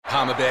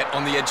Palmerbet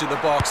on the edge of the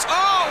box.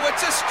 Oh,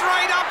 it's a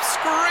straight-up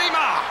screamer!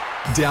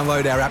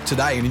 Download our app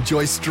today and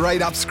enjoy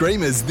straight-up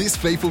screamers this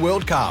FIFA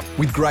World Cup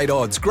with great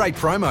odds, great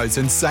promos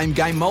and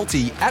same-game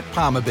multi at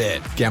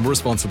Palmerbet. Gamble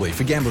responsibly.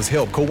 For Gamblers'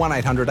 Help, call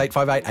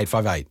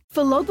 1-800-858-858.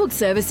 For logbook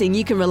servicing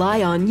you can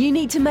rely on, you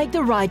need to make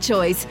the right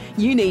choice.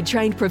 You need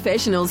trained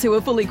professionals who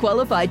are fully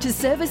qualified to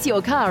service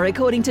your car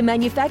according to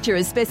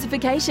manufacturer's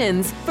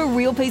specifications. For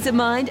real peace of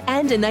mind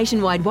and a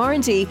nationwide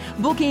warranty,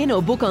 book in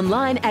or book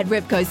online at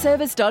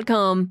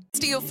repcoservice.com.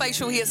 To your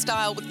facial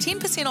hairstyle with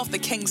 10% off the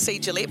King C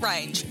Gillette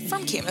range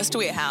from Chemist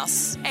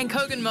Warehouse. And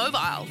Kogan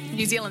Mobile,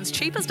 New Zealand's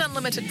cheapest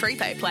unlimited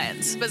prepaid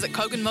plans. Visit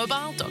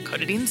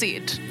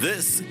koganmobile.co.nz.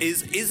 This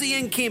is Izzy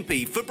and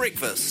Kempy for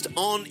breakfast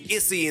on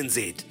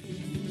SENZ.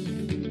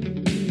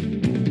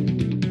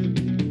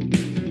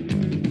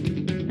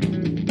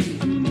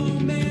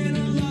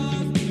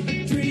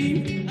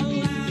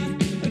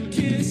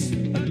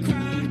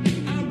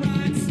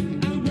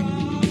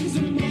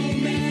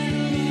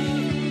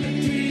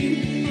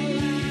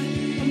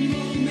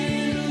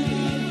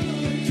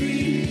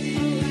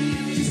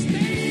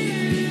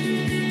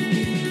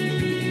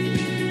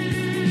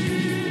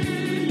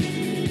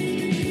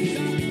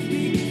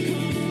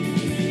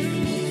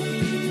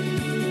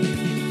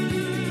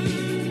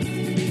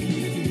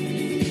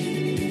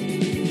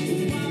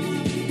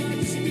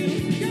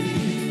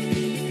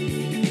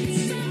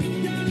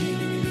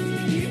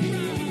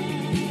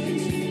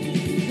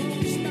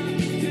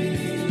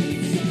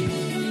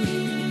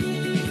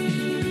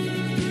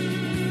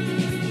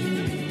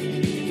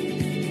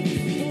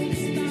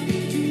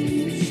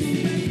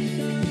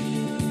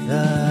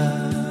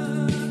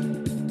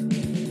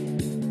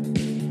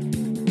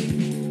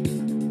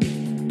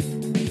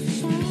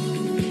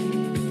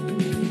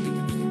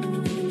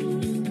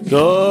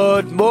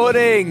 Good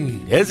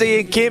morning, Izzy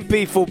and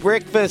Kempy for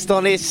breakfast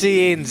on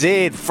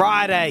SCNZ.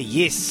 Friday,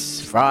 yes,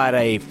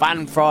 Friday,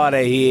 fun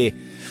Friday here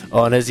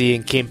on Izzy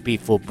and Kempy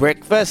for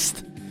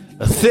breakfast.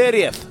 The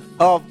 30th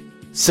of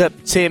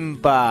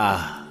September.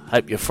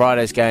 Hope your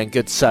Friday's going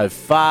good so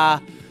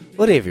far.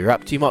 Whatever you're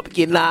up to, you might be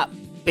getting up,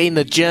 being in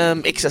the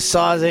gym,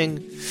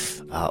 exercising.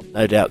 Oh,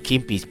 no doubt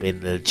Kempy's been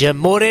in the gym.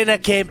 Morena,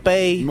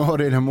 Kempy.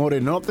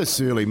 Morena. Not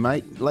this early,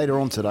 mate. Later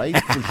on today,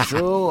 for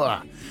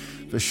sure.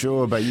 For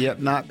sure, but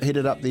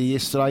headed up there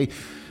yesterday.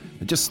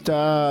 Just,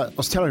 I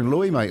was telling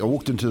Louis, mate, I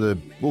walked into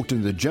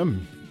the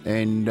gym,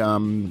 and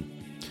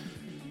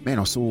man,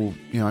 I saw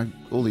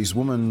all these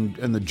women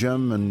in the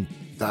gym, and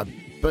they're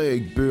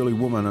big burly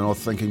women, and I was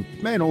thinking,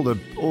 man, all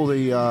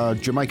the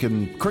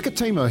Jamaican cricket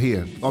team are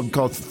here.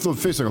 The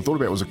first thing I thought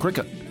about was a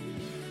cricket,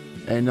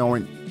 and I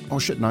went, oh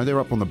shit, no,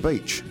 they're up on the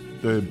beach.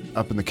 They're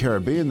up in the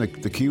Caribbean, the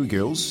Kiwi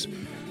girls,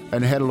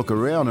 and had a look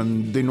around,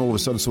 and then all of a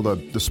sudden saw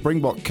the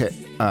Springbok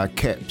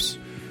caps.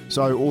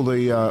 So all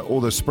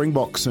the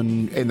Springboks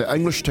and the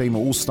English team are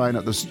all staying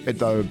at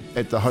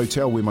the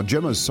hotel where my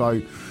gym is.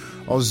 So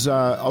I was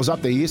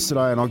up there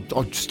yesterday, and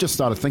I just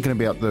started thinking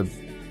about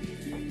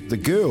the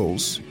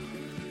girls,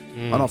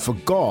 and I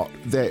forgot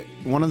that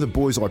one of the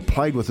boys I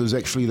played with is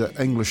actually the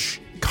English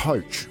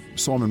coach,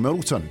 Simon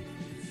Middleton.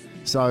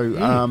 So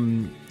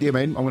yeah,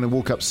 man, I'm going to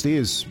walk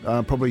upstairs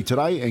probably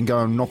today and go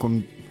and knock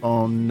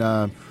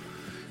on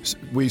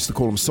we used to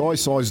call him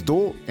Si's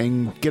door,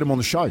 and get him on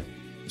the show.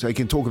 So he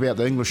can talk about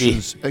the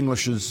English's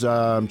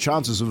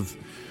chances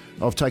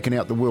of taking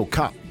out the World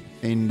Cup,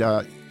 and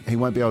he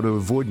won't be able to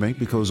avoid me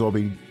because I'll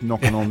be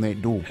knocking on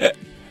that door.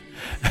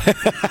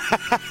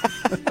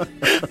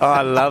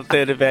 I love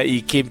that about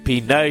you,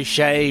 Kempy. No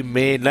shame,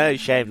 man. No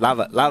shame. Love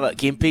it,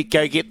 Kempy.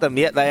 Go get them.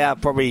 Yeah, they are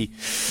probably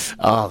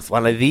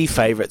one of the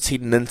favourites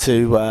heading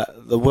into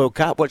the World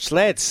Cup, which,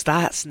 lads,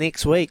 starts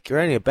next week. You're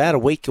only about a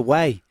week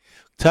away.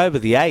 October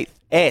the 8th.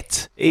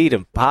 At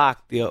Eden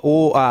Park,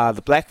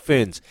 the Black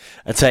Ferns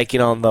are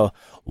taking on the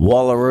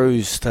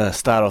Wallaroos to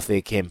start off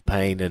their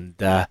campaign, and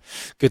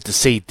good to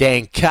see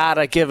Dan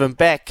Carter giving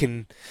back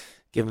and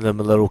giving them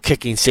a little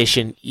kicking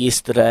session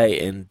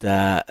yesterday, and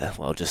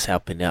just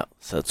helping out.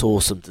 So it's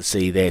awesome to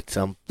see that.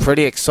 I'm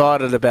pretty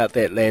excited about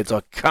that, lads.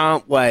 I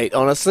can't wait.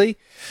 Honestly,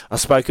 I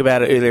spoke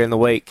about it earlier in the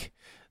week,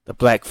 the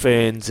Black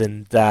Ferns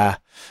and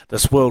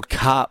this World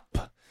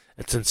Cup.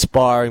 It's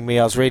inspiring me.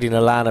 I was reading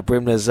Alana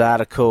Bremner's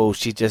article.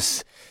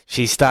 She's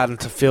starting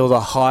to feel the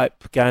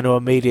hype, going to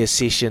a media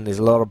session. There's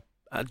a lot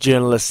of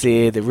journalists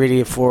there. They're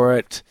ready for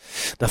it.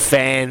 The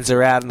fans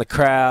are out in the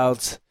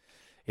crowds.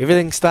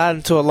 Everything's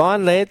starting to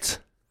align, lads.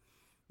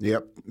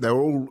 Yep, they're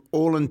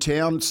all in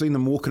town. Seen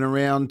them walking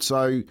around.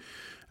 So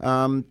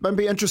it'll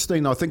be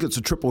interesting. I think it's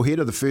a triple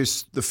header. The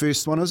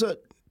first one, is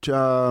it?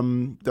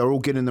 They're all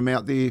getting them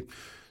out there.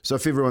 So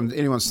if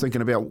anyone's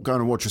thinking about going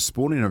to watch a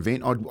sporting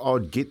event,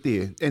 I'd get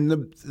there. And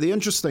the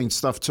interesting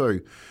stuff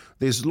too,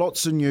 there's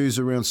lots of news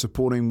around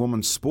supporting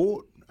women's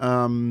sport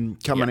coming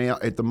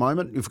out at the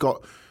moment. You've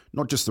got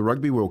not just the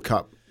Rugby World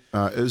Cup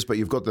but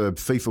you've got the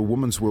FIFA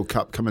Women's World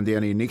Cup coming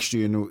down here next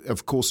year, and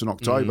of course in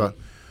October,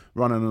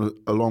 running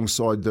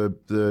alongside the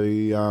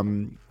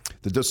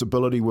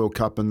Disability World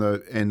Cup and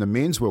the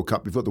Men's World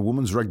Cup. You've got the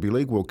Women's Rugby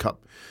League World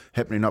Cup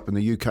happening up in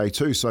the UK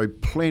too. So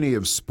plenty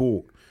of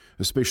sport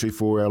especially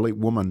for our elite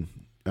women,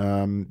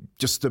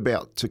 just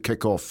about to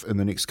kick off in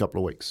the next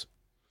couple of weeks.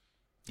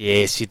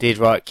 Yes, you did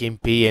right,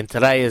 Kempy. And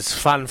today is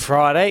Fun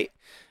Friday.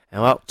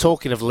 And well,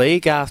 talking of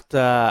league, after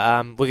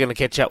we're going to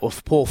catch up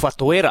with Paul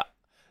Whatuera.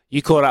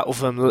 You caught up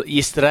with him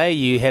yesterday.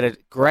 You had a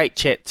great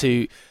chat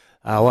to,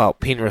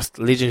 Penrith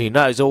legend who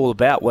knows all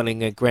about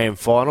winning a grand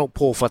final,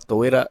 Paul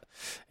Whatuera.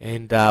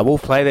 And we'll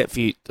play that for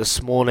you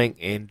this morning.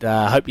 And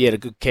I hope you had a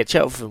good catch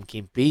up with him,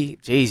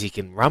 Kempy. Jeez, he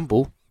can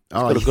rumble. He's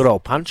got a good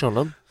old punch on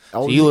him.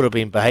 So you would have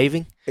been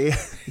behaving. Yeah.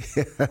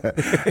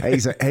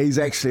 He's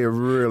actually a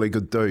really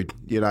good dude.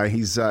 You know,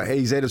 he's had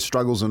his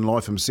struggles in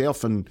life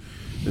himself and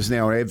is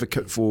now an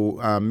advocate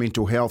for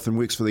mental health and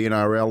works for the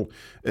NRL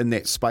in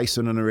that space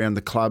and around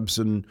the clubs.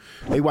 And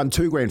he won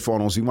 2 grand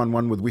finals. He won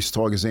one with West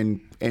Tigers and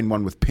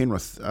one with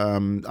Penrith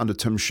under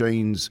Tim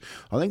Sheens.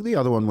 I think the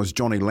other one was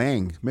Johnny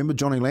Lang. Remember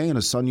Johnny Lang and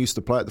his son used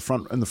to play in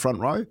the front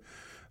row?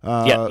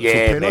 For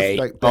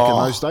Penrith, back in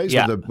those days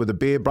with the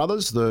Bear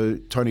brothers,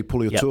 the Tony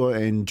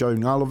Puleatua and Joe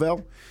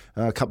Ngalavel.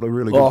 A couple of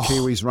really good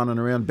Kiwis running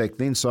around back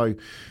then. So,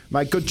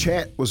 mate, good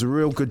chat. Was a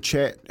real good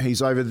chat.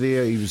 He's over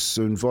there. He was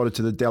invited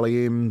to the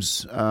Dally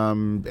M's,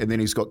 and then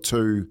he's got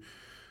two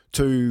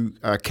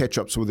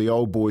catch-ups with the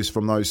old boys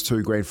from those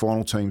 2 grand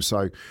final teams.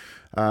 So,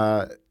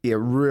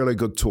 really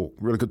good talk.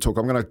 Really good talk.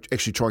 I'm going to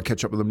actually try and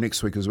catch up with him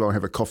next week as well and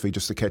have a coffee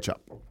just to catch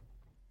up.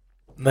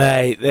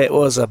 Mate, that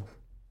was a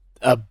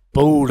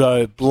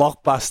bulldog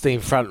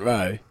blockbusting front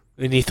row.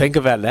 When you think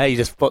about it now, you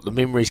just got the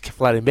memories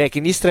flooding back.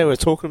 And yesterday we were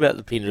talking about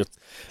the Penrith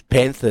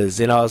Panthers,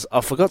 and I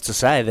forgot to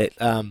say that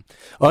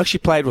I actually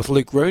played with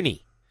Luke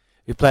Rooney,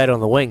 who played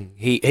on the wing.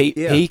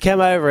 He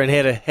came over and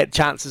had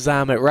chances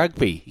at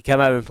rugby. He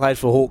came over and played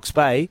for Hawke's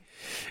Bay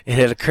and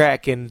had a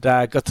crack, and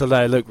got to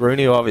know Luke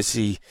Rooney, who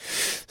obviously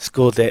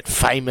scored that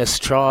famous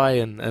try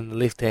and the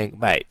left hand.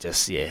 Mate,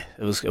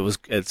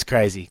 it's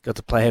crazy. Got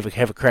to play,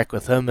 have a crack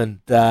with him,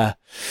 and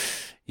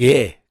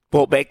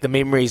brought back the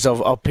memories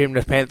of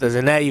Penrith Panthers,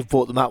 and now you've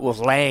brought them up with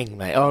Lang,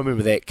 mate. I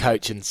remember that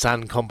coach and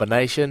son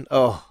combination.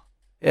 Oh,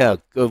 how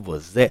good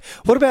was that?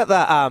 What about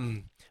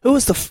the who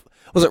was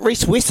was it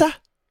Reece Wesser?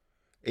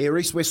 Yeah,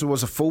 Reece Wesser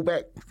was a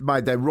fullback.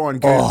 Mate, Ryan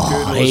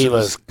Girdler he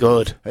was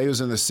good. He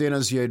was in the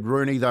centres. You had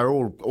Rooney. They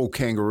were all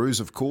Kangaroos,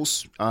 of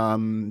course.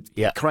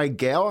 Craig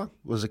Gower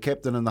was a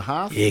captain in the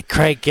half. Yeah,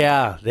 Craig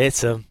Gower,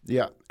 that's him.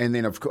 Yeah, and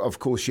then of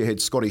course you had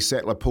Scotty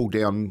Sattler pull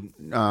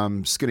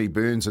down Skinny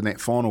Burns in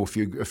that final. If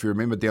you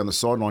remember down the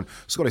sideline,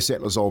 Scotty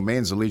Sattler's old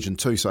man's a legend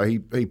too. So he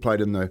played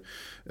in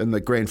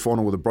the grand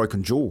final with a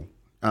broken jaw.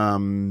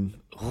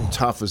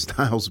 Tough as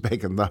nails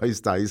back in those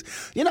days.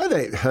 You know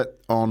that hit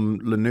on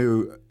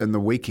Lanu in the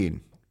weekend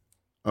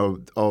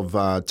of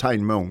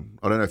Tane Milne?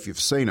 I don't know if you've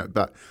seen it,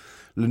 but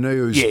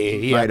Lanu's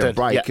made a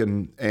break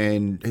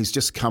and he's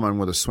just come in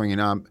with a swinging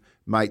arm.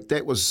 Mate,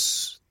 that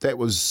was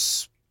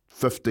 50s,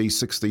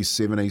 60s,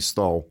 70s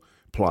style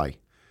play.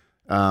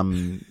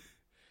 And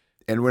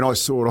when I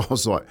saw it, I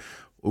was like,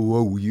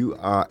 whoa, you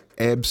are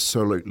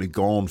absolutely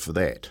gone for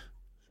that.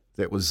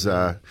 That was,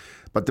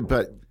 but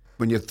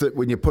when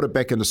you put it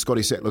back into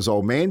Scotty Sattler's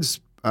old man's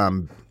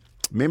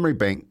memory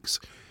banks,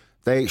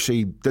 they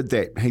actually did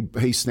that.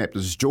 He snapped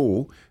his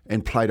jaw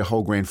and played a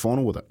whole grand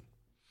final with it.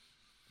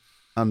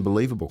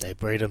 Unbelievable. They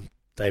breed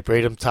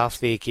him tough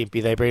there,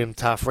 Kempy. They breed him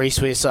tough. Reece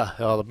Wesser,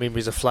 the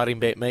memories are flooding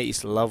back, mate. Used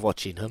to love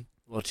watching him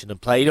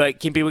play. Anyway,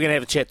 Kempy, we're going to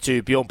have a chat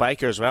to Bjorn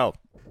Baker as well.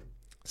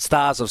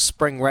 Stars of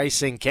Spring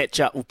Racing catch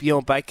up with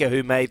Bjorn Baker,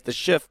 who made the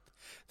shift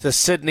to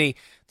Sydney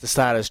to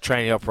start his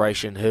training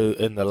operation, who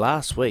in the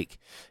last week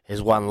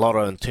has won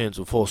lotto in terms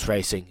of horse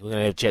racing. We're going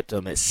to have a chat to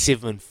him at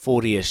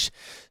 7:40ish.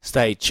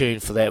 Stay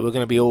tuned for that. We're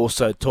going to be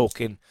also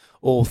talking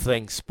all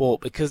things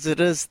sport because it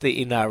is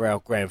the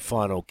NRL Grand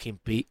Final,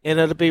 Kempy, and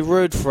it'd be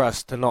rude for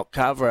us to not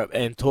cover it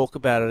and talk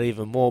about it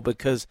even more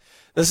because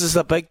this is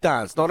a big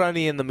dance. Not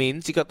only in the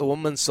men's, you got the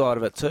women's side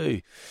of it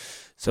too.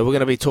 So we're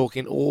going to be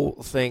talking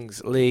all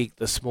things league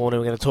this morning.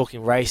 We're going to be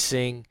talking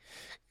racing,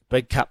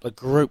 big couple of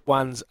Group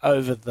 1s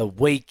over the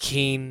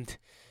weekend.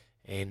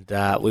 And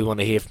we want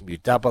to hear from you.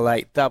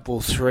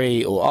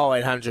 8833 or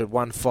 0800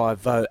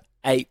 150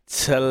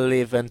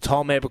 811.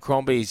 Tom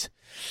Abercrombie's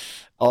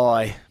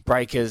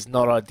breakers,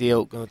 not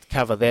ideal. Going to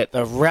cover that.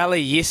 The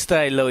rally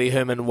yesterday, Louis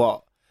Herman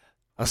Watt.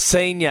 I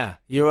seen you.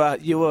 You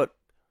were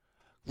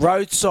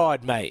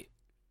roadside, mate.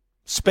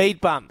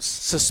 Speed bumps,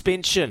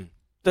 suspension.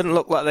 Didn't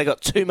look like they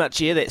got too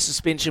much air. That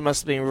suspension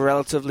must have been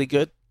relatively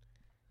good.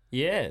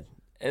 Yeah.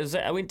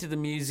 I went to the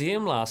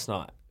museum last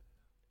night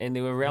and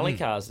there were rally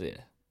cars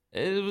there.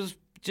 It was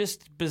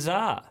just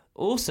bizarre.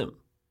 Awesome.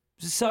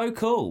 So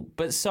cool,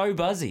 but so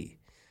buzzy.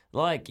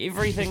 Like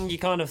everything you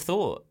kind of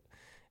thought.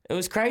 It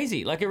was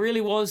crazy. Like it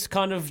really was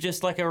kind of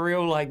just like a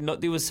real,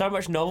 there was so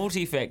much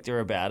novelty factor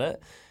about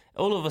it.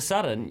 All of a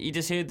sudden, you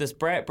just heard this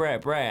brap,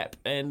 brap, brap,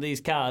 and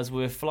these cars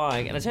were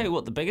flying. And I tell you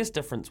what, the biggest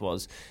difference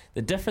was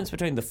the difference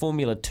between the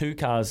Formula 2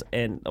 cars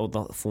not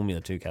the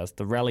Formula 2 cars,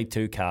 the Rally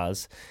 2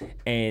 cars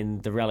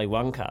and the Rally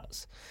 1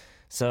 cars.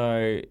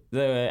 So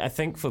I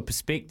think for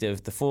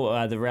perspective,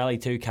 the Rally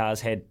 2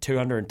 cars had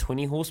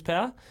 220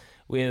 horsepower,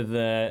 where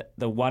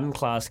the one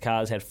class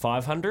cars had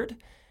 500,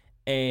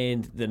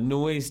 and the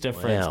noise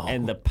difference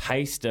and the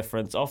pace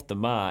difference off the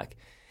mark.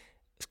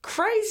 It's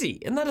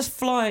crazy, and they're just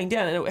flying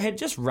down, and it had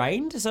just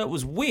rained, so it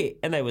was wet,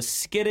 and they were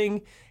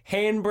skidding,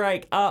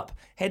 handbrake up,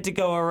 had to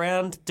go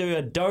around, do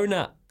a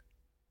donut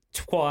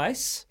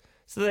twice,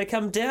 so they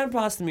come down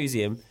past the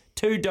museum,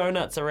 2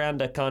 donuts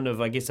around a kind of,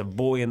 I guess, a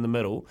buoy in the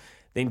middle,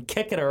 then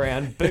kick it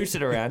around, boost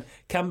it around,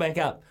 come back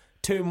up,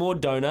 2 more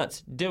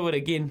donuts, do it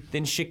again,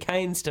 then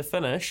chicanes to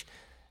finish.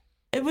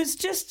 It was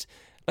just,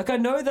 like, I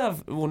know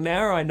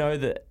now I know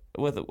that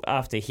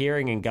after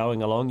hearing and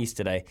going along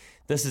yesterday,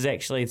 this is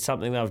actually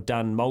something they've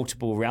done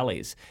multiple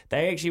rallies.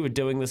 They actually were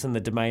doing this in the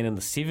Domain in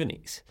the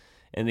 70s,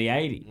 in the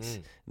 80s,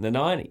 in the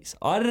 90s.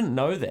 I didn't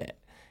know that.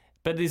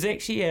 But there's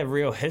actually a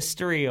real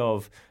history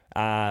of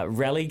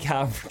rally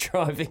car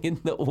driving in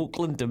the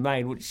Auckland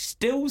Domain, which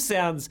still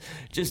sounds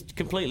just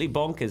completely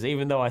bonkers,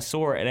 even though I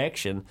saw it in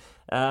action.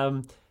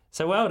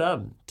 So well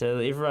done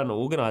to everyone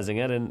organising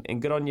it,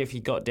 and good on you if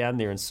you got down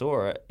there and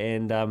saw it.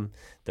 And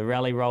the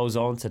rally rolls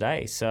on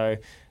today. So,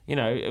 you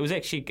know,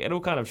 it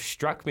all kind of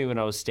struck me when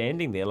I was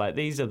standing there. Like,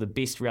 these are the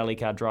best rally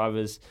car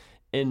drivers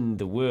in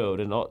the world,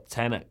 and Ott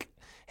Tänak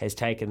has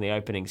taken the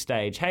opening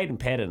stage. Hayden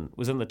Paddon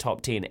was in the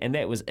top 10, and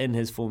that was in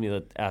his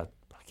Formula 2,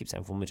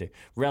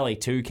 Rally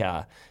 2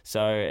 car.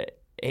 So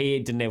he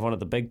didn't have one of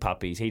the big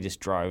puppies. He just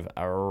drove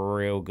a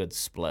real good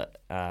split.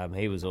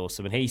 He was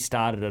awesome. And he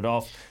started it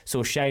off.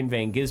 Saw Shane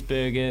Van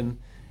Gisbergen,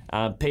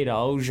 Peter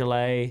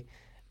Ogier,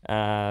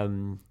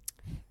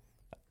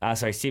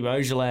 Seb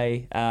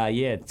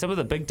Ogier. Some of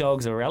the big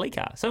dogs of a rally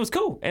car. So it was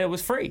cool, and it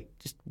was free.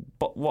 Just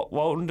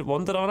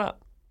wandered on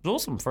up. It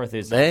was awesome for a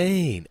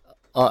Thursday. Man,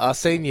 I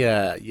seen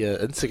your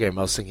Instagram.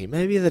 I was thinking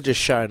maybe they're just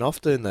showing off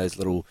doing those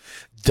little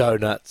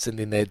donuts, and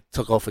then they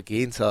took off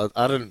again. So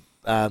I didn't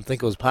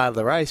think it was part of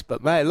the race.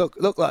 But mate,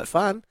 look like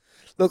fun.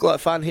 Look like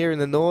fun hearing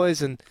the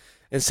noise and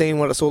seeing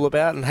what it's all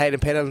about. And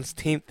Hayden Paddon's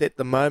 10th at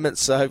the moment,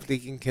 so hopefully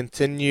he can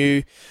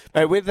continue.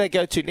 Mate, where do they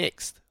go to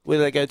next?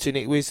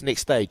 Where's the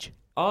next stage?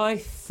 I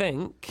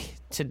think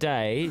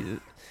today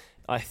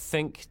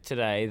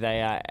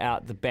they are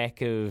out the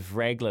back of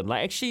Raglan.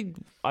 Like, actually,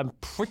 I'm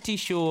pretty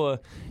sure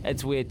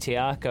it's where Te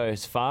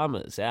Ako's farm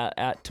is,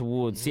 out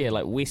towards,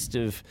 like west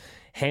of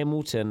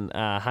Hamilton,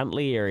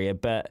 Huntly area.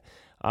 But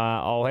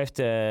I'll have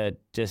to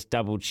just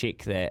double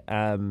check that.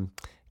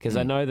 Because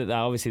I know that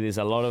obviously there's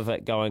a lot of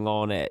it going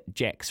on at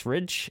Jack's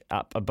Ridge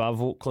up above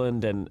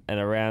Auckland and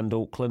around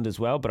Auckland as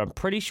well. But I'm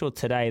pretty sure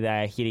today they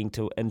are heading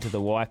into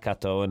the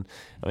Waikato. And,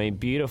 I mean,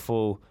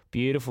 beautiful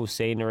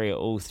scenery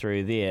all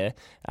through there.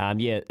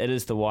 It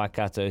is the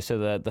Waikato.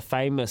 So the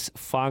famous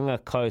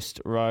Whanga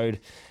Coast Road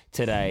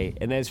today.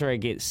 And that's where it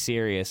gets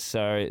serious.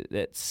 So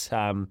it's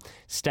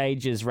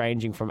stages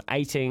ranging from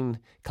 18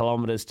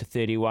 kilometres to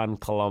 31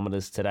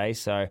 kilometres today.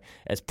 So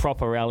it's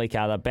proper rally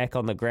car. They're back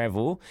on the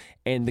gravel.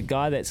 And the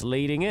guy that's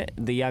leading it,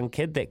 the young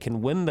kid that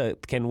can win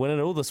it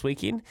all this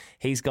weekend,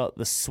 he's got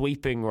the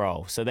sweeping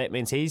role. So that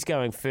means he's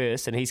going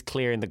first and he's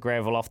clearing the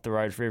gravel off the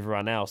road for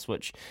everyone else,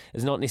 which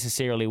is not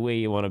necessarily where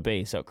you want to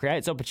be. So it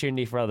creates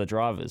opportunity for other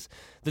drivers.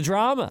 The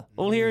drama,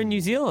 all here in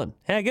New Zealand.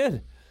 How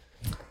good?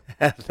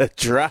 The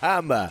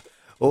drama.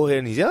 All here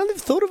in New Zealand. I never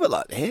thought of it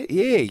like that.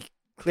 Yeah,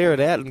 clear it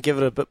out and give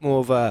it a bit more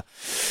of a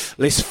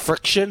less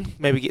friction.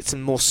 Maybe get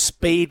some more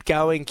speed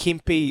going.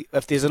 Kempi,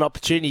 if there's an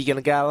opportunity, you're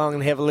going to go along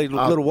and have a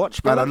little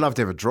watch. Mate, I'd love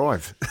to have a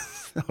drive.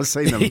 I've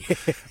seen them.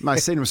 Mate,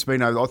 seen them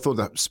speed over. I thought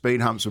the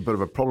speed humps were a bit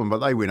of a problem, but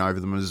they went over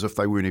them as if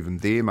they weren't even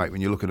there, mate. When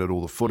you're looking at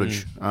all the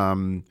footage.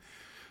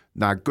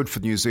 Good for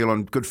New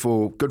Zealand. Good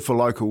for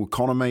local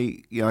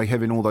economy. You know,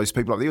 having all those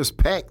people up there. It was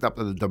packed up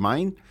to the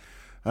Domain.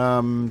 Good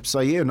on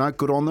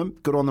them.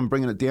 Good on them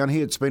bringing it down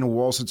here. It's been a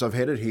while since I've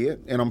had it here,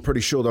 and I'm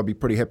pretty sure they'll be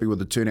pretty happy with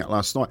the turnout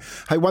last night.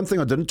 Hey, one thing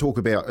I didn't talk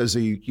about is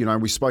we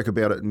spoke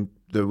about it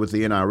with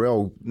the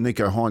NRL,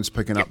 Nico Hines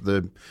picking up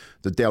the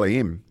Dally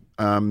M.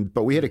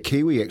 But we had a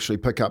Kiwi actually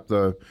pick up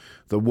the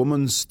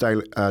Women's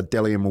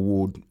Dally M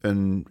Award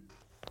in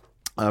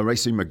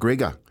Racing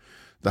McGregor,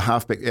 the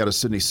halfback out of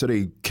Sydney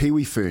City,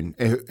 Kiwi Fern,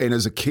 and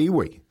as a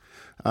Kiwi.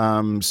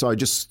 So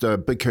just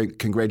big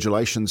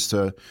congratulations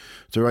to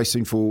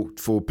Racing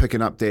for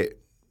picking up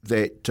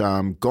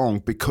that gong,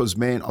 because,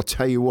 man, I'll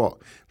tell you what,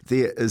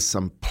 there is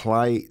some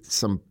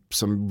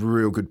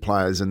real good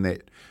players in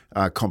that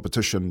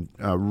competition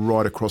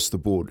right across the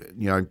board.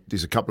 You know,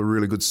 there's a couple of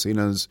really good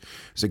centres.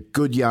 There's a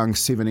good young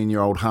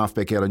 17-year-old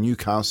halfback out of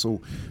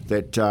Newcastle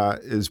that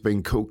is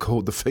being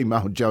called the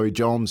female Joey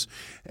Johns,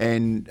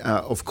 and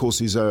of course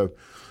there's a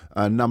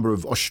number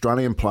of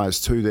Australian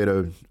players too that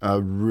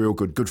are real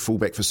good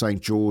fullback for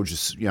St George,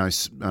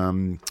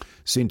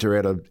 centre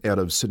out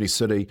of Sydney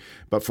City.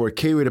 But for a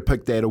Kiwi to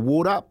pick that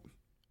award up,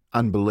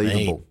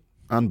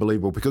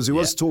 unbelievable, because there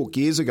was talk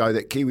years ago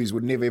that Kiwis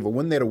would never ever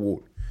win that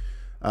award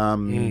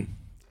in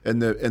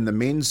the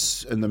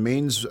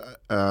men's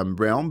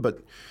realm. But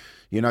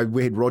you know,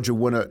 we had Roger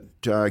win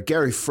it.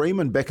 Gary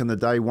Freeman back in the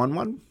day won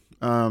one.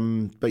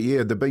 But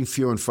yeah, they've been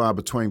few and far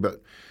between.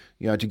 But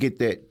you know, to get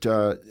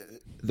that.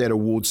 that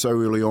award so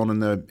early on in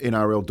the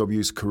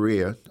NRLW's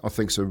career, I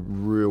think is a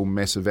real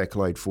massive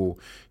accolade for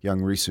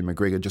young Reece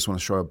McGregor. Just want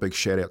to show a big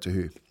shout out to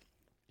her.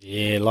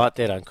 Yeah, like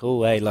that,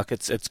 Uncle. Hey, like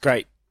it's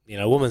great. You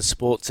know, women's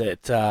sports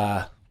it's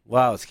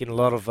getting a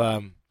lot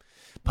of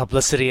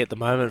publicity at the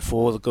moment for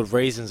all the good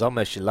reasons. I'm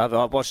actually loving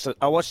it.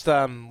 I watched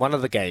one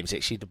of the games,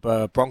 actually,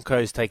 the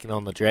Broncos taking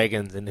on the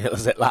Dragons, and it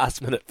was that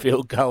last-minute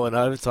field goal in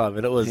overtime,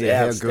 and it was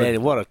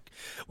outstanding. What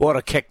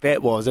a kick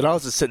that was. And I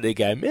was just sitting there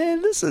going,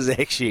 man, this is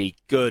actually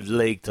good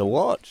league to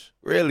watch.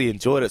 Really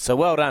enjoyed it. So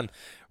well done,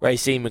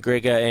 Reece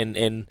McGregor,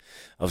 and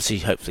obviously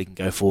hopefully can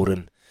go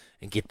forward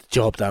and get the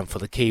job done for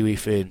the Kiwi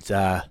Ferns.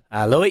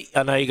 Louis,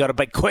 I know you got a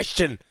big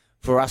question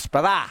for us,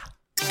 brother.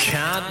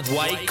 Can't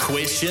wait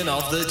question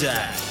of the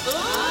day.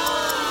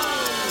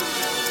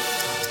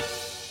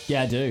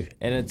 Yeah, I do.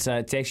 And it's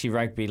actually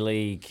rugby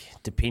league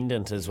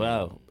dependent as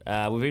well.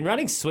 We've been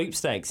running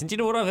sweepstakes. And do you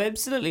know what? I've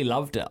absolutely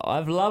loved it.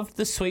 I've loved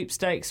the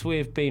sweepstakes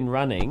we've been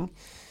running.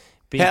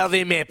 How are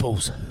them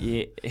apples?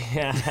 Yeah.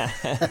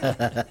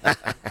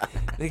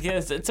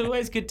 Because it's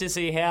always good to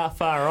see how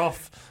far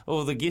off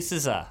all the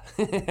guesses are.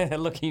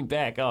 Looking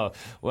back,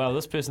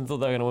 this person thought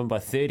they were going to win by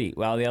 30.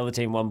 Well, the other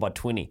team won by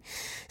 20.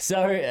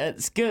 So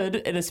it's good,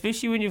 and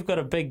especially when you've got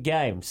a big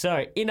game.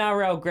 So,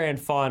 NRL Grand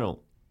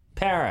Final,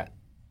 Para,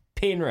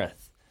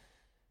 Penrith,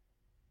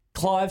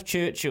 Clive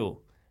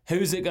Churchill.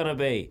 Who's it going to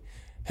be?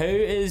 Who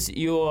is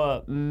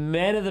your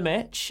man of the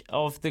match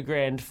of the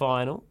Grand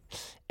Final?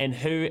 And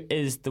who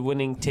is the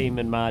winning team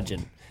in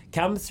margin?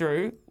 Come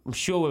through. I'm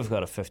sure we've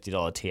got a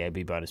 $50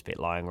 TAB bonus bet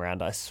lying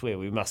around. I swear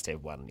we must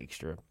have one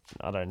extra.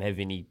 I don't have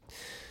any.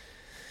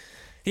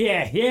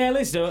 Yeah,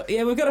 let's do it.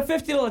 Yeah, we've got a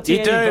 $50 TAB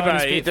you do,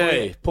 bonus mate, bet.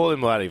 You do. Paul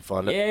and Marty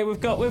find it. Yeah, we've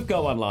got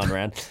one lying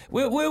around.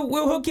 We'll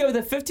hook you with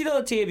a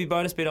 $50 TAB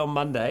bonus bet on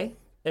Monday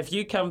if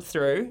you come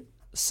through.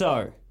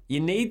 So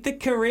you need the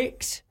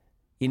correct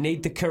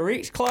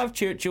Clive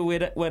Churchill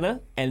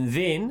winner, and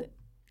then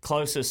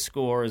closest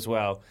score as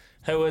well.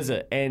 Who is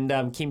it? And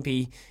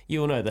Kempy,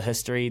 you'll know the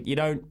history. You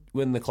don't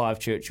win the Clive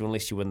Churchill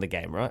unless you win the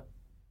game, right?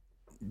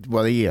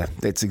 Well, yeah,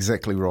 that's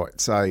exactly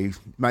right. So,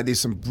 mate, there's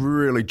some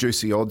really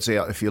juicy odds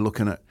out if you're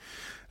looking at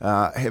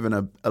having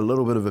a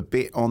little bit of a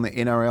bet on the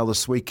NRL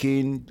this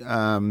weekend.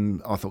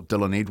 I thought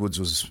Dylan Edwards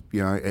was,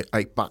 at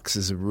 $8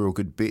 is a real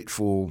good bet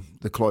for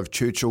the Clive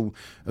Churchill.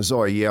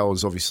 Isaiah Yeo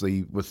is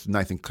obviously with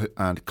Nathan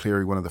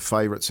Cleary one of the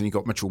favourites, and you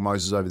got Mitchell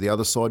Moses over the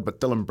other side. But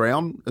Dylan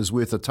Brown is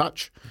worth a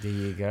touch. There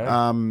you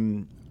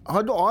go.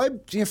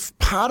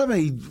 Part of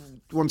me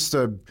wants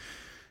to,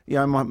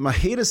 my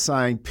head is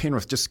saying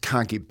Penrith just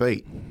can't get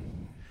beat.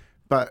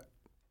 But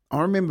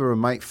I remember a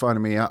mate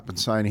phoning me up and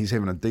saying he's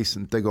having a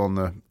decent dig on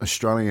the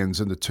Australians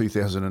in the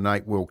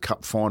 2008 World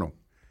Cup final.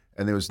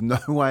 And there was no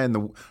way in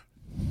the...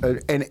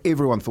 And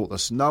everyone thought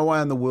this, no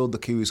way in the world the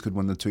Kiwis could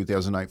win the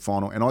 2008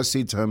 final. And I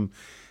said to him,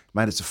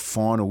 mate, it's a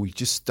final. We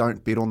just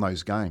don't bet on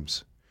those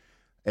games.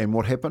 And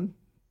what happened?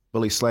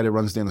 Billy Slater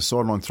runs down the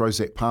sideline, throws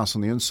that pass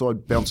on the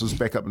inside, bounces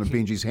back up into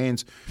Benji's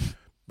hands.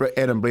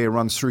 Adam Blair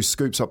runs through,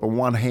 scoops up a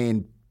one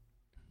hand.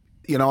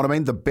 You know what I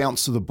mean? The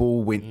bounce of the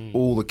ball went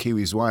all the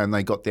Kiwis' way, and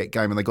they got that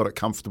game, and they got it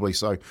comfortably.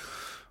 So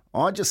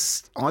I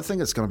think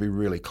it's going to be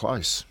really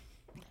close.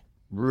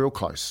 Real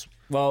close.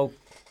 Well,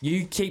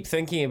 you keep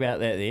thinking about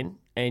that then,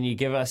 and you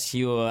give us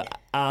your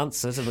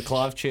answer to the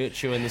Clive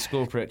Churchill and the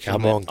score prediction.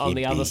 Come on,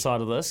 the other side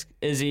of this.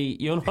 Izzy,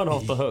 you're not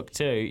off the hook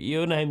too.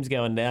 Your name's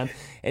going down.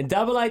 And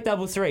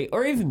 8833,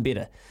 or even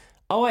better,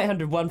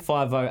 0800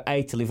 150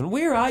 811.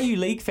 Where are you,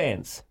 league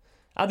fans?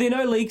 Are there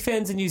no league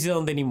fans in New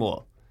Zealand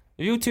anymore?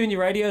 If you'll turn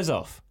your radios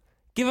off,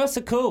 give us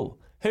a call.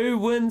 Who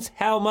wins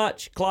how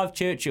much? Clive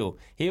Churchill,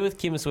 here with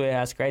Chemist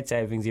Warehouse. Great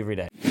savings every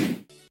day.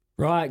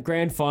 Right,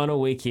 grand final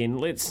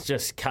weekend. Let's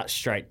just cut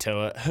straight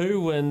to it.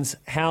 Who wins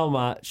how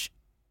much?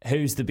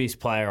 Who's the best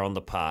player on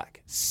the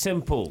park?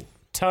 Simple.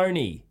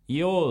 Tony,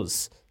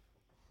 yours.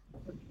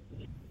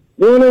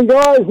 Morning,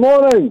 guys.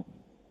 Morning.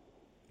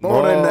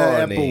 Morning,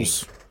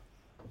 Apples.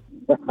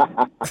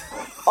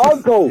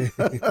 Uncle,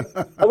 I've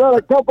got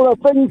a couple of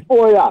things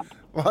for you.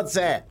 What's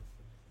that?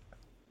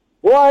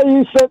 Why are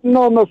you sitting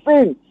on the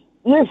fence?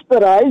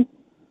 Yesterday,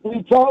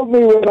 you told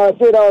me when I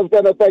said I was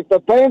going to back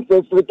the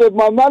Panthers to give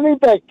my money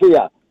back to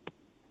you.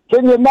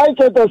 Can you make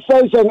a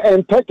decision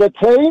and pick a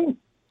team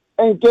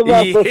and give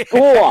us a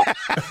score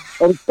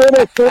instead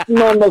of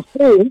sitting on the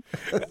fence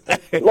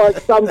like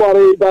somebody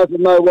who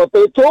doesn't know what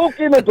they're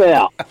talking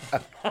about?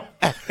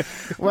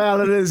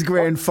 Well, it is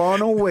grand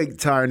final week,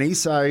 Tony,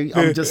 so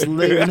I'm just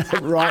leaving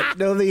it right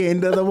till the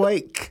end of the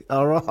week,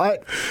 all right?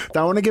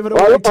 Don't want to give it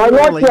away too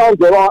early.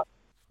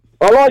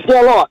 I like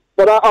you a lot,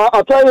 but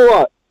I'll tell you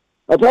what.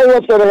 I'll tell you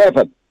what's going to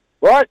happen,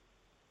 right?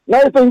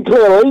 Nathan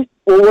Cleary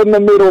will win the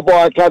medal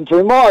by a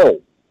country mile.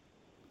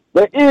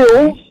 The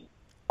Eels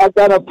are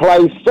going to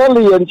play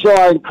silly and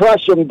try and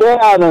crush him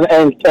down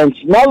and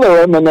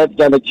smother him, and that's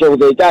going to kill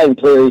their game.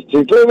 Cleary's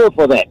too clever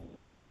for that.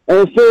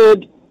 And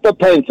third, the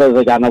Panthers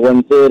are going to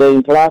win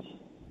 13 plus.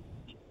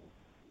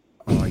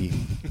 Oh,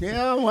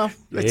 yeah, well,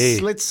 let's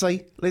see. What's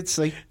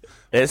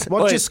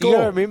your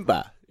score?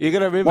 You got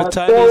to remember. My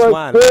Tony's score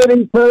one.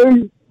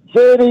 is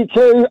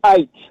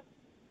 32-8.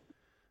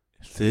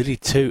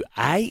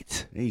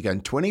 32-8? You're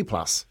going 20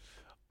 plus.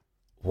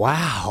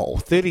 Wow,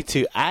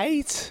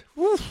 32-8?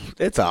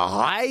 That's a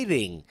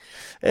hiding.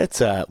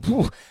 That's a...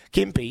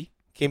 Kempy,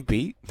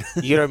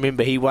 you gotta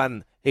remember he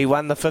won the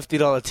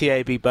 $50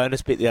 TAB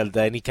bonus bet the other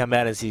day, and he come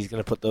out and said he's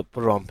going to put it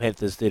on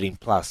Panthers 13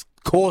 plus.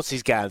 Of course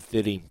he's going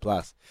 13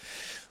 plus.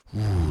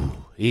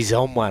 He's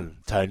on one,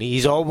 Tony.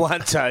 He's on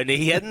one,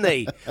 Tony, isn't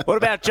he? What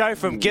about Joe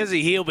from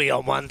Gizzy? He'll be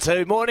on one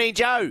too. Morning,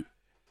 Joe.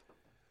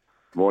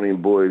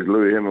 Morning, boys.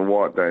 Louis, him and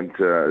White don't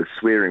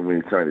swearing when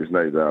he's saying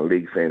there's no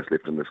league fans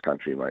left in this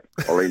country, mate.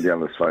 I'll lean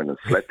down this phone and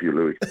slap you,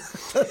 Louis.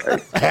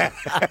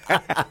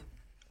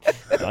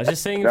 I was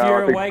just seeing if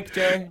you're awake,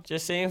 Joe.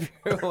 Just seeing if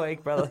you're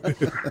awake, brother.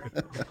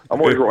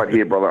 I'm always right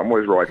here, brother. I'm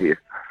always right here.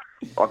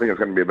 I think it's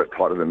going to be a bit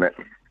tighter than that.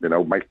 You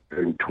know, make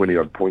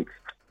 20-odd points.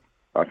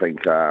 I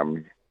think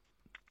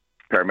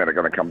Parramatta are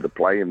going to come to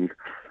play, and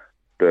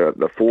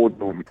the forwards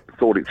will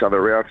sort each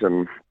other out,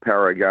 and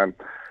Parra got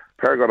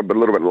a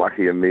little bit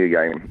lucky in their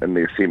game, in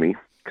their semi.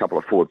 A couple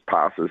of forward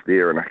passes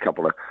there, and a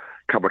couple of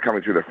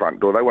coming through the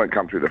front door. They won't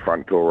come through the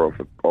front door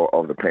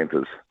of the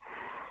Panthers,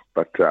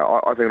 but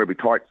I think it'll be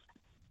tight,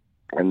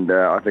 and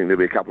I think there'll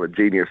be a couple of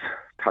genius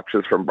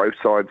touches from both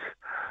sides,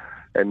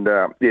 and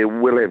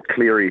we'll have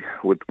Cleary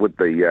with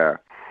the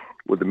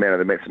man of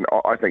the match, and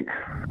I think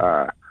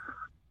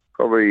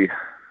probably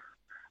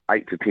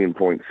 8 to 10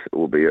 points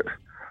will be it.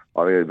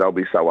 I think they'll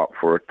be so up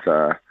for it.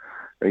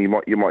 And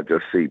you might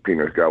just see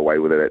Penrith go away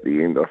with it at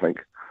the end, I think,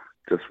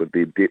 just with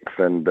their depth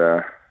and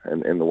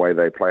the way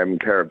they play. I mean,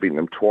 Cara beaten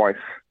them twice,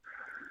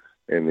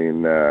 and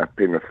then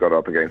Penrith got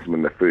up against them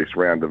in the first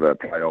round of the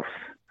playoffs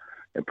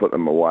and put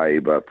them away.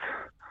 But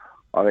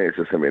I think it's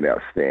just going to be an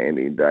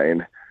outstanding day.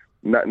 And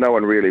no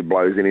one really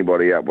blows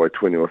anybody out by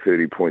 20 or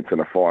 30 points in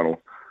a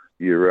final.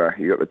 You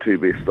got the two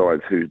best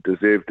sides who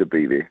deserve to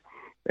be there.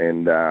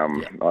 And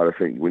I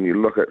think when you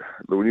look at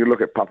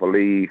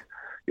Papali'i,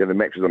 you know, the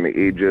matches on the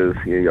edges.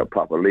 You got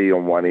Papali'i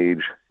on one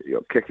edge, you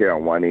got Kikau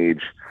on one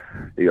edge,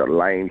 you got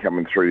Lane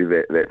coming through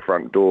that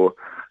front door,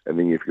 and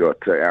then you've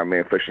got our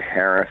man Fisher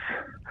Harris.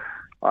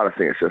 I don't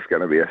think it's just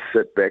going to be a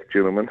sit back,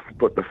 gentlemen,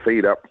 put the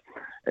feet up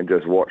and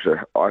just watch it.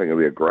 I think it'll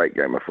be a great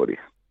game of footy.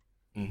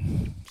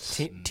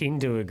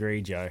 Tend to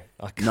agree, Joe.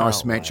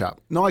 Nice matchup.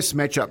 Nice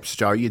matchups,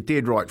 Joe. You're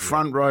dead right.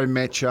 Front row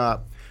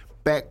matchup,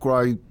 back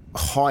row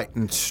height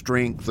and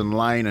strength, and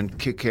Lane and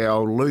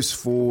Kikau, loose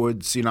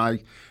forwards. You know,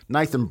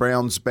 Nathan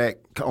Brown's back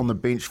on the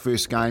bench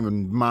first game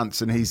in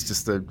months, and he's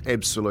just the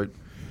absolute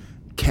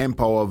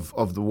Campo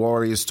of the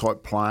Warriors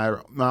type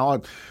player.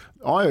 No,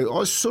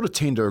 I sort of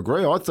tend to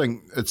agree. I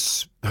think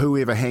it's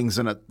whoever hangs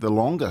in it the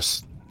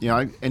longest. You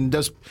know, and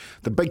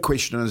the big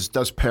question is,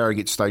 does Parra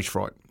get stage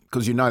fright?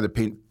 Because you know the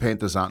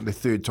Panthers aren't. Their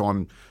third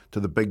time to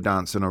the big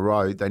dance in a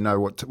row. They know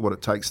what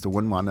it takes to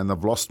win one, and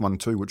they've lost one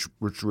too, which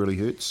really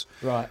hurts.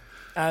 Right.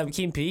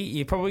 Kempy,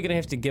 you're probably going to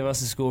have to give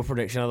us a score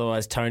prediction,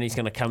 otherwise Tony's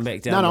going to come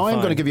back down. No, I am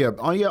going to give you.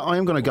 I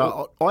am going to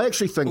go. I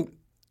actually think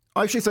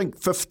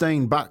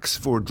 $15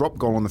 for a drop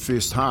goal in the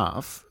first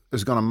half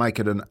is going to make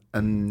it an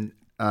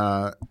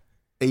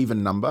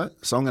even number.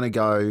 So I'm going to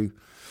go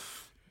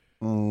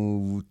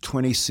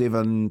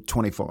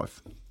 27-25.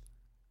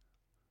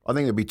 I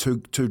think there'll be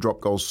two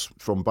drop goals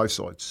from both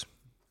sides.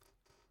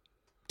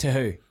 To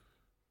who?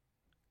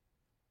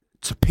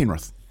 To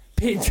Penrith.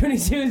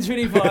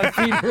 27-25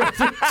 Penrith.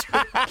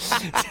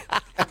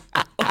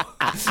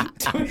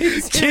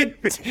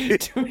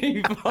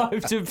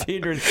 27-25 to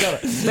Penrith. Got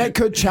it. That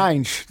could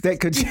change.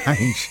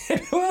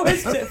 It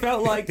always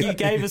felt like you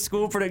gave a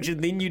score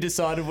prediction, then you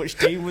decided which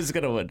team was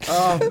going to win.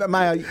 Oh,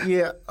 mate,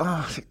 yeah.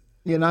 Oh,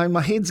 you know,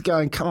 my head's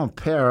going, come on,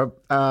 Parra.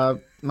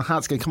 My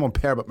heart's going, come on,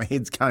 Parra, but my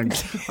head's going,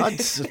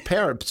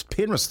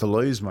 Penrith's to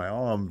lose, mate.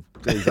 Oh,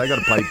 geez, they got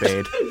to play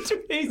bad.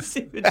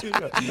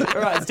 27-25.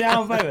 All right, it's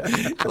down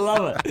favourite.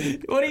 Love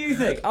it. What do you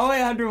think?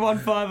 0800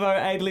 150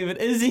 811.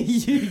 Izzy,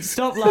 you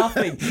stop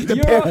laughing. The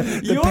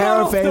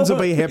Parra fans will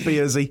be happy,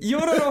 Izzy.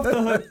 You're not off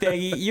the hook,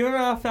 Daggy. You're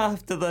off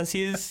after this.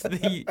 Here's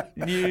the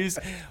news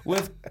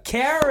with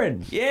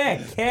Karen. Yeah,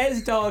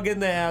 Kaz Dog in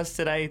the house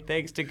today,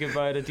 thanks to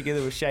Kubota,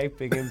 together with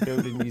Shaping and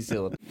Building New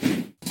Zealand.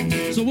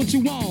 So what you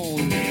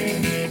want?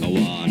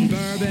 One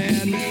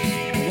bourbon,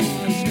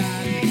 one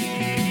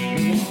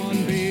scotch,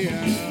 one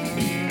beer.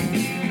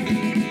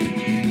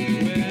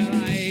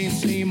 Well, I ain't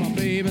seen my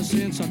baby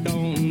since I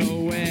don't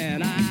know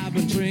when. I've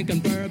been drinking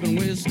bourbon,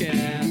 whiskey,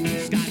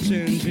 scotch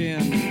and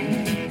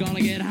gin.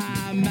 Gonna get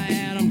high,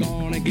 man, I'm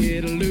gonna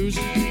get loose.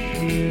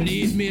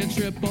 Need me a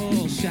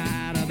triple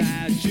shot of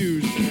that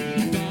juice.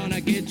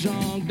 Gonna get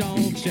drunk,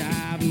 don't you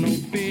have no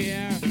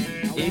fear.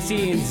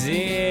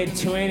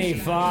 SENZ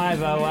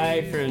 25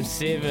 away from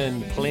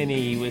 7.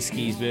 Plenty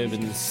whiskies,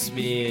 bourbons,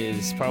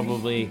 beers,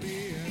 probably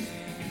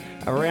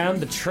around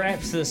the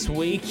traps this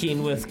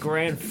weekend with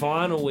grand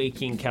final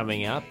weekend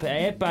coming up.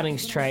 At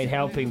Bunnings Trade,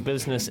 helping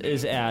business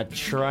is our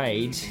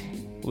trade.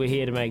 We're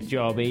here to make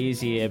job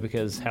easier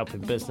because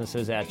helping business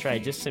is our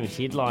trade. Just some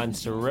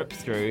headlines to rip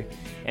through,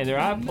 and there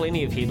are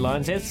plenty of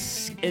headlines.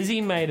 As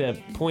Izzy made a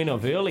point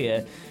of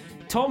earlier,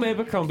 Tom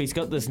Abercrombie's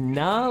got this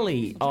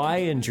gnarly eye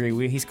injury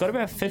where he's got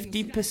about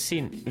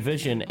 50%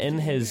 vision in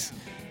his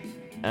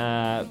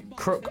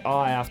crook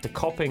eye after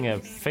copping a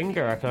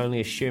finger, I can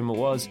only assume it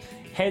was.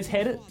 Has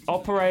had it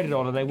operated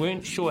on and they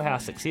weren't sure how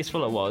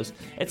successful it was.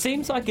 It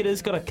seems like it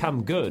is going to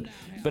come good,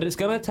 but it's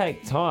going to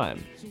take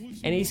time.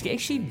 And he's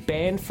actually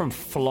banned from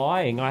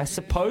flying. I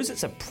suppose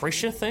it's a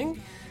pressure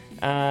thing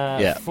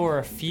for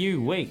a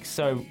few weeks,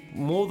 so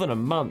more than a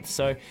month.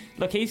 So,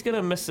 look, he's going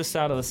to miss the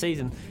start of the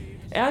season.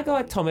 Our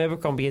guy Tom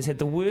Abercrombie has had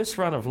the worst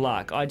run of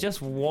luck. I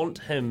just want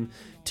him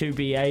to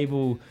be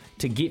able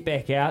to get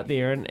back out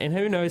there, and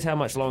who knows how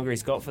much longer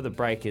he's got for the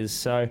Breakers.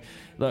 So,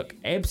 look,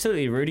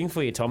 absolutely rooting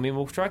for you, Tommy, and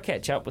we'll try to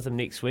catch up with him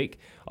next week,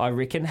 I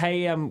reckon.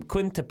 Hey,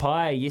 Quinn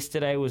Tupaia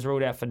yesterday was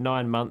ruled out for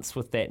 9 months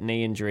with that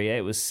knee injury.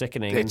 It was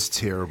sickening. That's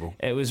terrible.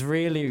 It was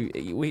really...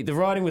 the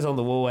writing was on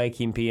the wall,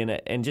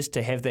 Kempy, and just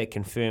to have that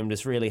confirmed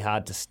is really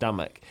hard to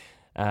stomach.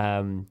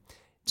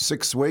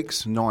 6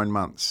 weeks, 9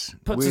 months.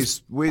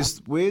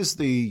 Where's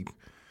the...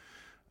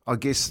 I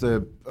guess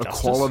the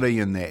equality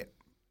in that?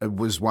 It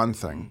was one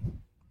thing.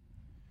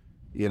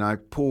 You know,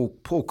 poor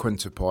Quinn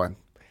Tupaia.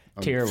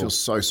 Terrible. I feel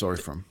so sorry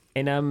for him.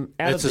 And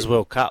that's his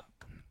World Cup.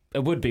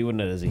 It would be,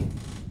 wouldn't it, Izzy?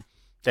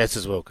 That's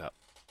his World Cup.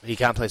 He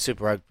can't play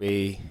Super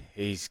Rugby.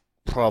 He's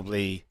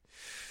probably,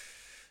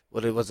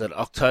 what was it,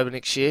 October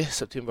next year?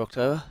 September,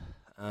 October?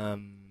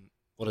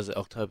 What is it,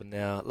 October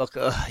now? Look,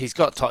 he's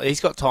got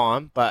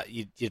time, but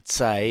you'd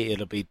say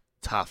it'll be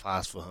tough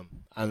ask for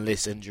him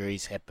unless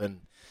injuries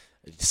happen.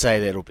 You'd say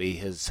that'll be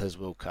his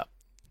World Cup.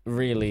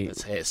 Really,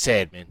 it's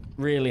sad, man.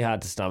 Really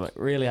hard to stomach.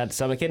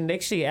 And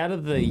actually, out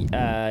of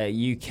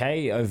the UK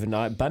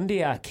overnight, Bundy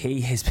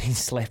Arki has been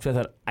slapped with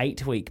an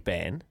 8-week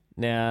ban.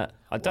 Now,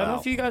 I don't know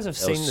if you guys have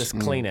seen this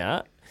clean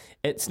out.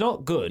 It's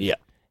not good. Yeah.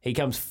 He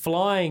comes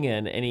flying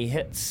in and he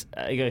hits.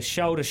 He goes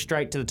shoulder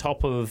straight to the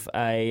top of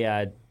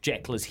a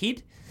jackler's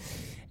head.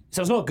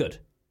 So it's not good.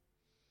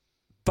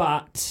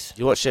 But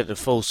you watch it at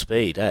full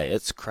speed, eh?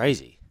 It's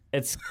crazy.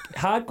 It's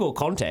hardcore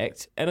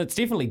contact, and it's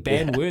definitely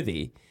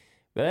ban-worthy.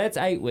 But that's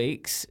 8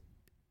 weeks.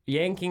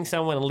 Yanking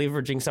someone and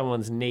leveraging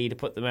someone's knee to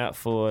put them out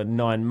for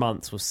 9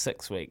 months was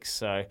 6 weeks.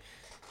 So,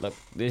 look,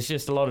 there's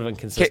just a lot of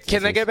inconsistencies.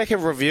 Can they go back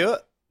and review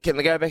it? Can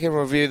they go back and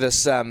review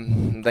this?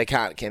 They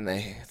can't, can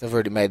they? They've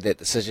already made that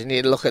decision.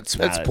 Yeah, look, it's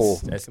poor.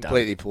 It's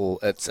completely poor.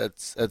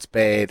 It's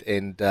bad.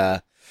 And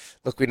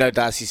look, we know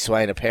Darcy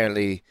Swain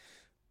apparently.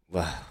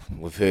 Well,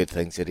 we've heard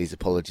things that he's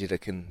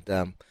apologetic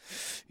and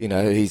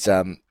he's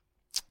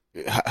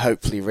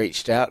hopefully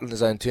reached out on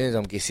his own terms.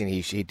 I'm guessing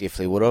he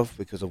definitely would have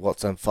because of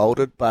what's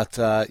unfolded. But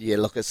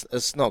look,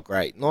 it's not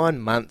great. 9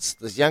 months,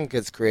 this young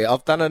kid's career.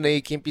 I've done a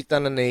knee. Kempy's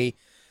done a knee.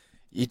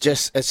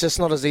 It's just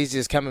not as easy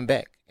as coming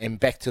back and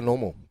back to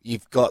normal.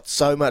 You've got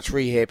so much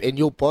rehab, and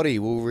your body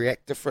will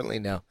react differently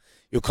now.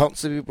 You'll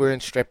constantly be wearing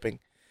strapping,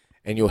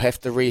 and you'll have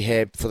to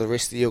rehab for the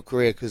rest of your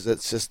career because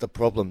it's just a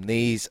problem.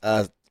 Knees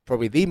are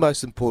probably the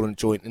most important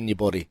joint in your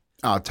body.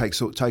 Oh, it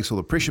takes all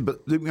the pressure, but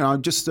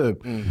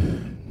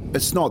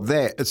it's not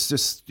that. It's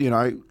just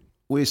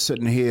we're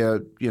sitting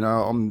here.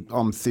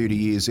 I'm 30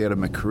 years out of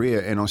my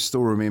career, and I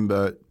still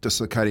remember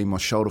dislocating my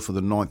shoulder for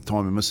the 9th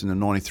time and missing the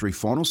 '93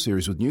 final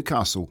series with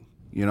Newcastle.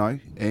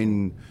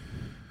 And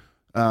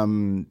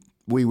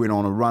we went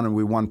on a run, and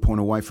we were 1 point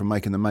away from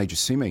making the major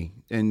semi,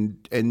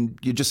 and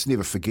you just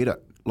never forget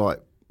it.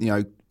 Like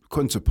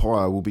Quinn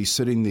Tupaia will be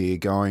sitting there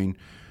going,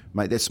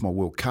 "Mate, that's my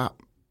World Cup."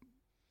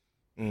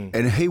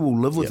 And he will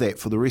live with that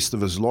for the rest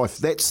of his life.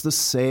 That's the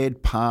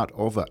sad part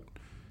of it.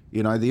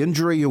 The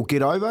injury you'll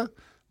get over,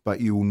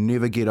 but you will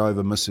never get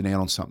over missing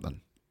out on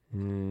something.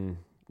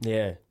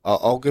 Yeah.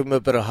 I'll give him a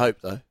bit of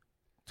hope, though.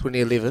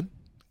 2011,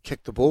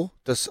 kicked the ball.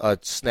 I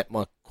snapped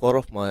my quad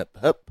off my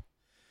hip,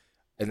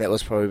 and that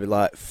was probably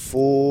like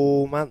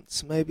 4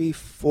 months, maybe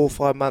 4 or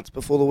 5 months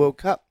before the World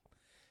Cup.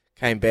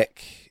 Came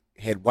back,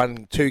 had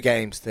 1-2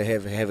 games to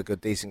have a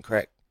good, decent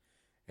crack,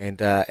 and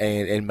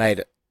made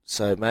it.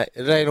 So, mate,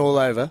 it ain't all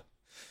over,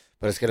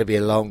 but it's going to be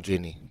a long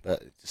journey.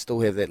 But still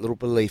have that little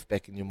belief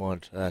back in your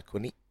mind,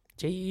 Quinny.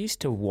 Gee, you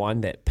used to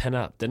wind that pin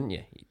up, didn't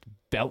you? You'd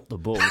belt the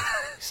ball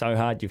so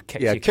hard you've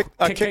kicked. Yeah,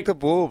 I kicked the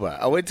ball, but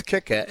I went to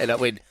kick it, and it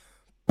went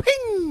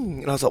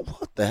ping, and I was like,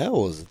 "What the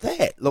hell was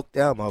that?" Looked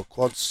down, my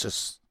quad's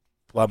just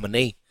by my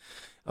knee.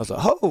 I was like,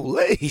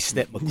 "Holy!" He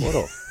snapped my quad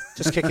off,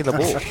 just kicking the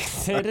ball.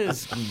 That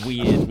is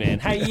weird,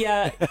 man.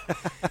 Hey,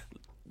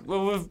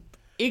 well, we've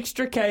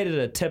extricated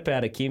a tip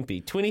out of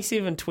Kempy.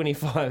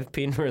 27-25,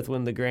 Penrith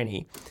win the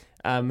granny.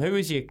 Who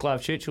was your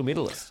Clive Churchill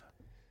medalist?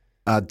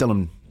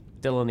 Dylan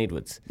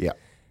Edwards. Yeah.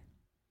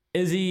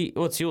 Izzy,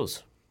 what's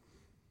yours?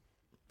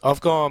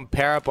 I've gone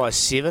Para by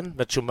 7.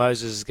 Mitchell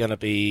Moses is going to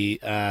be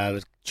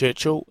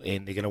Churchill,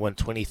 and they're going to win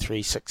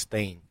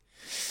 23-16.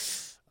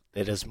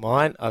 That is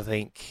mine. I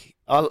think.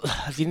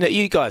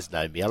 You guys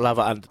know me. I love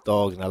an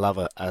underdog, and I love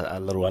a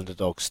little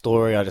underdog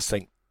story. I just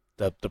think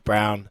the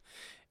Brown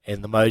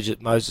and the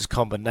Moses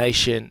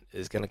combination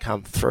is going to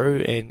come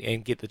through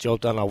and get the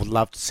job done. I would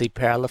love to see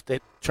Para lift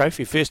that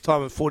trophy. First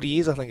time in 40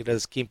 years, I think it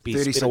is. Kempy's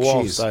 36 been a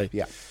while, years. so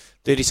yeah.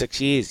 36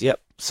 years,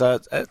 yep. So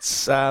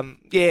it's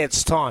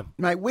it's time.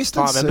 Mate,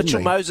 Western time. And Mitchell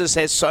Sydney. Moses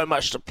has so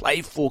much to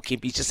play for,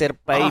 Kemp. He's just had a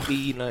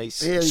baby,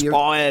 he's yeah,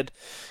 expired.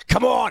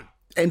 Come on.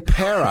 And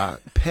Para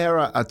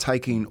are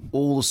taking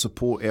all the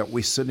support out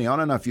West Sydney. I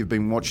don't know if you've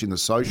been watching the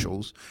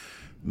socials.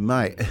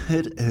 Mate,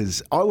 it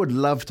is. I would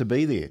love to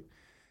be there.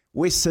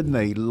 West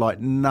Sydney, like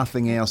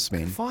nothing else,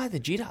 man. Fire the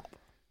jet up.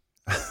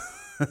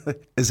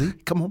 Is he?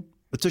 Come on.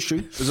 It's a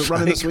shoe. Is it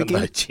running this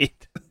weekend? No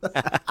jet.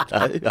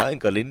 No, I ain't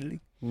got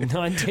anything.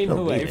 19 Not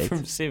away yet.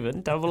 from 7,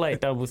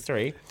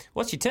 8833.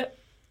 What's your tip?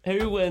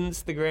 Who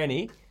wins the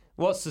granny?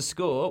 What's the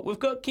score? We've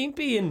got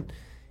Kempy and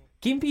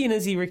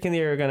Izzy reckon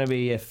there are going to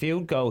be a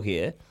field goal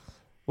here.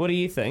 What do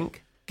you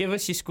think? Give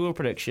us your score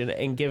prediction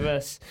and give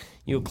us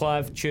your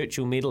Clive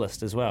Churchill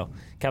medalist as well.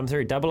 Come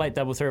through,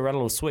 8833, run a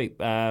little sweep.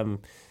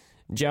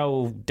 Joe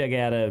will dig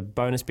out a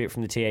bonus bet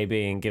from the TAB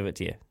and give it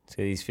to you.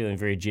 So he's feeling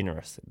very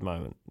generous at the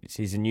moment.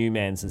 He's a new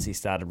man since he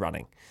started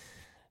running.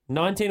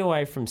 19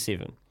 away from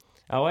 7.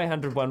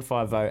 0800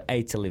 150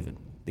 811.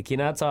 The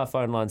Kennard Tire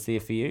phone line's there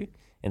for you,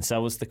 and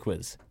so is the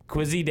quiz.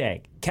 Quizzy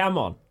Dag, come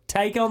on.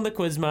 Take on the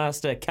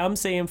Quizmaster. Come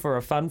see him for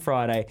a fun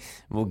Friday,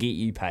 and we'll get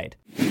you paid.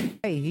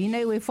 Hey, you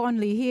know we're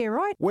finally here,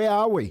 right? Where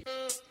are we?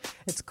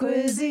 It's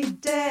Quizzy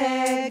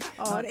Dag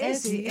on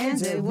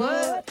SENZ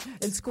What?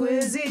 It's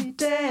Quizzy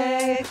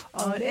Dag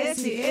on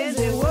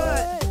SENZ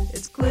What?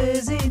 It's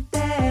Quizzy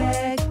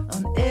Dag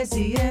on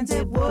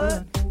SENZ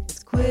What?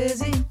 It's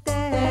Quizzy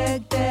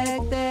Dag,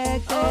 Dag, Dag,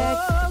 Dag.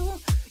 Oh,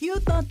 you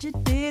thought you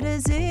did a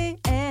Z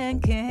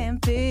and can't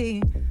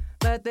be,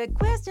 but the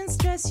questions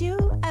stress you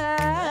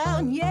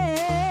out,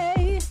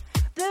 yeah.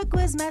 The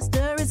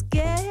Quizmaster is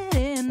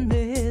getting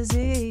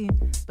busy,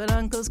 but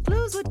Uncle's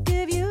clues would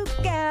give you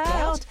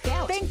gout.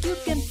 Think you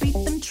can beat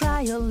them,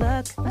 try your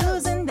luck.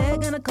 Losing, they're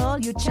gonna call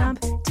you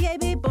chump.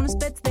 TAB bonus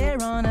bets,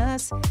 they're on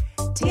us.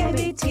 TAB,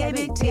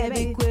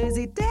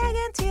 Quizzy Dag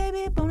and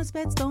TAB bonus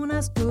bets, don't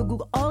ask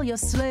Google all your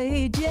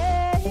slate,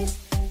 yeah.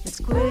 It's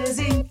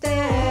Quizzy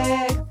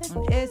Dag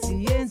on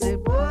SENZ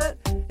What?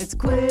 It's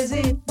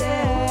Quizzy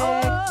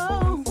Dag.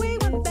 Oh, we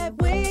want that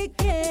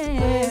weekend.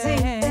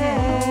 Quizzy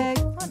Dag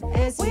on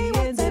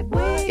SENZ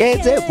Weekend.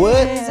 It's it,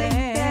 what?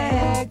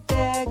 Dag,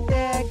 dag,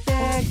 dag,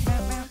 dag.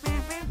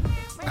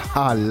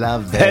 I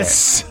love that. That's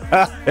so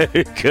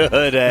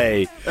good,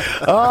 eh?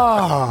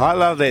 Oh, I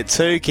love that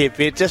too, Kemp.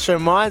 It just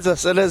reminds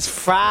us it is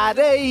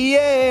Friday,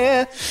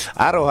 yeah.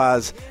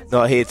 Aroha's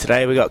not here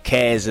today. We got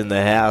Kaz in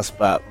the house,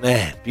 but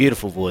man,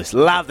 beautiful voice.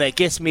 Love that.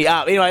 Gets me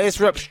up. Anyway, let's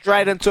rip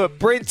straight into it.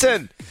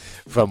 Brenton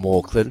from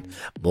Auckland.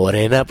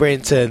 Morena,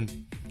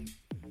 Brenton.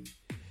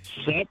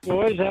 Sup,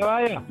 boys? How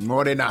are you?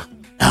 Morena.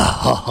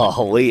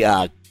 Oh, we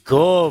are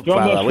good,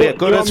 brother. We are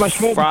good as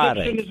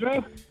Friday.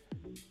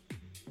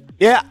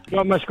 Yeah. You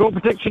want my score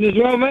prediction as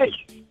well, mate?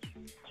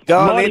 Go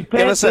on, Mighty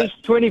then. Give us Panthers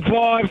it.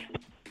 25.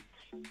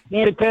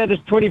 Mighty Panthers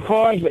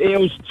 25.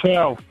 Eels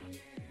 12.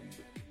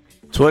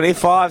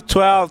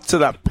 25-12 to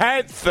the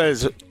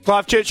Panthers.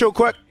 Clive Churchill,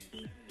 quick.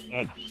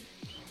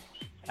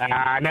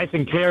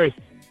 Nathan Cleary.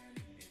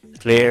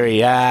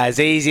 Cleary, as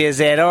easy as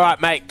that. All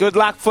right, mate, good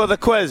luck for the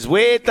quiz.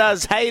 Where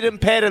does Hayden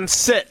Paddon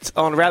sit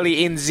on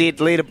Rally NZ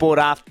leaderboard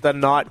after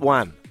night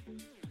 1?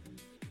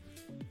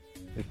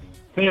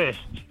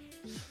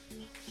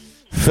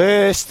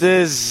 First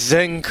is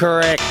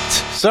incorrect.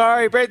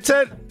 Sorry,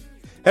 Brenton.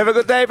 Have a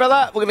good day,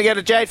 brother. We're going to go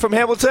to Jade from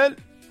Hamilton.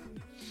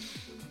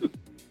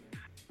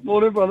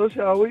 Morning, brothers.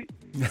 How are we?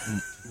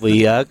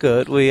 We are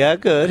good.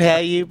 How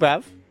are you,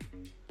 bruv?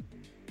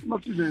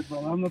 Not too bad,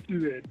 brother. I'm not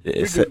too bad.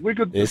 Yes, We're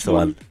good. That's the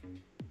one.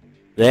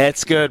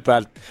 That's good,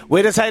 bud.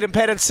 Where does Hayden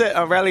Paddon sit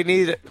on Rally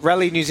New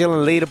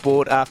Zealand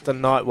leaderboard after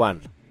night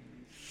 1?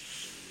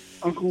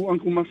 Uncle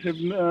must have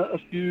a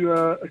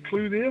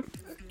clue there.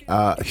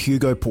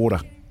 Hugo Porter.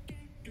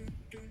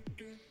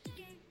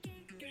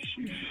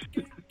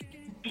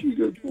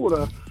 Hugo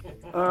Porter.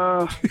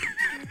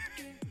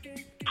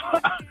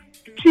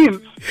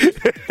 Kemp.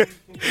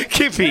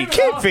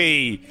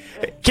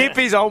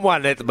 Kempy's on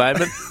one at the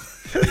moment.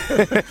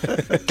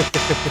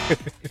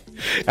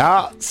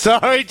 Oh,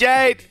 sorry,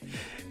 Jade.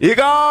 You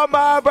go on,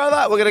 my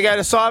brother. We're going to go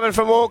to Simon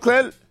from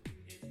Auckland.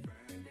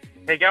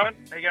 How you going,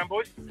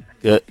 boys?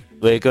 Good.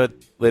 We're good.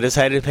 Where does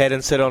Hayden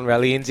Paddon sit on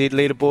Rally NZ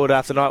leaderboard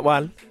after night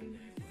 1?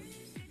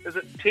 Is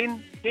it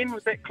 10? 10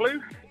 was that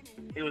clue?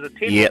 He was a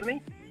 10, Yep.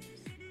 wasn't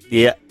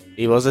Yeah,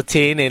 he was a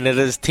 10 and it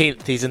is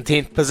 10th. He's in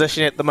 10th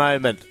position at the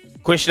moment.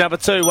 Question number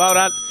 2, well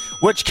done.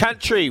 Which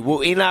country will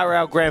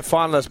NRL Grand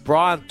Finalist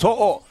Brian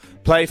To'o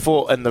play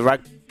for in the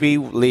Rugby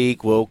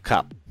League World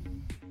Cup?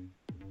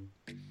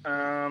 he?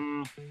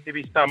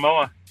 Maybe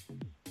Samoa.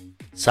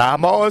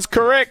 Samoa is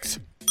correct.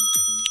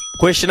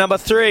 Question number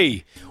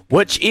 3,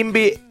 which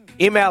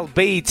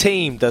MLB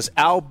team does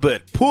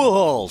Albert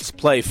Pujols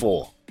play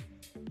for?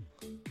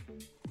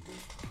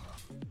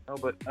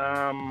 Albert,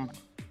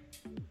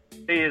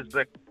 he is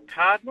the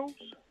Cardinals.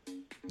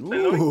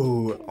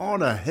 Ooh,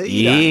 on a heater.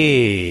 Yeah,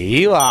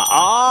 you are.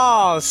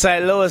 Oh,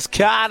 St. Louis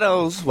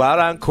Cardinals. Well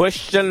done.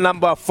 Question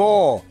number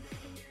 4.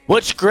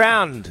 Which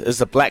ground is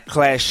the Black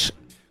Clash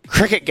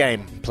cricket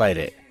game played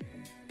at?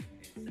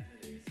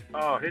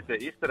 Oh, I heard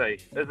that yesterday.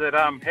 Is it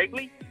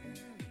Hagley?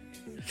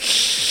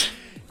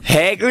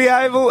 Hagley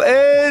Oval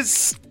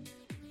is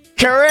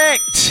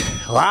correct.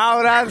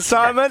 Well done,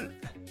 Simon.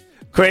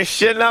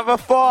 Question number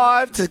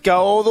 5 to go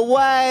all the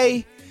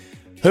way.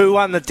 Who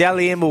won the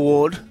Dally M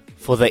Award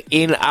for the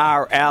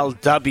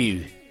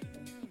NRLW?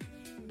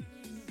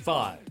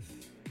 5.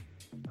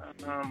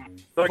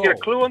 Do I get a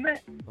clue on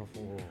that?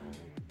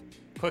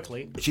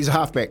 Quickly. She's a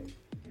halfback.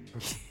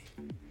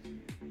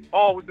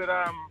 Oh, was it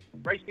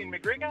Racine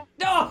McGregor?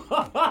 No!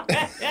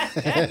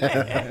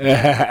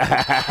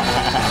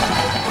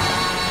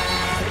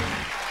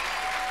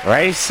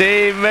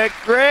 Racine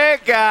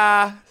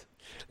McGregor.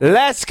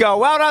 Let's go.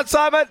 Well done,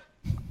 Simon.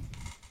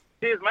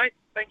 Cheers, mate.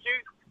 Thank you.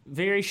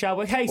 Very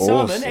sharp. Hey,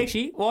 Awesome. Simon,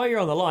 actually, while you're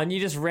on the line, you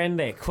just ran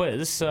that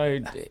quiz, so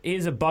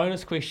here's a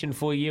bonus question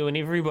for you and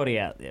everybody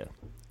out there.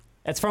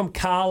 It's from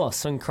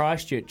Carlos in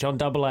Christchurch on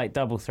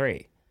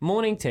 8833.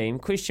 Morning team,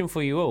 question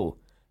for you all.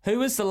 Who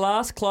was the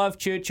last Clive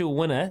Churchill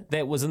winner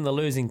that was in the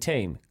losing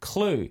team?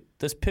 Clue,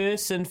 this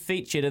person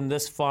featured in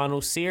this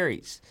final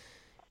series.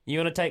 You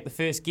want to take the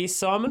first guess,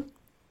 Simon?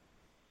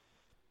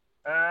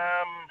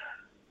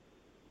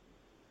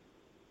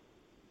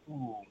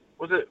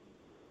 Was it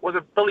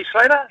Billy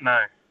Slater? No.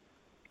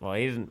 Well,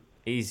 he didn't.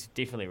 He's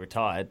definitely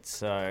retired,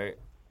 so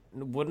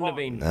wouldn't have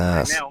been.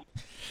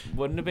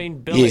 Wouldn't have been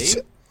Billy. Yes,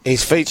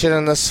 he's featured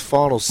in this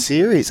final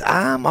series.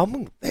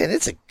 Man,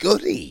 it's a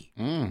goodie.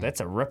 That's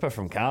a ripper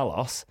from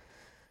Carlos.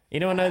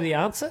 Anyone know the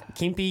answer?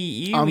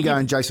 Kempy, you? I'm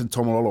going Jason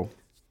Tomalolo.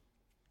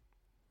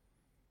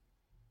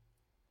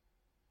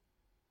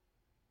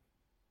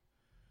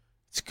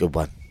 It's a good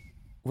one.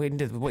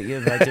 What year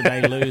did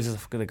they lose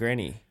for the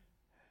granny?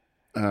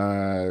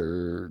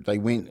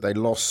 They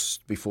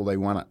lost before they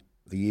won it.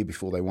 The year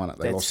before they won it,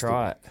 they lost. That's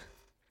right.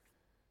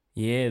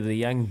 Yeah, the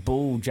young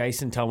bull,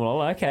 Jason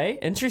Tomalolo. Okay,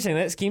 interesting.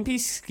 That's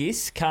Kempy's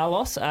guess.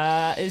 Carlos,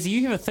 as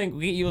you have a think,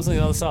 we'll get yours on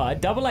the other side.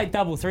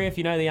 8833 if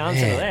you know the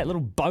answer to that.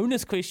 Little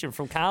bonus question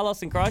from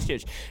Carlos in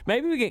Christchurch.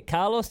 Maybe we get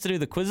Carlos to do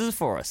the quizzes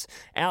for us.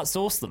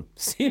 Outsource them.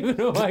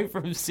 7 away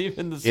from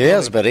 7 this morning. Yeah, that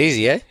was a bit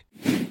easy, eh?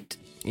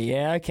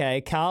 Yeah,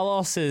 okay.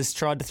 Carlos has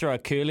tried to throw a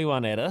curly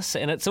one at us,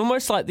 and it's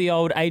almost like the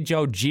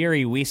age-old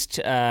Jerry West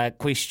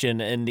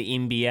question in the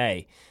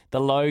NBA. The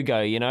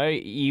logo, you know,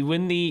 you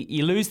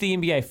lose the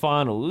NBA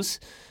Finals,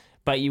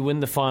 but you win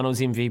the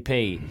Finals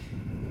MVP.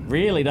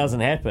 Really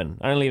doesn't happen.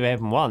 Only ever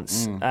happened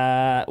once.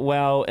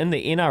 Well, in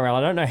the NRL, I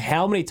don't know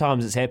how many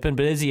times it's happened,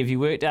 but Izzy, have you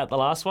worked out the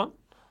last one?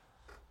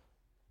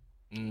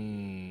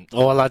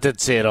 Well, I did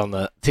see it on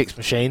the text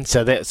machine,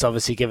 so that's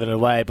obviously given it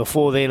away.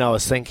 Before then, I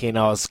was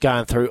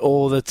going through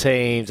all the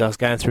teams. I was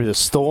going through the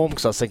Storm,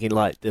 because I was thinking,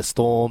 like, the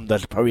Storm,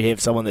 they'd probably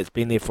have someone that's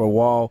been there for a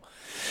while.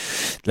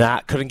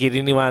 Couldn't get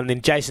anyone. And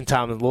then Jason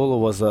Taumalola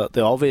was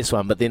the obvious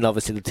one, but then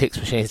obviously the text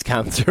machines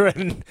come through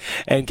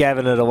and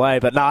given it away.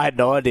 But no, I had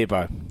no idea,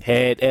 bro.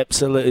 Had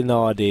absolutely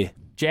no idea.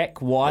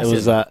 Jack White.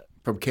 It was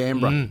from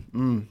Canberra.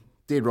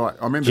 Dead right.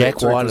 I remember Jack that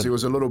too, because White. there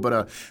was a little bit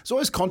of... There's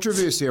always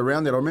controversy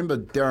around that. I remember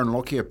Darren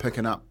Lockyer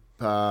picking up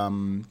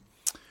an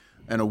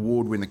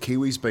award when the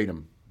Kiwis beat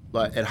him.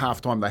 Like at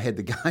halftime, they had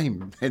the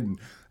game, and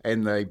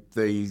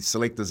the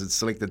selectors had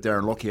selected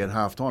Darren Lockyer at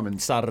halftime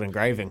and started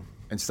engraving,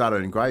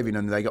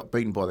 and they got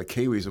beaten by the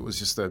Kiwis. It was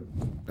just it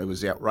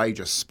was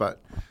outrageous.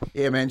 But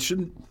yeah, man,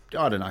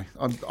 I don't know.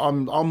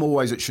 I'm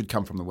always it should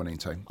come from the winning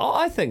team. Oh,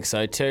 I think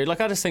so too.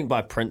 Like I just think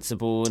by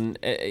principle, and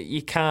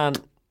you can't.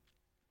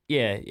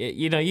 Yeah,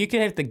 you know, you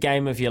can have the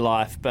game of your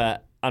life,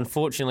 but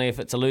unfortunately, if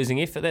it's a losing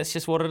effort, that's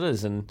just what it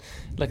is. And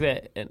like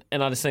that,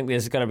 and I just think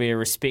there's got to be a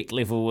respect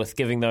level with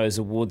giving those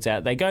awards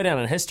out. They go down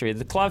in history.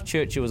 The Clive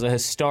Churchill was a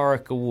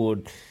historic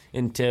award,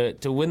 and to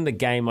win the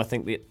game, I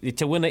think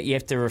to win it, you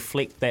have to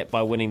reflect that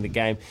by winning the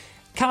game.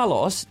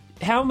 Carlos,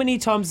 how many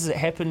times has it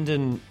happened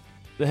in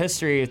the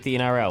history of the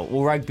NRL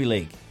or rugby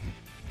league?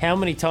 How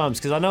many times?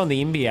 Because I know in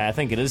the NBA, I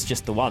think it is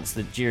just the once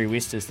that Jerry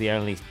West is the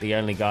only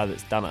guy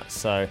that's done it.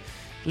 So.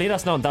 Let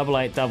us know on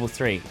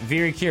 8833.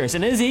 Very curious.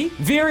 And Izzy,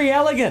 very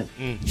elegant.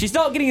 She's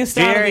not getting a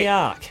start in the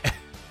arc.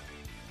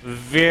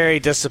 Very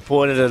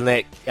disappointed in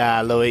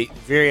that, Louis.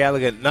 Very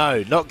elegant.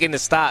 No, not getting a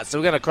start. So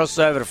we're going to cross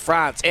over to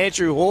France.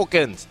 Andrew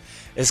Hawkins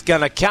is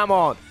going to come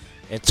on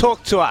and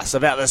talk to us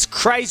about this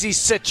crazy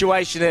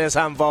situation that has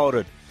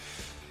unfolded.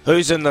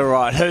 Who's in the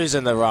right? Who's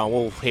in the wrong?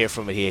 We'll hear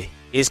from it here.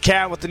 Here's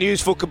Karen with the news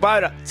for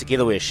Kubota.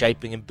 Together we're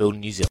shaping and building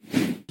New Zealand.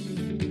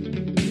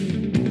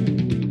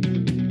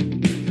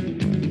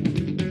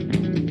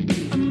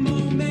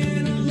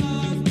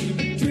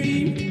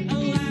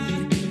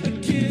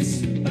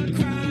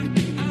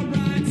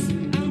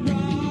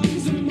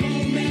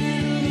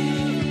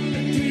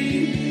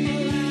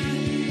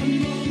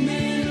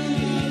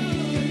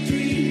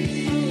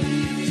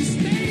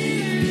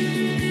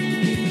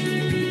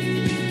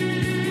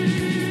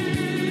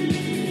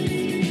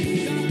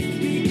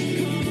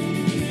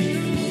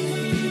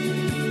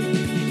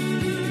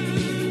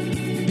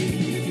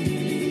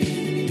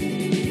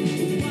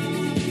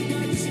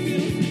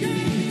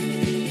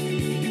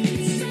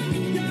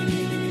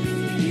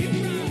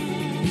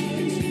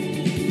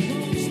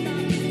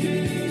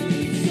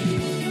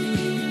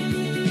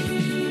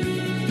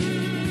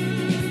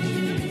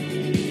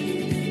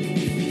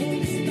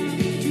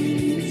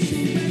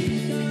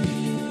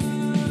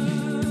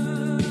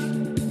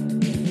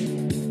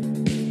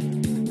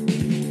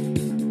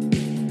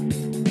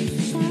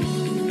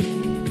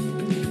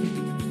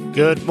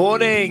 Good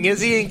morning,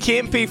 Izzy and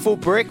Kempy for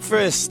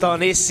breakfast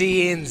on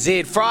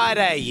SENZ.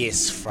 Friday,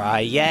 yes,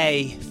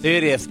 Friday,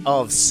 30th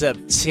of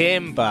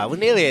September. We're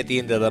nearly at the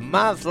end of the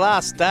month,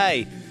 last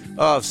day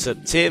of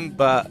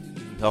September,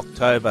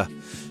 October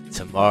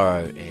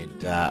tomorrow.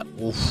 And,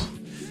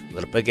 we've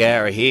got a big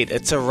hour ahead.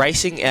 It's a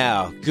racing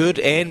hour, good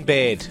and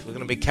bad. We're going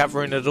to be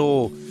covering it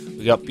all.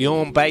 We got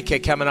Bjorn Baker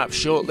coming up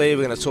shortly.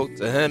 We're going to talk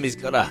to him.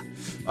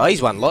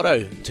 He's won lotto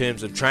in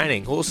terms of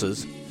training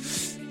horses.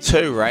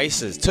 Two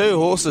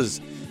horses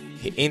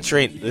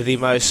entering the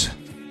most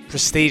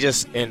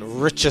prestigious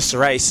and richest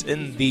race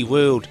in the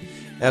world.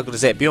 How good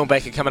is that? Bjorn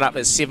Baker coming up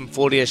at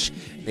 7:40ish.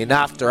 Then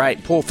after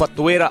 8, Paul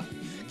Whatuera.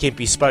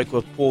 Kempy spoke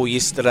with Paul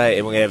yesterday,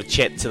 and we're going to have a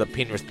chat to the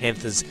Penrith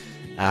Panthers.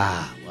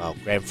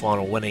 Grand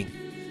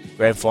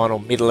final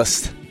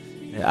medalist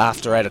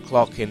after 8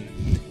 o'clock, and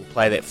we'll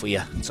play that for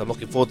you. So I'm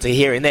looking forward to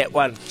hearing that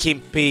one.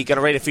 Kempy going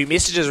to read a few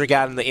messages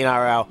regarding the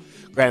NRL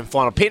Grand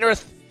Final.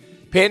 Penrith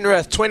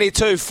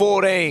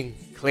 22-14.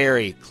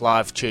 Cleary,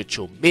 Clive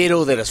Churchill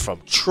medal. That is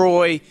from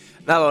Troy.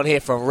 Another one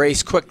here from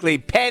Reese quickly.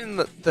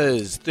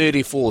 Panthers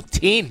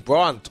 34-10.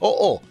 Brian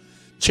To'o.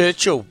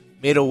 Churchill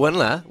medal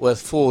winner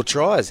with 4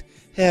 tries.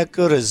 How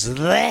good is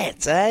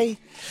that, eh?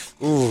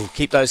 Ooh,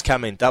 keep those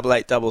coming.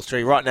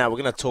 8833. Right now,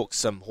 we're going to talk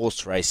some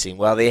horse racing.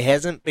 Well, there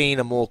hasn't been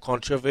a more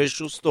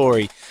controversial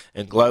story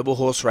in global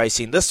horse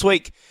racing this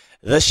week,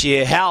 this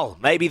year, hell,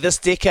 maybe this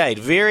decade.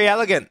 Very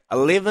Elegant,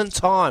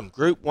 11-time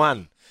Group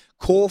 1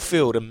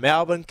 Caulfield and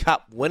Melbourne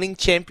Cup winning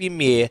champion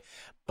mare,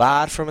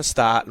 barred from a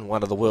start in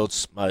one of the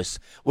world's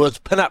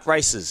pin-up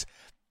races,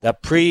 the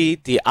Prix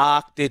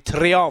d'Arc de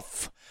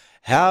Triomphe.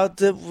 How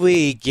did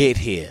we get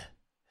here?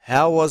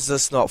 How was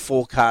this not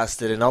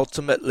forecasted? And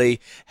ultimately,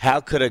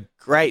 how could a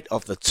great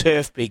of the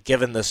turf be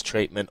given this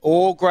treatment?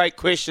 All great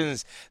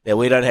questions that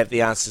we don't have the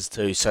answers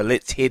to. So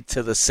let's head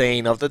to the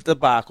scene of the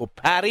debacle,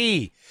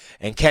 Paris,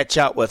 and catch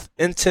up with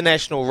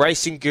international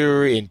racing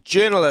guru and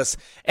journalist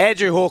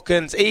Andrew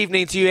Hawkins.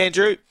 Evening to you,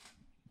 Andrew.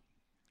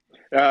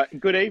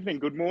 Good evening,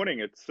 good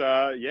morning. It's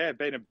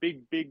been a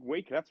big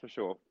week, that's for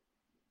sure.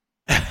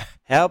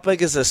 How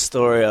big is this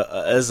story?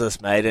 Is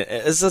this, mate?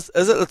 Is it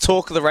the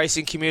talk of the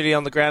racing community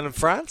on the ground in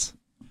France?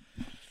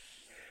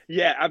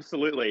 Yeah,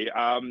 absolutely.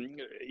 I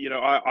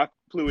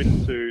flew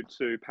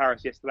into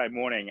Paris yesterday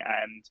morning,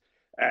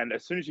 and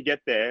as soon as you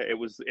get there, it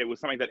was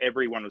something that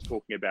everyone was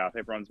talking about.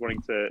 Everyone's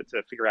wanting to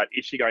figure out,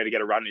 is she going to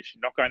get a run? Is she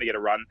not going to get a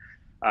run?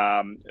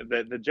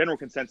 The general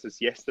consensus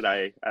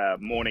yesterday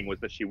morning was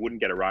that she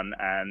wouldn't get a run,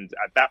 and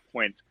at that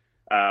point,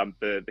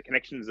 the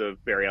connections of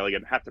Very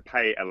Elegant had to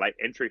pay a late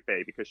entry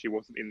fee because she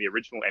wasn't in the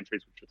original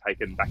entries, which were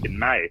taken back in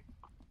May.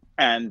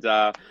 And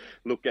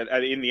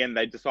in the end,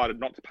 they decided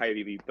not to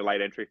pay the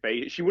late entry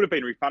fee. She would have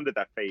been refunded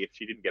that fee if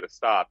she didn't get a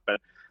start. But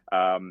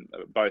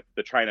both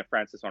the trainer,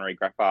 Francis-Henri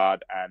Graffard,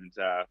 and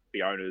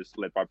the owners,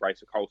 led by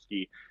Brace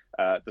Sokolsky,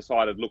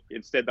 decided,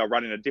 instead they'll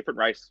run in a different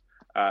race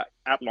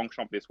at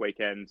Longchamp this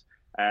weekend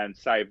and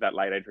save that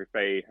late entry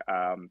fee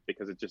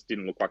because it just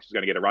didn't look like she was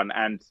going to get a run.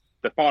 And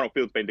the final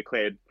field's been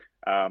declared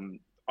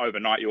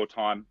overnight your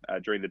time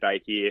during the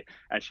day here,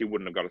 and she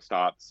wouldn't have got a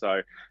start.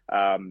 So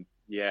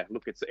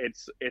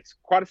it's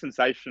quite a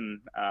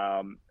sensation.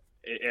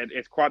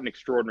 It's quite an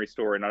extraordinary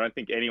story, and I don't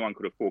think anyone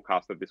could have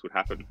forecast that this would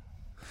happen.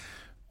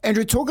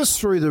 Andrew, talk us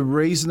through the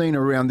reasoning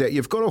around that.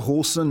 You've got a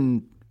horse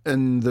in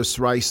this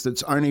race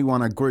that's only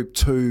won a Group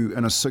 2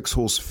 in a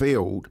 6-horse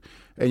field,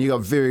 and you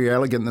got Very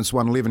Elegant that's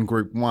won 11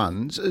 Group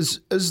 1s.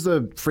 Is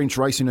the French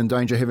racing in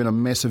danger, having a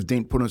massive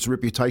dent put in its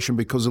reputation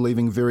because of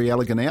leaving Very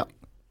Elegant out?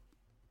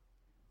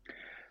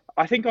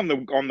 I think on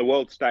the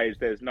world stage,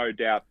 there's no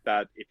doubt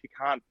that if you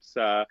can't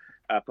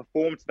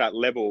perform to that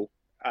level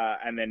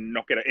and then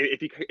not get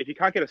if you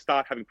can't get a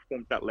start having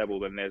performed to that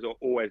level, then there's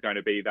always going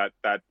to be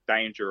that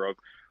danger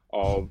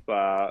of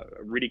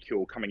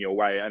ridicule coming your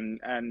way.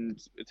 And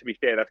to be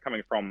fair, that's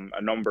coming from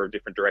a number of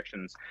different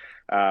directions,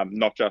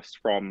 not just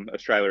from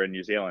Australia and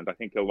New Zealand. I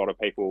think a lot of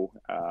people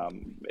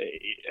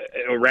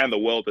around the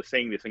world are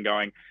seeing this and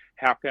going,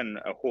 how can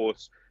a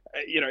horse...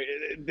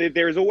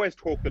 there is always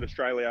talk that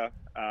Australia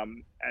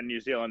and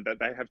New Zealand, that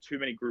they have too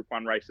many Group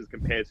 1 races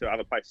compared to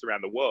other places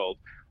around the world.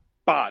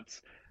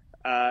 But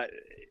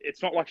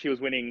it's not like she was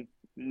winning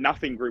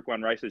nothing Group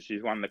 1 races.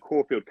 She's won the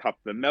Caulfield Cup,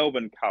 the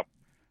Melbourne Cup.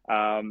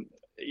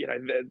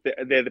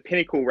 They're the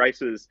pinnacle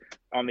races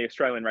on the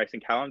Australian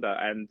racing calendar.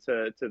 And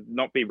to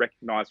not be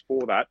recognised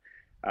for that,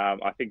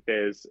 I think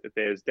there's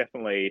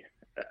definitely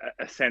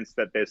a sense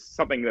that there's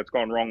something that's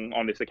gone wrong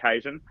on this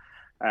occasion.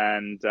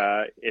 And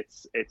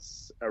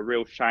it's a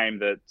real shame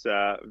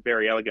that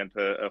Very Elegant,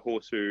 a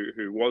horse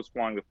who was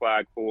flying the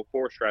flag for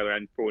Australia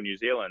and for New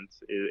Zealand,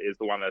 is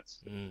the one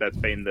that's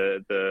been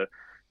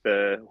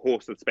the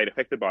horse that's been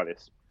affected by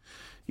this.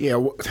 Yeah,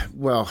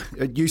 well,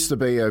 it used to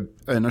be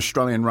an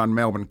Australian-run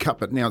Melbourne Cup,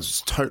 but now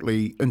it's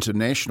totally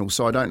international.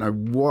 So I don't know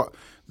what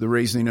the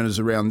reasoning is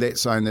around that,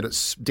 saying that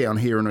it's down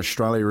here in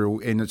Australia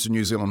and it's a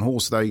New Zealand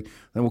horse. They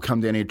will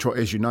come down here,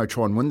 as you know,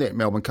 try and win that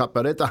Melbourne Cup.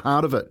 But at the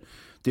heart of it,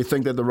 Do you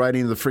think that the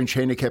rating of the French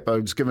handicapper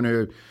has given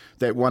her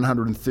that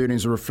 113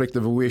 is a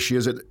reflective of where she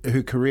is at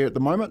her career at the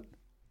moment?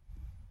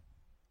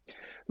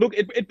 Look,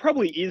 it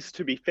probably is,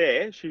 to be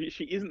fair.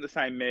 She isn't the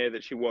same mare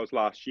that she was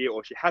last year,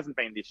 or she hasn't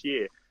been this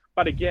year.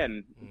 But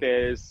again,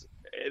 there's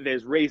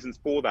reasons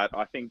for that.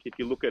 I think if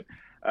you look at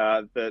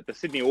the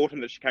Sydney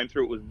autumn that she came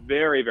through, it was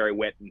very, very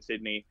wet in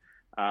Sydney.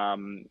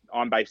 I'm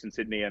based in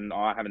Sydney, and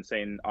I haven't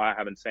seen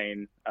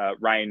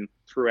rain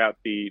throughout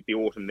the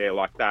autumn there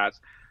like that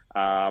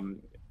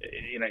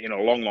in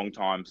a long, long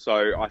time.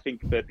 So I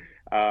think that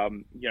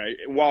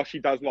while she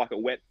does like it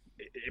wet,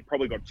 it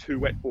probably got too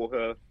wet for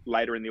her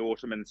later in the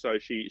autumn, and so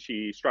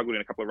she struggled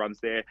in a couple of runs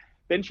there.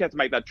 Then she had to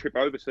make that trip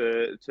over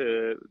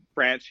to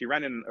France. She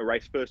ran in a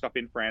race first up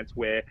in France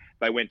where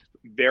they went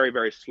very,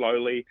 very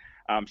slowly.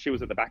 She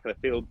was at the back of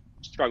the field,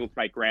 struggled to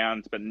make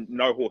ground, but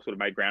no horse would have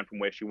made ground from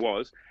where she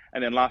was.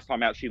 And then last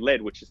time out, she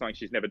led, which is something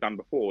she's never done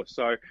before.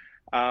 So,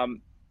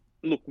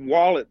 look,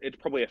 while it's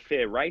probably a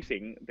fair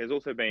rating, there's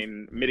also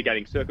been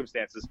mitigating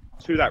circumstances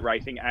to that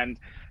rating. And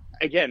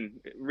again,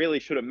 really,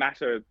 should it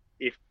matter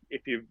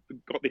if you've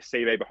got this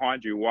CV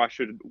behind you? Why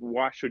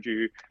should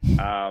you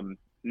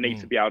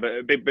need to be able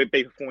to be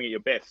performing at your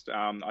best?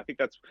 I think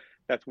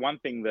that's one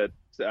thing that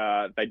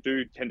they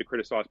do tend to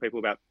criticise people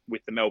about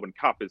with the Melbourne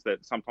Cup, is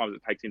that sometimes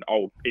it takes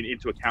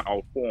into account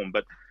old form.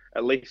 But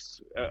at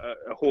least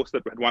a horse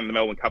that had won the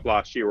Melbourne Cup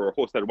last year, or a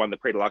horse that had won the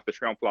Prix de l'Arc de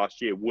Triomphe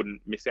last year,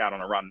 wouldn't miss out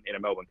on a run in a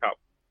Melbourne Cup.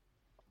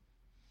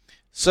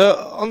 So,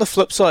 on the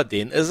flip side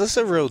then, is this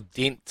a real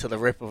dent to the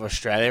rep of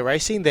Australia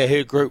racing that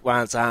her Group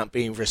 1s aren't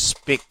being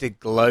respected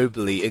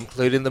globally,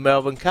 including the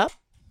Melbourne Cup?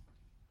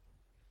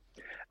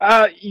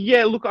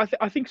 Yeah, look,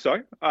 I think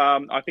so.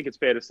 I think it's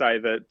fair to say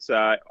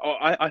that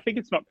I think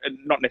it's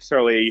not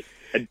necessarily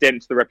a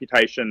dent to the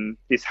reputation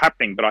this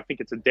happening, but I think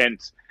it's a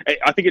dent.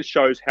 I think it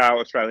shows how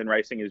Australian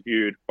racing is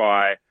viewed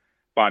by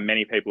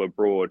many people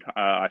abroad.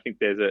 I think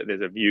there's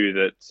a view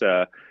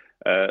that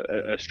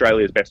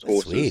Australia's best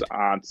horses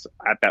aren't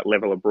at that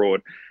level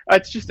abroad.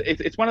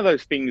 It's one of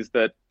those things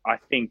that I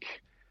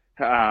think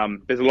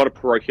there's a lot of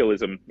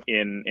parochialism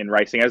in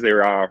racing, as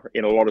there are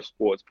in a lot of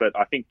sports. But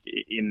I think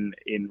in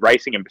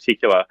racing in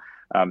particular,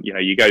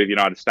 you go to the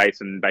United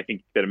States and they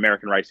think that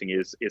American racing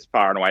is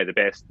far and away the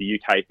best. The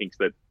UK thinks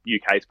that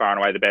UK is far and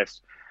away the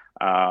best.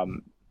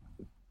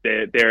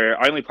 The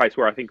only place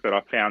where I think that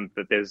I've found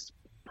that there's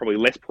probably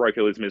less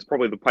parochialism is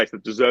probably the place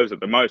that deserves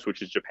it the most,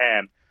 which is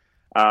Japan.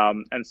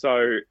 And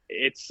so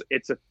it's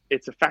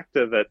a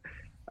factor that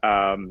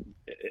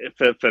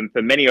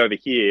for many over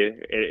here,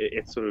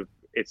 it's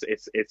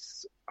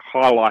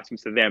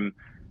highlighting to them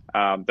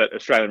that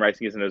Australian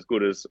racing isn't as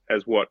good as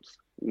what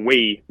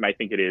we may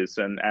think it is,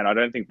 and I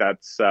don't think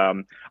that's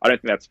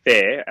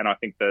fair, and I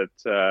think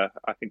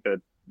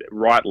that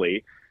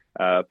rightly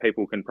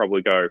people can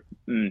probably go,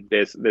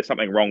 there's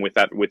something wrong with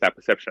that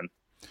perception.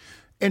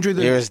 Andrew,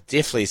 there is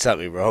definitely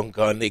something wrong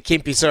going there.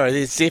 Kempy, sorry,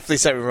 there's definitely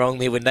something wrong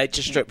there when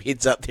Nature Strip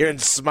heads up there and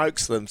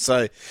smokes them.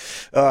 So,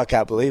 I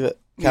can't believe it.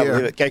 Can't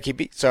believe it. Go,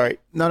 Kempy. Sorry.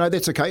 No,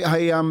 that's okay.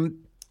 Hey,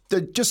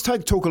 just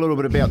talk a little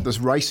bit about this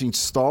racing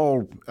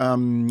style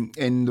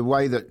and the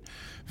way that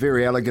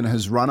Very Elegant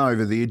has run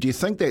over there. Do you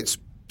think that's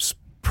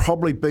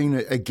probably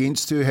been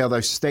against her, how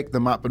they've stacked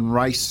them up and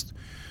raced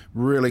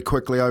really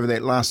quickly over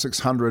that last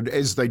 600,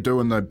 as they do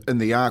in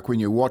the Arc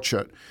when you watch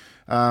it?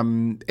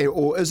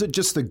 Or is it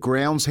just the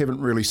grounds haven't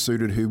really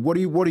suited her? What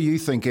do you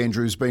think,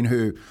 Andrew, has been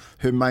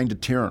her main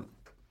deterrent?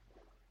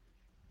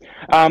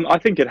 I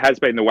think it has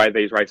been the way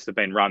these races have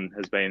been run,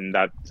 has been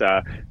that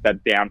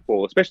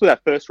downfall, especially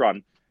that first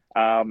run.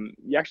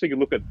 You actually can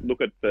look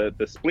at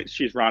the splits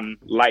she's run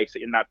late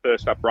in that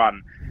first up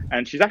run,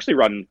 and she's actually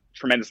run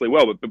tremendously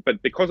well.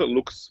 But because it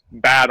looks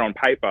bad on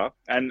paper,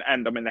 and I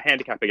mean the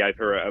handicapper gave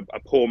her a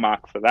poor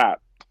mark for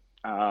that.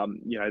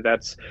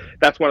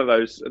 That's one of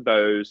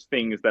those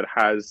things that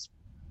has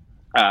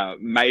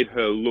made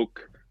her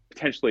look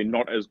potentially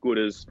not as good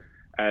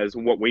as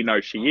what we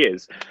know she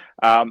is.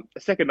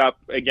 Second up,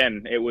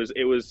 again, it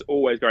was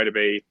always going to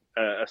be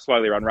a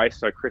slowly run race.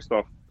 So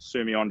Christophe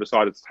Soumillon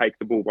decided to take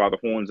the bull by the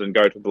horns and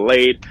go to the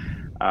lead.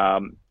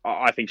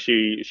 I think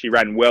she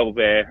ran well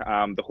there.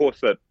 The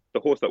horse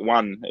that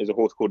won is a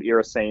horse called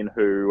Iracine,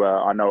 who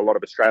I know a lot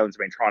of Australians have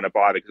been trying to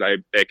buy because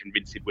they're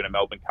convinced he'd win a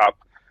Melbourne Cup.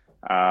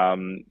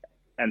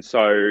 And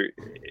so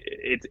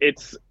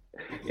it's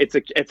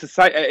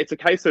a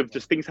case of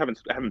just things haven't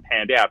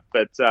panned out.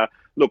 But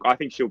look, I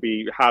think she'll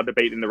be hard to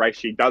beat in the race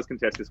she does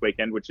contest this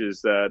weekend, which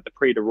is the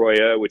Prix de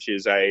Royer, which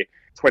is a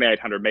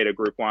 2,800 metre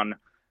Group 1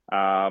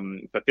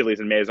 for fillies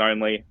and mares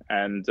only.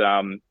 And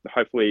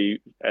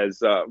hopefully,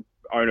 as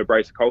owner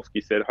Brace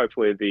Sokolsky said,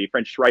 hopefully the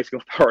French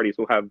racing authorities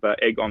will have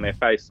egg on their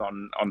face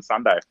on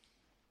Sunday.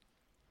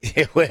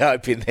 Yeah, we're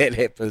hoping that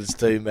happens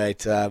too,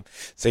 mate. So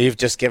you've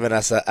just given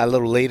us a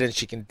little lead, and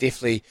she can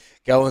definitely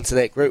go into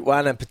that Group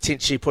 1 and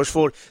potentially push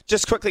forward.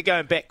 Just quickly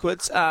going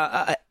backwards,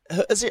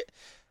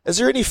 is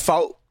there any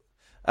fault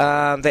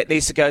that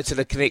needs to go to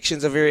the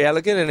connections of Very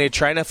Elegant and her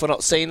trainer for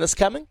not seeing this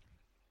coming?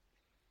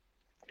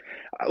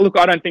 Look,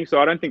 I don't think so.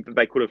 I don't think that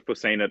they could have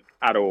foreseen it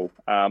at all.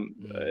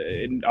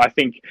 I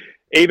think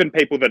even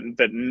people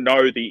that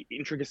know the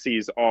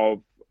intricacies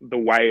of the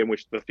way in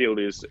which the field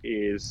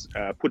is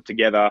put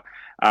together,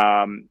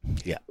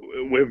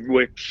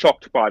 we're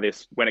shocked by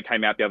this when it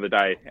came out the other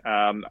day.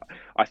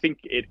 I think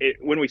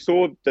when we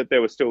saw that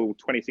there were still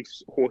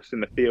 26 horses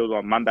in the field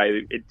on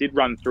Monday, it did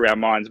run through our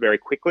minds very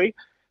quickly.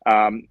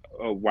 I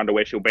wonder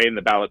where she'll be in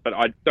the ballot, but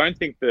I don't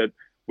think that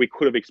we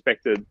could have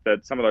expected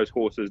that some of those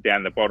horses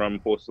down the bottom,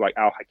 horses like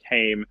Al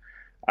Hakim,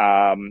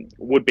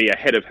 would be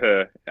ahead of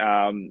her.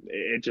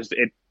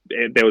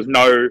 There was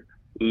no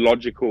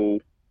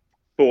logical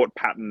thought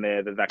pattern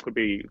there that could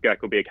be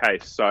a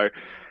case. So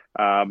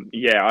I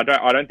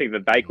don't think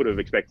that they could have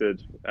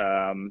expected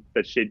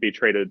that she'd be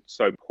treated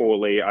so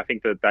poorly. I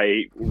think that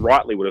they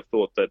rightly would have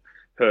thought that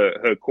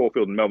her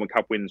Caulfield and Melbourne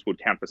Cup wins would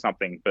count for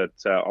something, but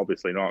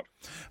obviously not.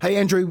 Hey,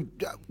 Andrew,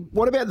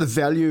 what about the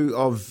value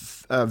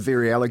of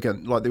Very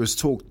Elegant? Like, there was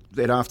talk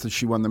that after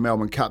she won the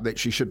Melbourne Cup that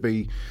she should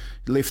be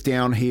left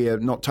down here,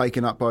 not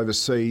taken up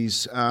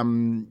overseas.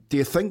 Do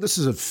you think this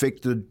has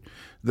affected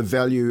the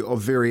value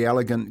of Very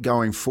Elegant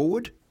going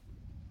forward?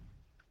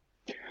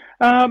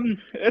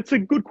 It's a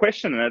good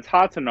question, and it's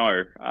hard to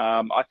know.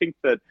 I think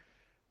that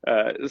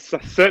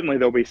certainly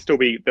there'll still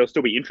be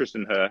interest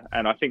in her,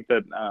 and I think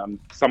that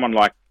someone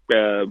like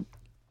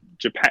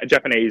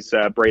Japanese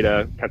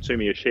breeder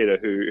Katsumi Yoshida,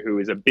 who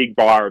is a big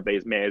buyer of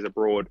these mares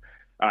abroad,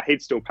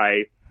 he'd still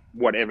pay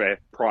whatever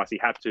price he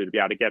had to be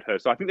able to get her.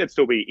 So I think there'd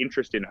still be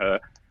interest in her.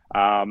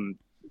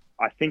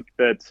 I think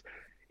that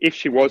if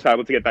she was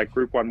able to get that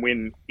Group 1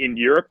 win in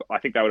Europe, I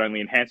think that would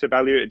only enhance her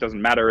value. It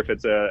doesn't matter if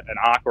it's an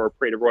Arc or a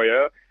Prix de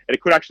Royeur. And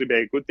it could actually be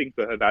a good thing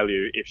for her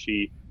value if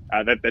she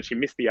that she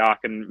missed the Arc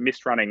and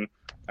missed running,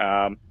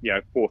 4th,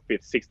 5th,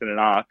 6th in an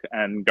Arc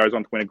and goes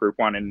on to win a Group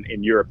 1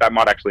 in Europe. That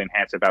might actually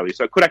enhance her value.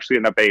 So it could actually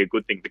end up being a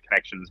good thing for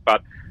Connections.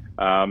 But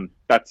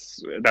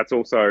that's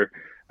also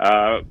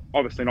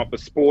obviously not the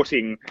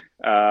sporting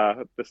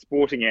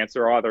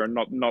answer either, and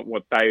not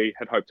what they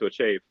had hoped to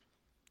achieve.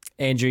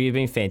 Andrew, you've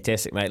been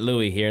fantastic, mate.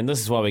 Louis here, and this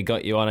is why we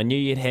got you on. I knew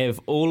you'd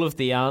have all of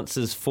the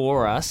answers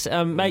for us.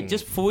 Mate,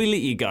 just before we let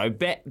you go,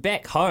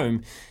 back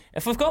home,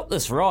 if I've got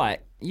this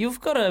right,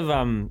 you've got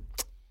an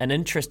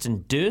interest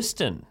in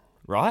Durston,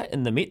 right,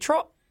 in the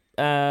Metro?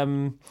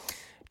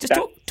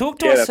 Talk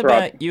to us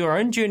about your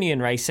own journey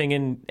in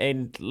racing,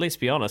 and let's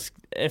be honest,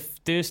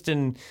 if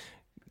Durston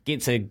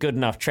gets a good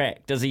enough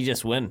track, does he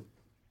just win?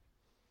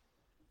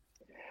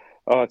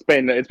 Oh, it's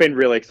been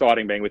really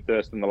exciting being with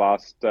Durston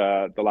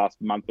the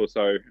last month or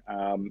so.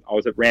 I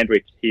was at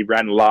Randwick. He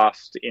ran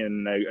last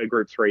in a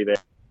Group 3 there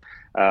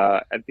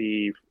at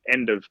the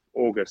end of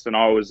August, and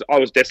I was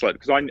desolate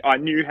because I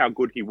knew how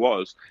good he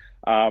was.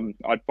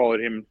 I'd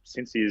followed him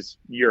since his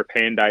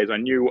European days. I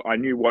knew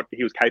what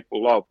he was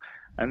capable of,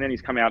 and then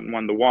he's come out and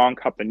won the Wyong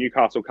Cup, the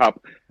Newcastle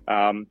Cup,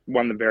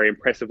 won them very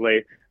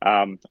impressively.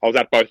 I was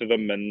at both of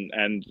them,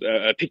 and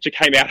a picture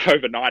came out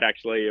overnight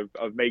actually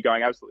of me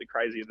going absolutely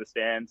crazy in the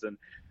stands, and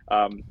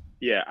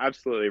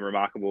absolutely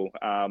remarkable.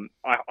 I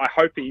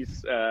hope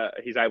he's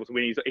able to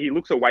win. He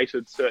looks a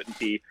weighted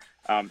certainty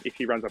if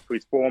he runs up to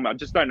his form. I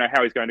just don't know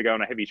how he's going to go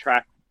on a heavy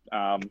track.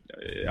 I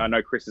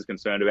know Chris is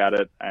concerned about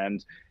it,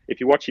 and if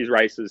you watch his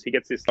races, he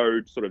gets this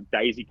sort of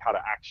daisy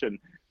cutter action,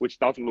 which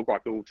doesn't look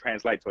like it will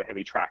translate to a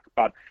heavy track.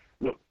 But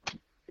look,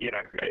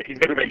 he's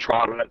never been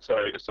tried on it, so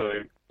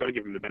got to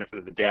give him the benefit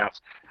of the doubt.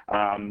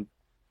 I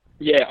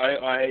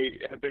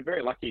have been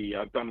very lucky.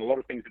 I've done a lot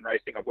of things in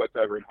racing. I've worked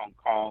over in Hong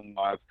Kong.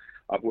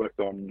 I've worked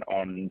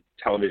on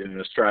television in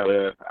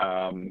Australia.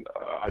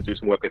 I do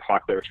some work with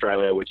Highclere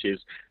Australia, which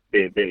is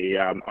the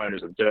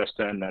owners of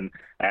Durston,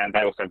 and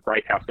they also have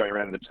Great House going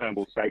around in the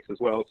Turnbull Stakes as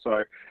well.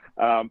 So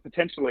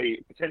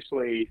potentially,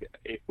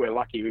 if we're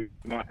lucky, we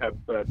might have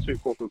 2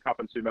 Caulfield Cup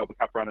and 2 Melbourne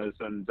Cup runners,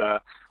 and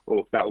that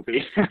will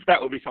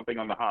be something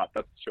on the heart,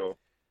 that's for sure.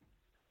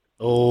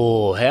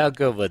 Oh, how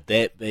good would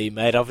that be,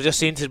 mate? I've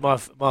just entered my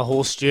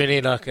horse journey,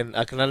 and I can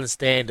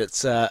understand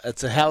it's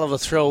a hell of a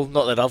thrill.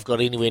 Not that I've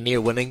got anywhere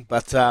near winning,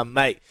 but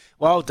mate,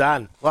 well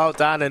done,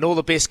 and all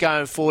the best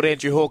going forward.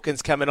 Andrew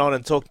Hawkins coming on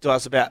and talking to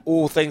us about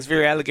all things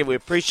Very Elegant. We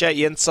appreciate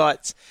your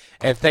insights,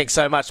 and thanks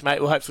so much,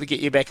 mate. We'll hopefully get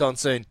you back on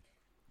soon.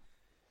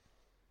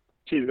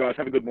 Cheers, guys.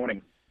 Have a good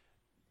morning.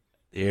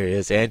 There he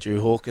is,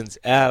 Andrew Hawkins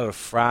out of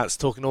France,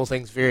 talking all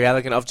things Very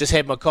Elegant. I've just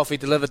had my coffee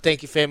delivered.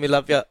 Thank you, family.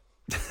 Love you.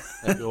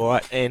 Hope you're all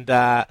right. And,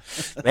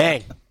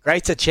 man,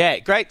 great to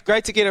chat. Great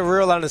to get a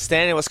real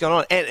understanding of what's going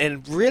on.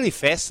 And really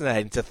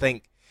fascinating to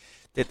think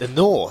that the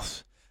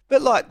North, a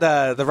bit like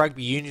the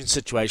rugby union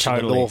situation,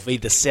 totally. The North v.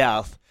 the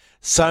South,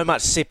 so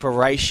much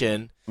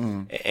separation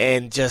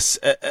and just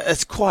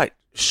it's quite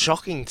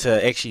shocking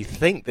to actually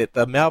think that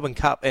the Melbourne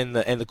Cup and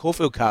the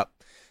Caulfield Cup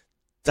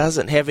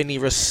doesn't have any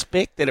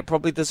respect that it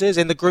probably deserves.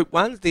 And the Group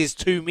 1s, there's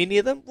too many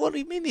of them. What do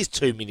you mean there's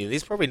too many?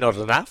 There's probably not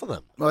enough of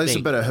them. Well, there's a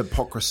bit of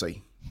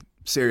hypocrisy.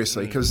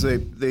 Seriously, because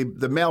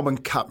the Melbourne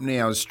Cup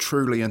now is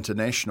truly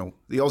international.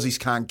 The Aussies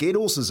can't get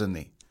horses in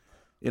there.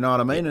 You know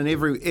what I mean? And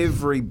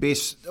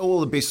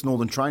all the best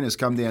northern trainers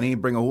come down here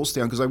and bring a horse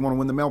down because they want to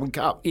win the Melbourne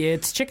Cup. Yeah,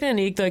 it's chicken and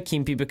egg though,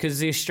 Kempy, because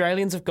the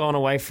Australians have gone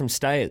away from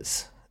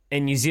stayers.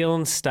 And New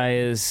Zealand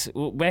stayers,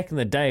 back in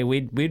the day,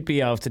 we'd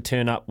be able to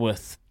turn up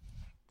with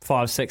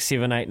 5, 6,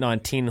 7, 8, 9,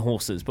 10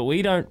 horses, but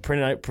we don't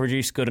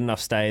produce good enough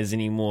stayers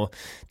anymore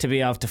to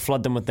be able to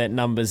flood them with that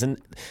numbers.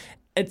 And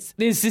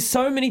there's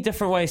so many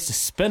different ways to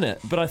spin it,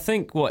 but I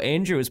think what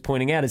Andrew is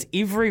pointing out is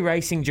every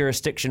racing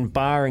jurisdiction,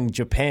 barring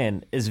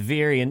Japan, is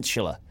very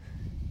insular,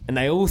 and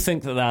they all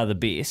think that they're the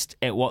best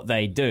at what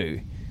they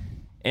do.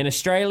 In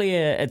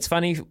Australia, it's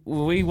funny,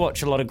 we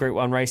watch a lot of Group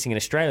 1 racing in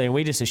Australia, and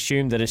we just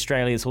assume that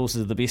Australia's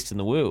horses are the best in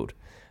the world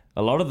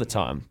a lot of the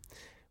time.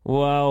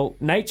 Well,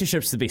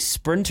 Natureship's the best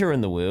sprinter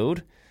in the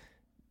world,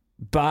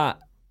 but,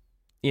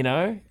 you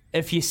know,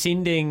 if you're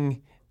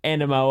sending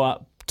Animo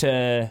up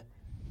to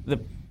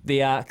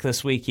the Arc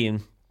this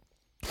weekend,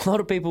 a lot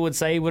of people would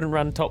say he wouldn't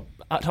run top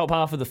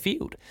half of the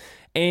field.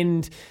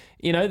 And,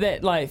 you know,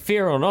 that, like,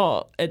 fair or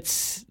not,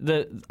 it's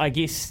I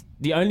guess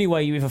the only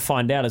way you ever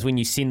find out is when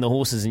you send the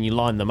horses and you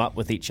line them up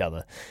with each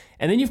other.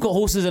 And then you've got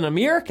horses in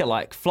America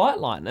like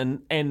Flightline,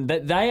 and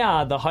that they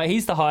are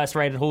he's the highest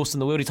rated horse in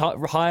the world. He's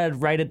higher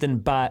rated than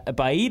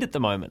Baid at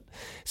the moment.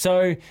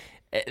 So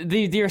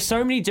there are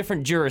so many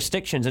different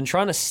jurisdictions, and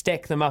trying to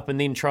stack them up and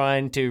then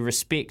trying to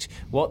respect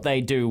what they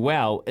do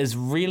well is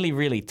really,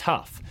 really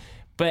tough.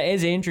 But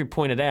as Andrew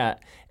pointed out,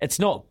 it's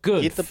not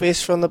good. Get the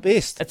best from the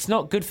best. It's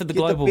not good for the Get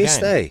global the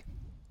best, game.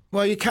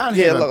 Well, you can't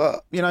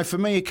have for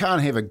me, you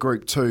can't have a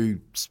Group 2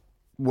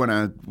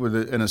 winner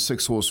in a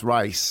 6-horse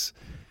race.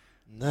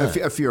 No.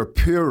 If you're a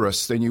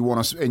purist and you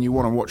want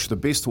to watch the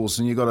best horse,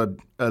 and you've got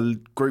a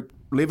Group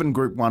 11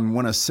 Group 1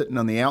 winner sitting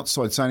on the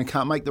outside saying he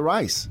can't make the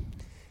race,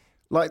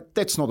 like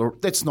that's not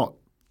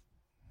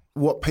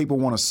what people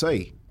want to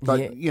see.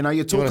 But you're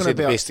talking about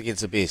the best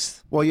against the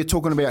best. Well, you're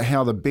talking about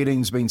how the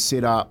betting's been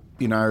set up.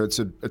 You know, it's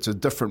a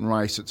different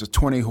race. It's a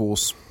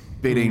 20-horse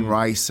betting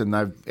race, and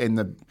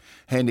the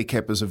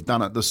handicappers have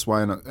done it this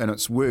way, and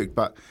it's worked.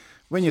 But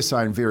when you're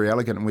saying Very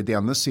Elegant and we're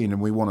down this end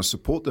and we want to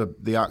support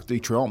the Arc de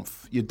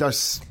Triomphe, you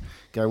just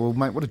go, well,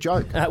 mate, what a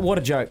joke. What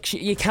a joke.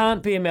 You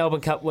can't be a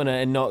Melbourne Cup winner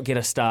and not get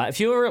a start. If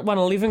you're at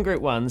 11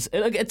 Group 1s,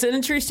 it's an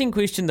interesting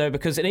question, though,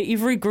 because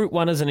every Group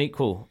 1 is an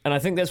equal, and I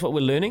think that's what we're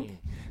learning.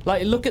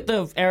 Like, look at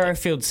the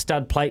Arrowfield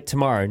stud plate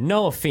tomorrow.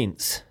 No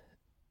offence.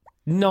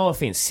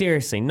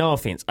 Seriously, no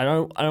offence. I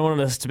don't want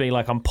this to be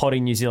like I'm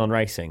potting New Zealand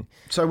racing.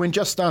 So when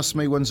Just Ask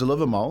Me wins a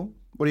Livermore,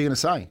 what are you going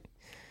to say?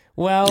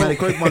 Well, the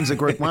Group 1's a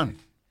Group 1.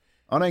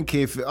 I don't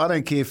care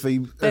if he.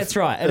 That's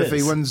right. If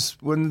he wins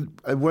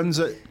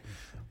it,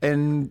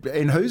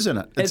 and who's in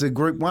it? It's a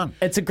Group 1.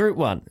 It's a Group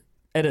 1.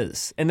 It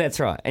is, and that's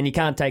right. And you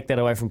can't take that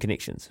away from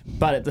Connections.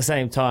 But at the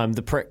same time,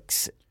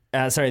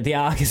 the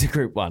Arc is a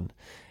Group 1,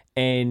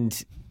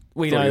 and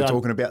we know you're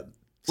talking about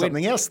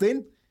something else.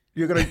 Then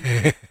you're going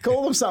to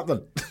call them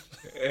something.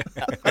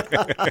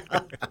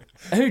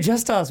 Who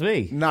Just Asked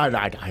Me? No.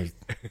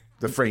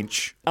 The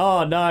French.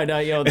 Oh, no,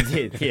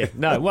 yeah.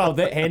 No, well,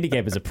 that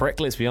handicap is a prick,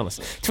 let's be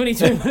honest.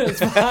 22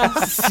 minutes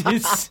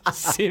past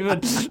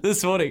 7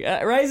 this morning.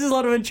 Raises a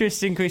lot of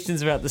interesting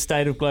questions about the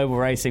state of global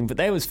racing, but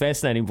that was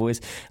fascinating, boys.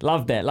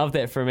 Love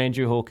that from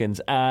Andrew Hawkins.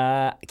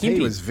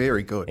 He was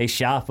very good. He's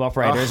sharp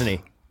operator, isn't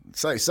he?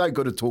 So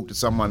good to talk to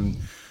someone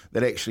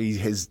that actually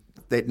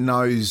that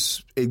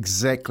knows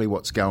exactly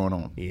what's going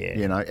on. Yeah.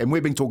 You know, and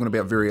we've been talking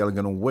about Very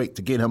Elegant all week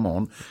to get him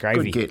on.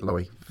 Gravy. Good get,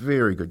 Louis.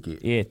 Very good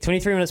get. Yeah,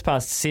 23 minutes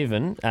past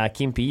 7.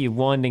 Kempy, you're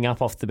winding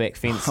up off the back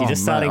fence. You're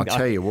just starting. I'll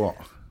tell you what.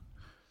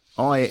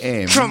 I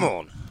am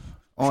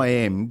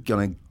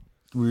going to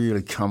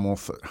really come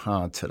off it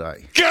hard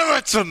today. Give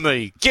it to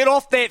me. Get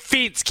off that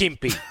fence,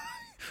 Kempy.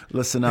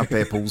 Listen up,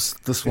 Apples.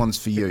 This one's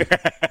for you.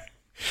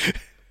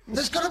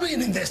 There's got to be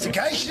an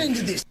investigation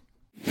into this.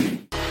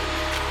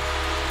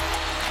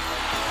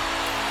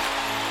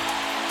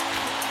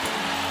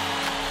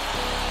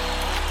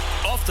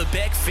 Off the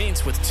Back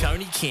Fence with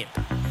Tony Kemp.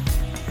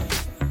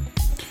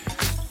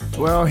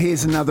 Well,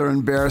 here's another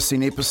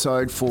embarrassing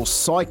episode for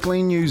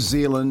Cycling New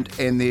Zealand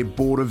and their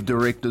board of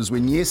directors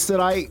when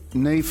yesterday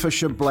Niamh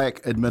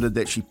Fisher-Black admitted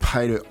that she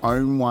paid her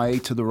own way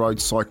to the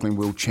Road Cycling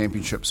World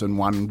Championships and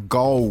won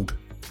gold.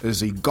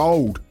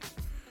 Gold.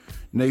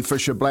 Niamh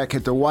Fisher-Black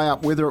had to weigh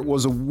up whether it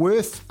was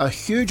worth a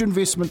huge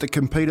investment to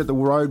compete at the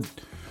Road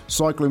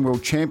Cycling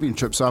World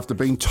Championships after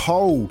being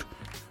told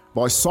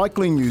by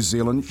Cycling New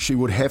Zealand she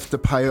would have to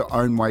pay her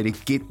own way to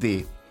get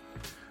there.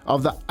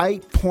 Of the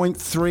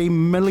 $8.3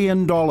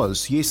 million,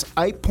 yes,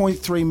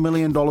 $8.3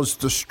 million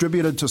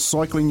distributed to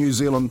Cycling New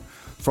Zealand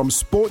from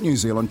Sport New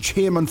Zealand,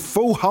 Chairman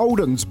Phil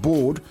Holden's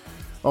board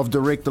of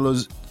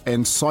directors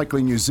and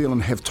Cycling New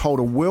Zealand have told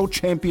a world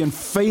champion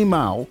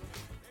female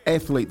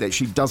athlete that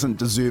she doesn't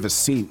deserve a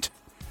cent.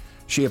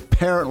 She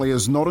apparently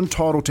is not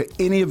entitled to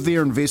any of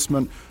their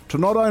investment to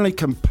not only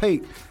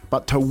compete,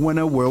 but to win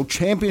a world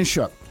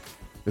championship,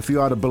 if you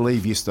are to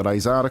believe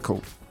yesterday's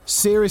article.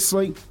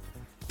 Seriously?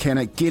 Can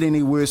it get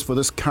any worse for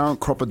this current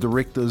crop of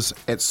directors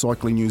at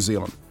Cycling New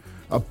Zealand?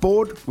 A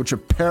board which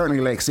apparently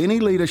lacks any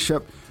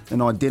leadership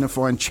in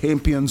identifying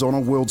champions on a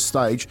world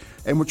stage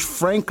and which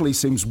frankly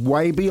seems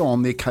way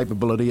beyond their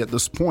capability at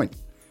this point.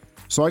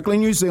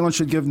 Cycling New Zealand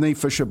should give Niamh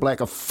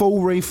Fisher-Black a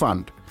full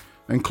refund,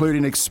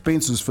 including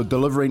expenses for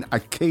delivering a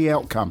key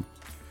outcome.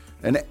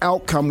 An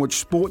outcome which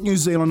Sport New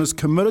Zealand is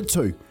committed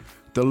to,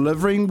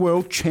 delivering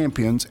world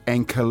champions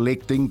and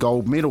collecting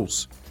gold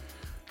medals.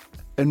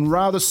 In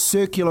rather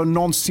circular,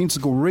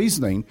 nonsensical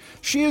reasoning,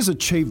 she has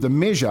achieved the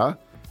measure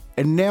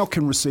and now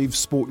can receive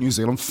Sport New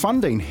Zealand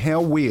funding.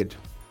 How weird.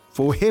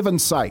 For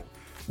heaven's sake,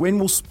 when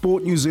will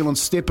Sport New Zealand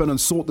step in and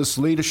sort this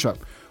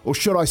leadership, or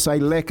should I say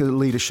lack of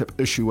leadership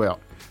issue out?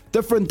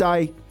 Different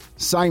day,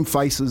 same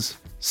faces,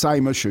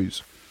 same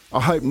issues. I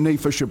hope Niamh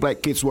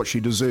Fisher-Black gets what she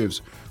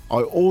deserves.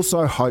 I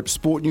also hope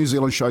Sport New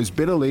Zealand shows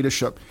better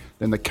leadership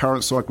than the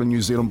current Cycling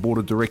New Zealand Board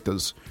of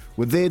Directors.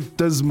 With their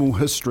dismal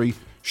history,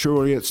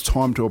 surely it's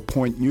time to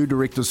appoint new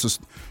directors to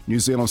New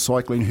Zealand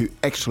cycling who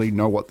actually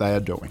know what they are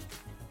doing.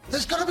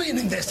 There's got to be an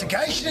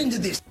investigation into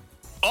this.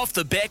 Off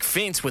the Back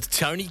Fence with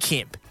Tony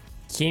Kemp.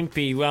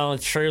 Kempy, well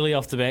and truly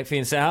off the back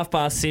fence. At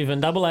 7:30,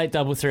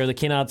 8833 or the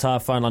Kennard Tire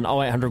phone line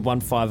 0800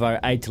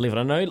 150 811.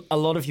 I know a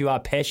lot of you are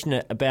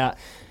passionate about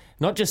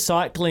not just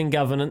cycling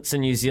governance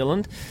in New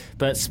Zealand,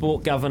 but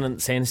sport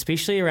governance and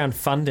especially around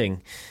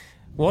funding.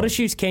 What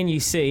issues can you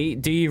see?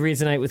 Do you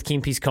resonate with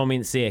Kempy's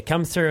comments there?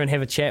 Come through and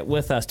have a chat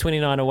with us.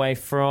 29 away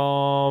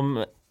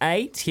from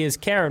 8. Here's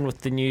Karen with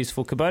the news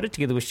for Kubota,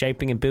 together with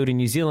Shaping and Building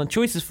New Zealand.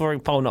 Choices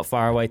Flooring poll not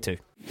far away too.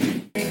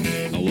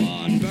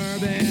 One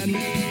bourbon,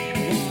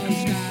 one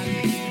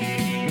scotch,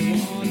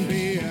 one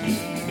beer.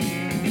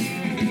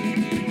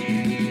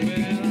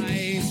 Well, I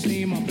ain't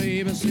seen my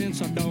baby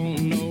since I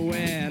don't know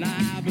when.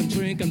 I've been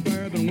drinking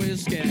bourbon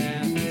whiskey,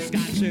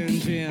 scotch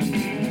and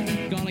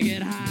gin. Gonna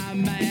get high,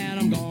 man,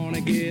 I'm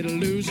gonna get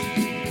loose.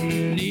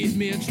 Need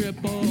me a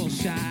triple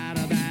shot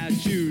of that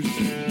juice.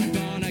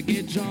 Gonna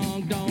get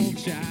drunk, don't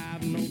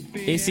jive, no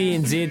fear.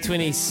 SENZ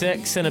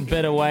 26 and a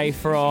bit away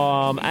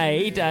from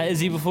 8.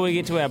 Izzy, before we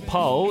get to our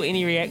poll,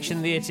 any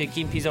reaction there to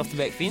Kempy's off the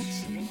back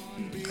fence?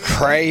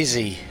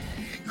 Crazy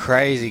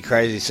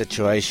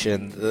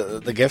situation.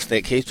 The gift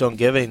that keeps on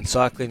giving,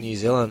 Cycling New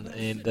Zealand.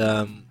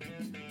 And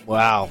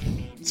wow,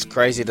 it's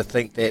crazy to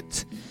think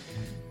that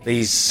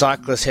these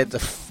cyclists had to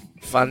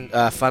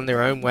fund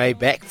their own way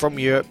back from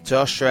Europe to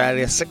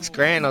Australia.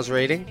 $6,000 I was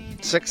reading.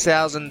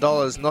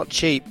 $6,000, not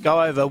cheap.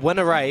 Go over, win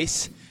a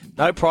race,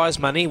 no prize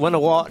money, win a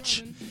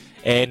watch,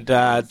 and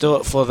do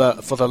it for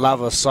the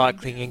love of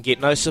cycling and get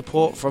no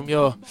support from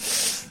your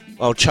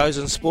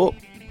chosen sport.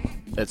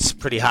 It's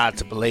pretty hard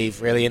to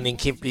believe, really. And then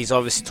Kempy's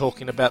obviously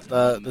talking about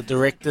the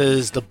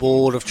directors, the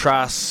board of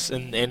trusts,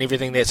 and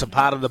everything that's a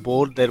part of the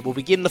board that will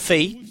be getting the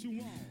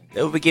fee.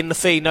 They will be getting the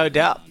fee, no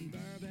doubt.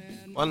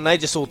 Why don't they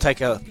just all take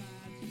a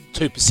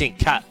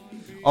 2% cut,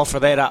 offer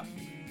that up,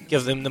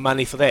 give them the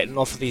money for that, and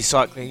offer these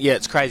cycling? Yeah,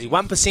 it's crazy.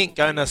 1%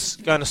 going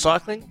to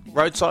cycling,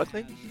 road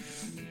cycling,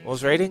 I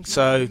was reading.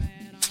 So,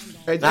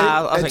 I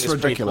think it's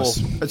ridiculous.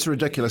 Pretty poor. It's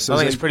ridiculous. I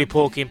think it's pretty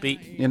poor,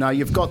 Kempy. You know,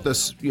 you've got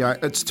this. You know,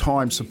 it's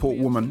time support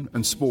women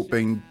and sport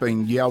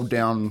being yelled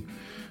down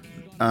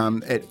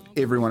at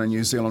everyone in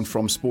New Zealand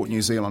from Sport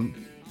New Zealand.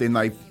 Then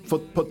they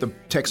put the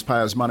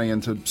taxpayers' money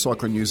into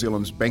Cycling New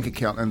Zealand's bank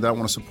account, and they don't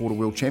want to support a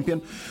world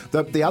champion.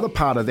 The other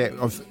part of that,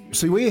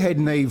 we had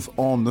Niamh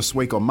on this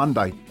week on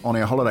Monday on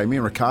our holiday. Me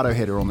and Ricardo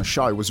had her on the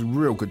show. It was a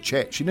real good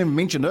chat. She never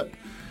mentioned it,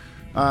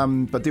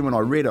 but then when I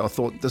read it, I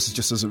thought this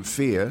just isn't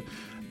fair.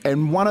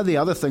 And one of the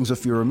other things,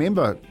 if you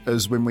remember,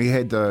 is when we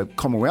had the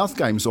Commonwealth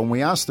Games on,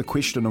 we asked the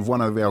question of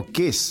one of our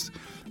guests,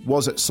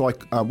 was it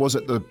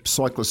the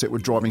cyclists that were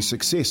driving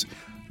success?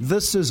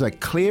 This is a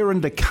clear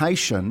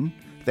indication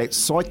that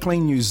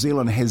Cycling New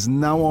Zealand has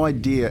no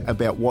idea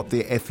about what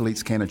their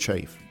athletes can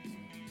achieve.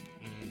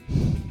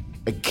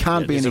 It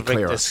can't be any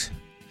clearer.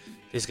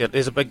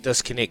 There's a big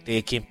disconnect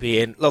there,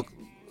 Kempy. And look,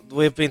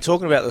 we've been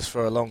talking about this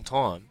for a long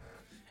time,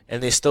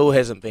 and there still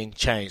hasn't been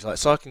change. Like,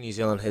 Cycling New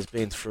Zealand has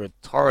been through a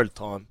torrid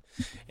time,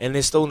 and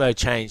there's still no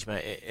change,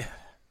 mate.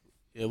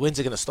 When's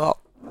it going to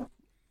stop?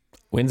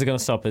 When's it going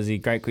to stop, Izzy?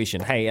 Great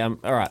question. Hey, all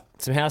right,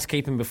 some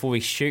housekeeping before we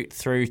shoot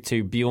through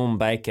to Bjorn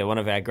Baker, one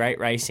of our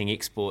great racing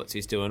exports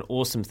who's doing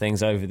awesome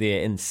things over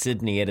there in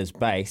Sydney at his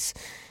base.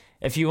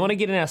 If you want to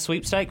get in our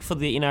sweepstake for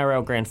the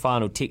NRL Grand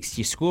Final, text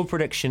your score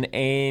prediction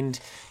and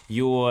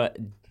your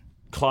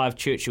Clive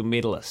Churchill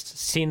medalist.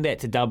 Send that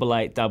to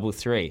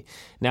 8833.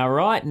 Now,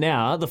 right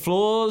now, the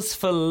Floors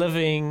for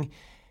Living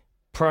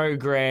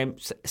program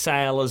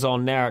sale is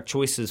on now at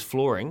Choices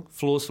Flooring.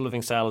 Floors for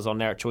Living sale is on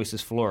now at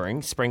Choices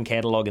Flooring. Spring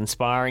catalogue,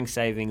 inspiring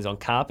savings on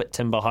carpet,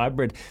 timber,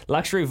 hybrid,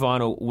 luxury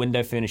vinyl,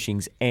 window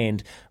furnishings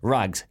and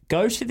rugs.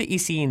 Go to the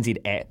SENZ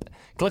app,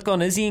 click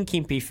on Izzy and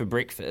Kempy for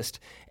breakfast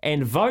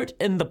and vote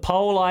in the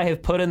poll I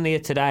have put in there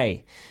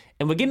today.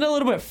 And we're getting a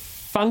little bit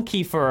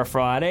funky for a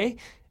Friday.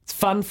 It's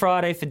Fun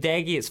Friday for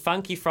Daggy. It's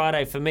Funky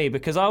Friday for me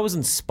because I was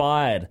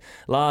inspired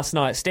last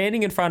night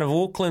standing in front of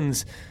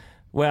Auckland's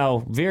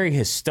very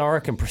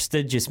historic and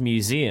prestigious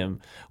museum,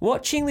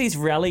 watching these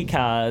rally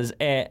cars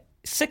at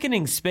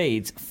sickening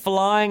speeds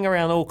flying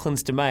around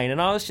Auckland's domain.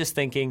 And I was just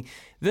thinking,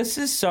 this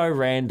is so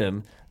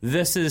random.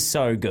 This is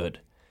so good.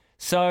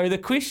 So the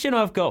question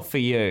I've got for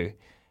you,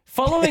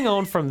 following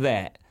on from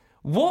that,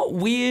 what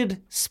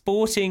weird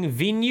sporting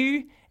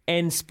venue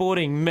and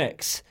sporting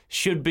mix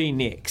should be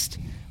next?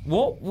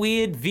 What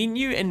weird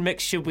venue and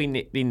mix should we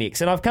be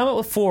next? And I've come up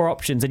with 4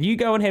 options, and you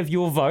go and have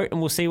your vote, and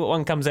we'll see what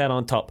one comes out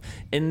on top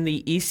in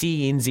the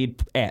SENZ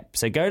app.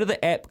 So go to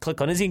the app, click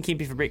on Izzy and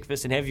Kempy for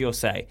breakfast, and have your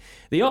say.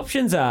 The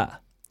options are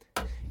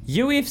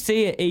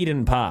UFC at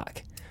Eden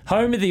Park,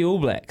 home of the All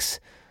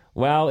Blacks.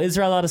 Well,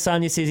 Israel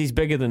Adesanya says he's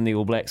bigger than the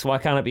All Blacks. Why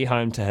can't it be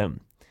home to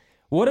him?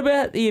 What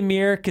about the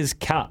America's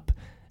Cup?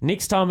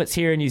 Next time it's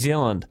here in New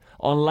Zealand,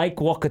 on Lake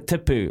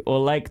Wakatipu or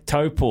Lake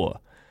Taupō.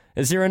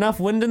 Is there enough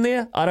wind in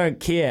there? I don't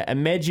care.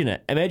 Imagine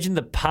it. Imagine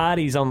the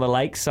parties on the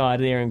lakeside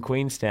there in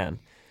Queenstown.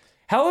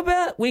 How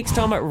about next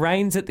time it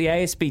rains at the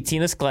ASB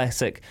Tennis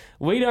Classic?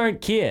 We don't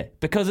care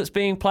because it's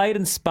being played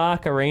in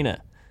Spark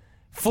Arena.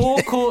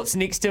 4 courts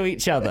next to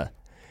each other.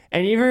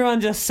 And everyone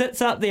just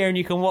sits up there and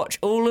you can watch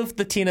all of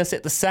the tennis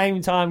at the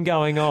same time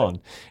going on.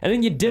 And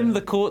then you dim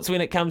the courts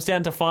when it comes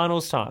down to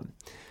finals time.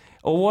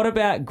 Or what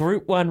about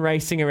Group 1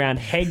 racing around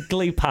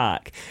Hagley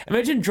Park?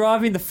 Imagine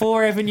driving the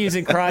 4 avenues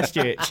in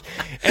Christchurch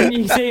and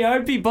you see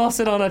Opie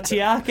Bosson on a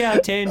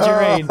Tiakau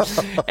Tangerine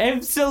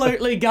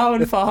absolutely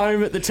going for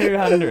home at the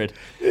 200.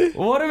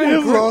 What about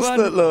You've Group lost 1?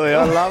 it, Louis.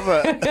 I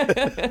love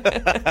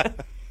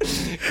it.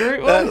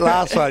 Group 1. That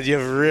last one,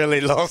 you've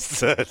really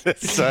lost it.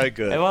 It's so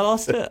good. Have I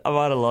lost it? I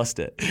might have lost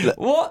it.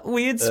 What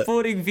weird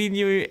sporting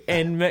venue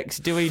and mix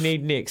do we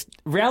need next?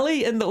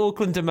 Rally in the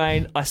Auckland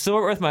Domain. I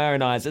saw it with my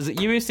own eyes. Is it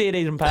UFC at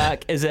Eden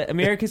Park? Is it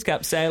America's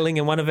Cup sailing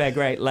in one of our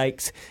Great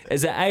Lakes?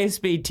 Is it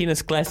ASB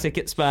Tennis Classic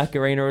at Spark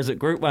Arena? Or is it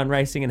Group 1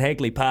 racing in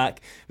Hagley Park?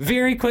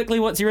 Very quickly,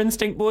 what's your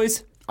instinct,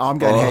 boys? I'm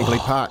going to Hagley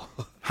Park.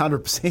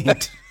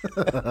 100%.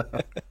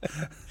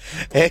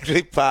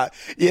 Hagley Park.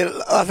 Yeah,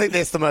 I think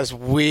that's the most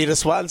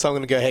weirdest one, so I'm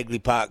going to go Hagley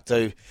Park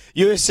too.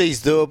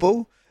 UFC's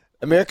doable.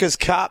 America's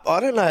Cup, I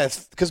don't know,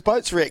 because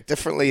boats react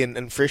differently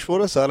in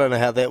freshwater, so I don't know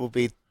how that will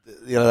be,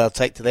 they'll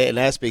take to that. And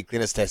ASB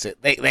Tennis Classic,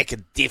 that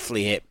could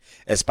definitely happen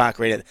at Spark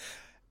Arena.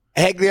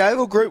 Hagley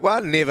Oval Group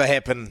 1 never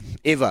happened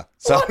ever,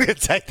 so I'm going to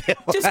take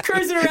that one. Just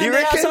cruising around the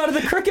outside of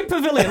the cricket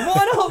pavilion.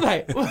 Why not,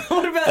 mate?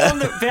 What about on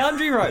the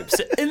boundary ropes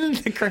in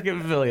the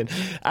cricket pavilion?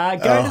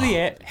 Go to the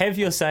app, have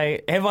your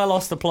say. Have I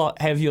lost the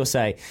plot? Have your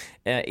say.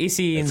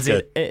 SENZ,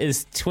 it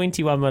is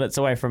 21 minutes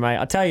away from 8.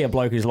 I tell you, a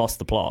bloke who's lost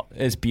the plot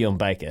is Bjorn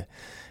Baker.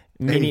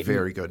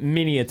 Very good.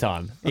 Many a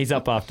time. He's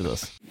up after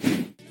this.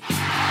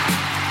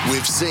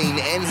 We've seen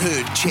and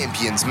heard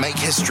champions make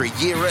history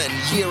year in,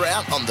 year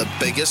out on the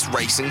biggest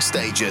racing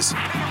stages.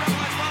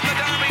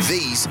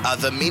 These are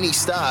the many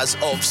stars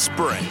of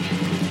spring.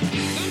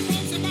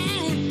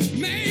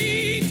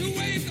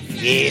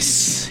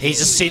 Yes,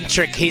 he's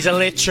eccentric, he's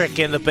electric,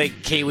 and the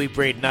big Kiwi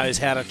bred knows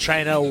how to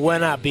train a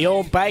winner.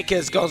 Bjorn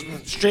Baker's gone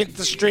from strength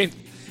to strength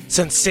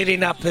since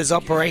setting up his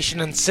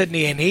operation in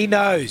Sydney, and he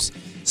knows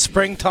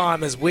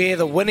springtime is where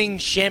the winning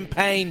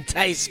champagne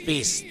tastes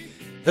best.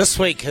 This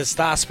week, his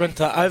star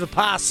sprinter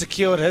Overpass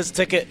secured his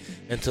ticket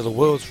into the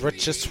world's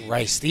richest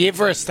race, the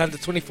Everest. Under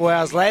 24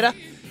 hours later,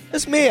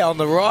 his mare on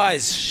the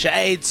rise,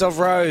 Shades of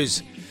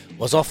Rose,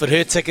 was offered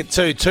her ticket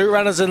too. 2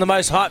 runners in the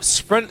most hyped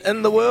sprint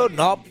in the world,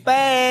 not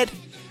bad.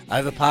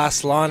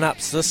 Overpass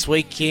lineups this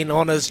weekend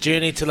on his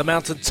journey to the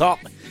mountain top.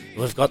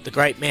 We've got the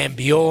great man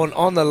Bjorn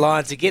on the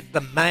line to get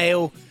the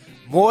mail.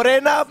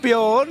 Morena,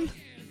 Bjorn.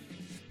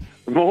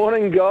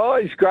 Morning,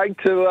 guys. Great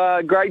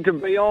to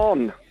be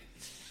on.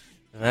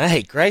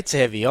 Hey, great to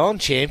have you on,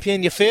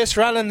 champion. Your first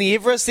run in the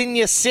Everest, then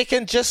your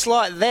second just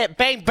like that.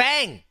 Bang,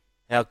 bang.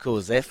 How cool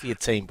is that for your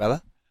team,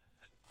 brother?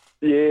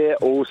 Yeah,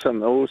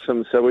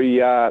 awesome. So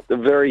we are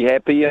very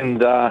happy, and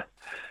now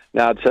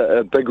it's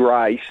a big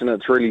race, and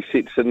it's really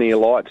set Sydney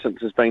alight since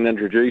it's been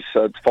introduced.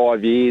 So it's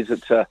 5 years.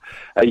 It's a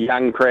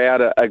young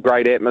crowd, a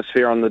great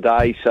atmosphere on the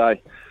day. So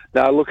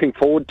now looking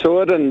forward to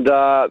it, and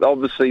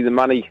obviously the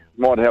money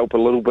might help a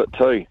little bit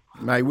too.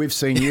 Mate, we've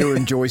seen you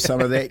enjoy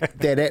some of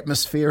that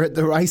atmosphere at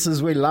the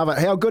races. We love it.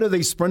 How good are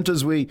these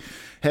sprinters we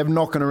have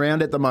knocking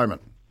around at the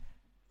moment?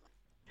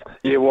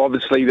 Yeah, well,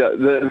 obviously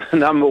the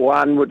number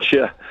one, which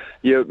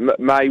you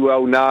may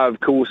well know, of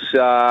course,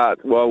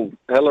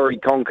 Hillary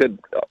conquered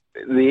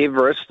the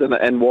Everest,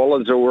 and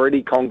Waller's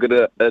already conquered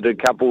it a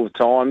couple of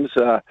times.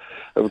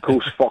 Of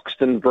course,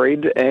 Foxton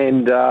bred,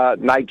 and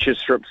Nature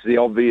Strip's the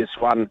obvious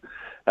one.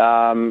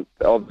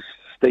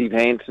 Steve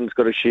Hanson's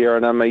got a share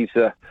in him. He's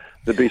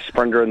the best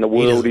sprinter in the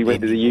world. He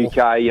went to the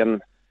UK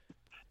and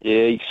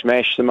he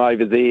smashed them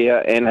over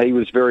there, and he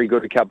was very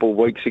good a couple of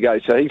weeks ago.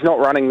 So he's not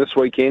running this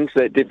weekend, so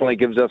that definitely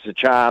gives us a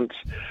chance.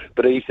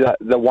 But he's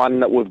the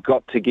one that we've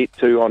got to get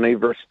to on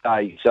Everest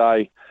Day.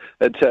 So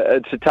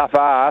it's a tough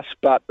ask,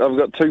 but I've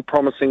got 2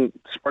 promising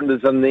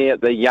sprinters in there.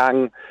 They're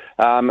young.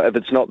 If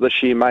it's not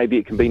this year, maybe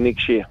it can be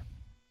next year.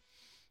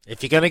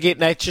 If you're going to get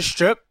Nature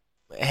Strip,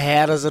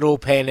 how does it all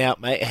pan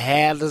out, mate?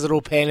 How does it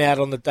all pan out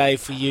on the day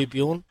for you,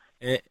 Bjorn?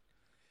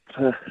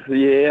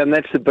 Yeah, and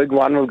that's the big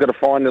one. We've got to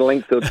find a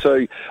length or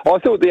two. I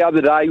thought the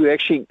other day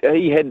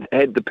he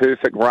had the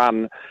perfect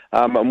run,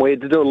 and we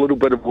had to do a little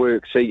bit of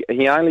work. So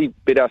he only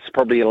bet us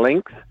probably a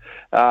length.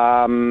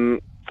 So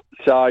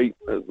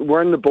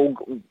we're in the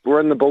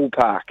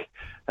ballpark.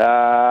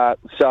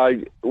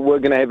 So we're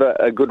going to have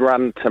a good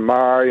run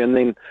tomorrow, and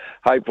then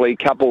hopefully a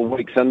couple of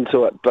weeks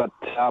into it. But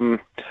a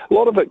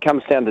lot of it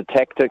comes down to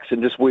tactics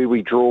and just where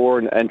we draw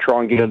and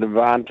try and get an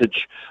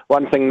advantage.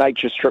 One thing,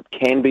 Nature Strip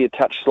can be a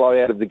touch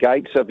slow out of the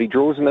gate, so if he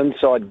draws an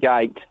inside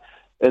gate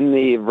in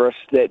the Everest,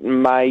 that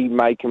may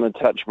make him a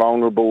touch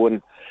vulnerable,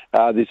 and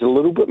there's a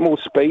little bit more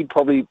speed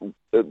probably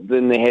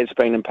than there has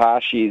been in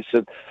past years.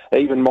 So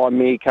even my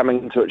mare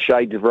coming into it,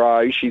 Shades of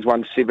Rose, she's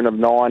won 7 of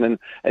 9,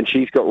 and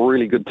she's got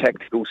really good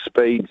tactical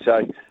speed,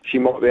 so she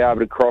might be able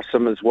to cross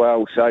him as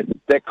well. So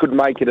that could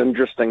make it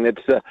interesting.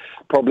 That's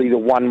probably the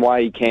one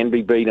way he can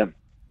be beaten.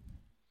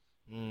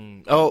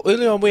 Oh,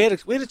 earlier on we had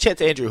a chat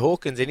to Andrew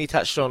Hawkins, and he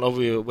touched on,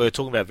 we were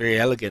talking about Very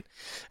Elegant.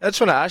 I just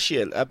want to ask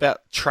you about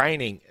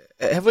training.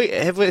 Have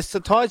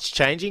the tides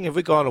changing? Have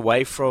we gone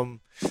away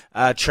from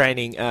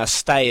training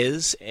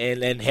stayers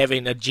and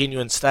having a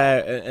genuine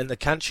stayer in the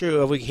country?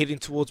 Or are we heading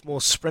towards more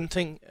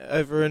sprinting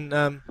over in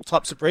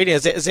types of breeding?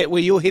 Is that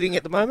where you're heading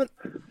at the moment?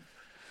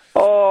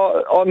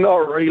 Oh,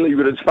 not really,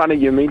 but it's funny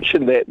you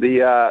mentioned that,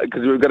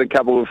 because we've got a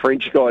couple of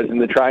French guys in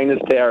the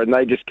trainers tower, and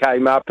they just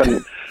came up,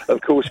 and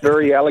of course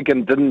Very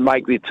Elegant didn't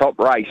make their top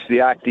race,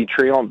 the Arc de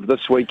Triomphe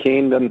this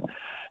weekend, and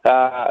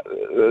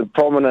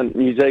prominent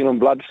New Zealand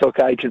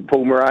bloodstock agent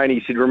Paul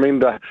Moroney said,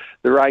 remember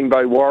the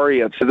Rainbow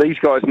Warrior. So these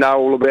guys know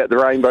all about the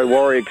Rainbow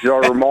Warrior because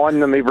I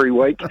remind them every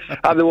week.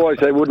 Otherwise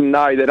they wouldn't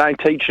know. They don't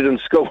teach it in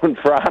school in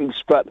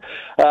France, but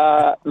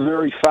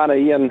very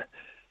funny. And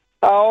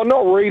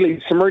not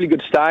really. Some really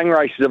good staying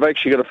races. I've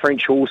actually got a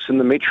French horse in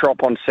the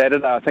Metrop on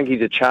Saturday. I think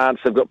he's a chance.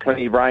 They've got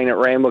plenty of rain at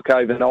Randwick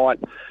overnight.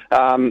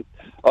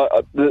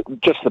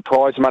 Just the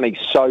prize money's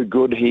so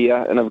good here,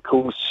 and of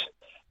course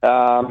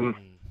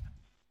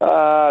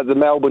the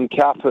Melbourne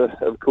Cup,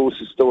 of course,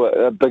 is still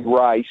a big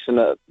race, and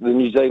the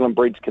New Zealand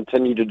breeds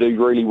continue to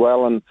do really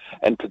well, and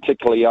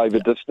particularly over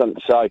distance.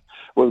 So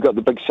we've got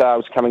the big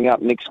sales coming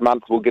up next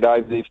month. We'll get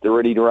over there for the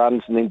Ready to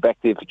Runs, and then back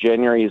there for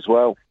January as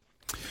well.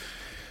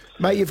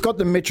 Mate, you've got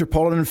the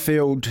Metropolitan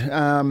Field,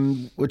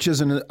 which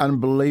is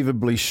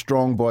unbelievably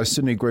strong by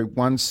Sydney Group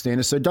 1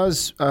 standards. So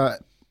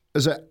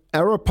is it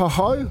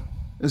Arapaho?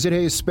 Is that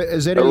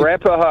how you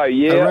Arapaho,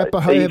 yeah.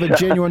 Arapaho have a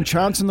genuine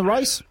chance in the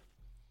race?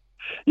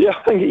 Yeah,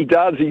 I think he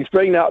does. He's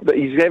been up, but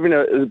he's having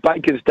a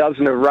baker's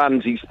dozen of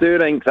runs. He's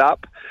 13th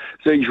up,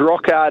 so he's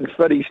rock hard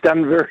fit. He's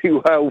done very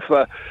well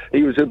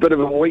he was a bit of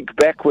a weak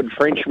backward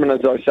Frenchman,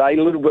 as I say,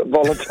 a little bit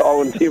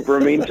volatile and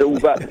temperamental,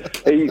 but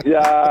he's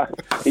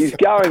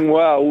going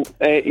well.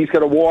 He's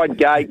got a wide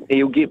gate.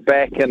 He'll get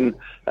back, and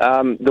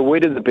the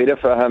wetter the better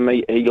for him.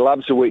 He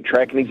loves a wet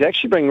track, and he's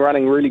actually been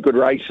running really good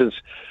races.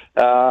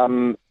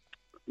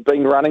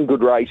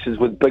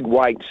 With big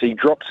weights. He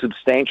dropped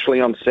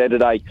substantially on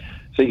Saturday,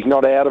 so he's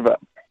not out of it.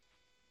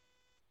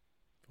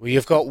 Well,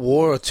 you've got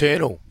War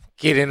Eternal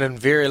getting in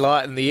very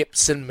light in the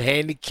Epsom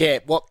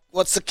handicap.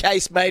 What's the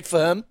case made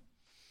for him?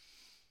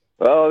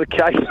 Well, the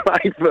case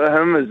made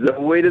for him is the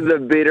wetter the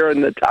better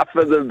and the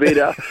tougher the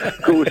better.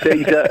 Of course,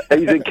 he's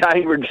a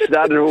Cambridge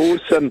stud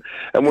horse, and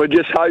we're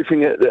just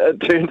hoping it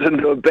turns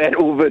into a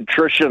battle of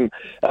attrition.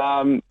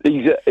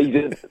 He's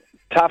a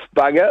tough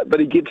bugger, but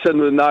he gets in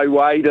with no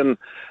weight, and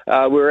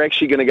we're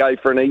actually going to go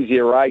for an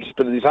easier race,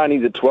 but there's only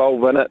the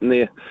 12 in it, and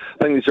I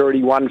think there's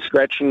already one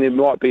scratching. There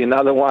might be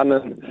another one,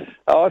 and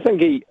I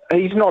think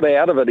he's not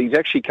out of it. He's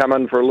actually come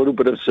in for a little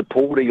bit of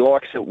support. He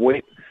likes it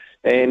wet,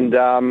 and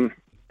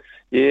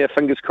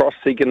fingers crossed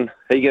he can.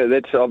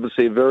 That's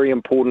obviously a very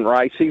important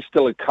race. He's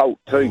still a colt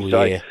too,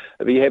 so if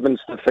he happens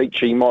to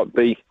feature, we might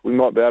be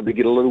able to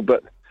get a little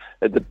bit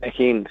at the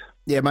back end.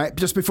 Yeah, mate,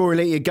 just before we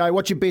let you go,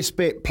 what's your best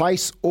bet,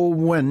 place or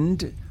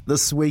wind,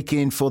 this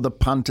weekend for the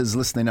punters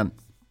listening in?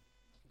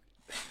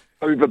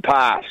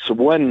 Overpass,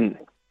 win.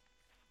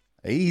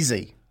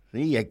 Easy.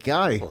 There you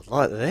go. Oh,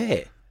 like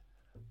that.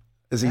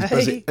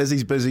 Is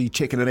he busy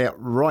checking it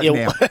out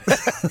now?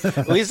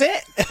 Where's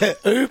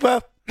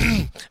that?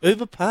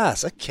 Uber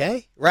Pass,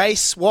 okay.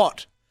 Race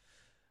what?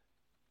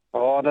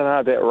 Oh, I don't know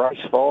about race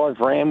 5,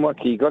 Randwick.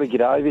 You got to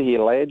get over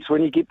here, lads.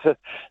 When you get to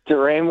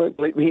Randwick,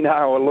 let me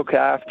know. I'll look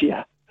after you.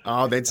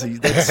 Oh, that's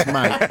mate.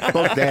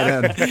 Book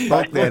that in.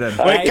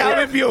 We're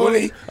coming,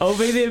 Bjorny. I'll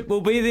be there.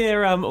 We'll be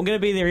there. I'm going to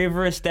be there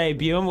Everest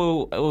debut, and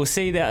we'll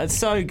see that. It's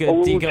so good.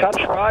 We'll touch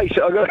base.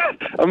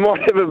 I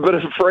might have a bit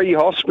of free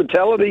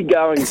hospitality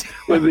going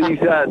with these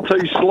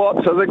 2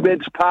 slots. I think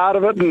that's part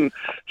of it. And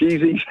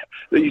geez,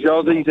 these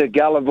Aussies are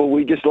gullible.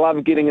 We just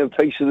love getting a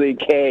piece of their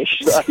cash.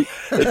 So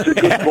it's a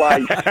good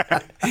place.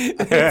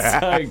 It's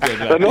so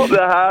good. They're not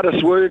the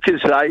hardest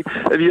workers, eh?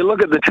 If you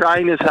look at the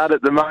trainers' hut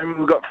at the moment,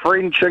 we've got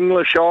French,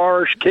 English,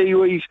 Irish,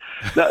 Kiwis.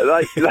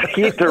 They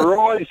get to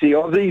rise. The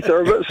Aussies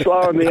are a bit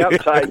slow in the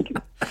uptake.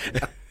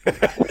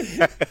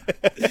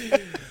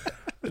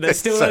 They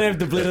still don't have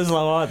the blitters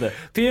low either.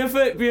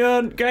 Perfect,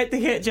 Bjorn. Great to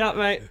catch up,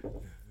 mate.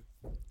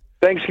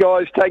 Thanks,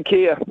 guys. Take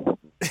care. What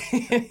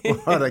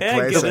a Yeah,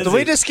 classic. good. Did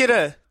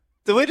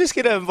we just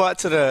get an invite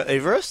to the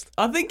Everest?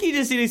 I think he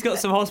just said he's got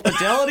some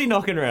hospitality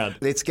knocking around.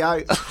 Let's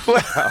go.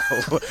 Well,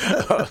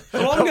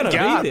 I'm going to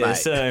going, be there, mate.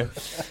 so.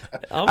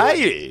 Are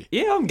you?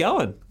 Yeah, I'm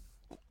going.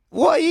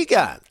 What are you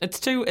going?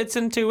 It's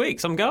in 2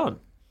 weeks. I'm going.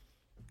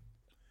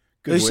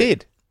 Who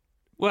said?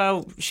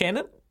 Well,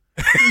 Shannon.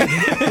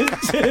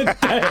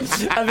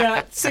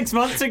 About 6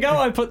 months ago,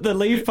 I put the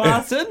leave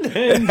pass in,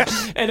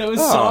 and it was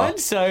signed.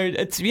 So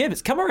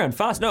it's come around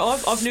fast. No,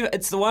 I've never.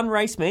 It's the one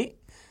race meet.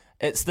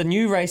 It's the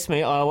new race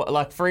meet.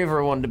 I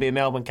forever wanted to be a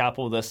Melbourne Cup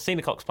or the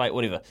Cena Cox Plate,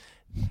 whatever.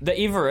 The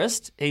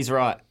Everest, he's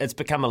right. It's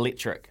become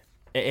electric.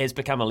 It has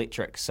become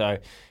electric. So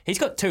he's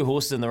got 2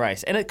 horses in the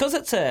race, and because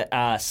it's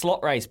a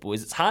slot race,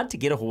 boys, it's hard to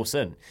get a horse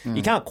in.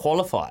 You can't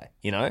qualify.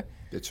 You know.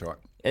 That's right.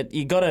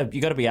 You gotta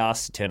be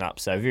asked to turn up.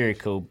 So very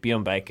cool.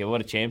 Bjorn Baker, what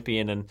a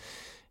champion, and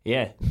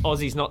yeah,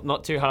 Aussie's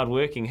not too hard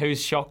working.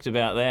 Who's shocked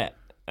about that?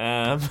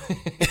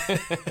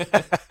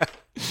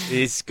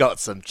 He's got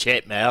some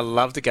chat, man. I'd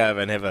love to go over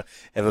and have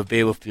a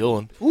beer with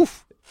Bjorn.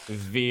 Oof.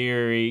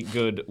 Very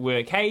good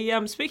work.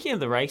 Hey, speaking of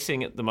the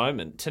racing at the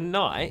moment,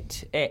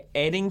 tonight at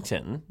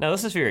Addington. Now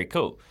this is very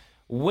cool.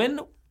 Win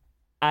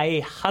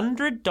a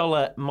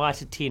 $100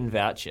 Mitre 10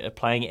 voucher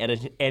playing at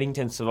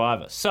Addington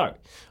Survivor. So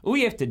all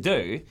you have to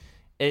do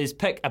is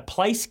pick a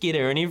place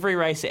getter in every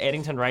race at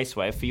Addington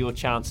Raceway for your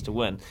chance to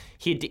win.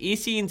 Head to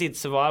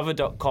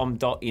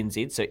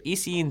senzsurvivor.com.nz, so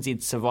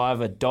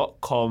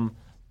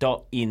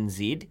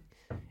senzsurvivor.com.nz,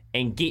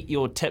 and get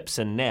your tips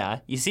in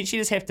now. You essentially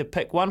just have to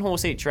pick one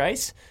horse each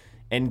race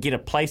and get a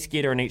place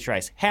getter in each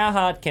race. How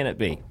hard can it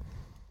be?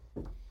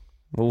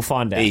 We'll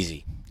find out.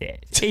 Easy. Yeah,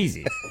 it's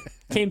easy.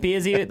 Kempi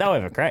is here. They'll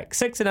have a crack.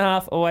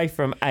 6.5 away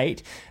from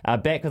 8.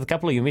 Back with a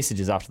couple of your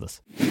messages after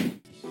this.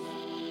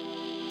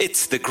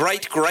 It's the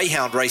Great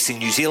Greyhound Racing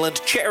New Zealand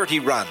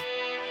charity run.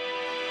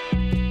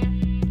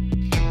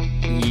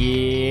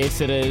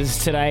 Yes, it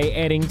is. Today,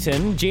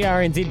 Addington,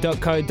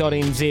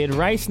 grnz.co.nz,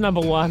 race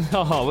number 1.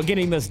 Oh, we're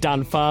getting this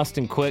done fast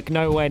and quick.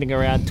 No waiting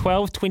around.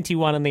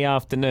 12:21 in the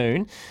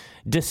afternoon.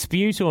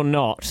 Dispute or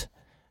not,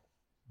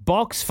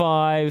 box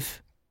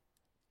 5,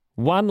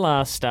 one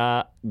last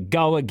start,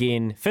 go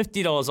again,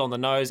 $50 on the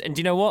nose. And do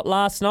you know what?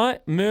 Last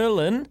night,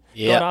 Merlin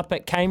got up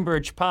at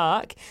Cambridge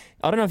Park.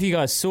 I don't know if you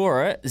guys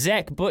saw it.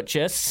 Zach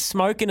Butcher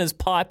smoking his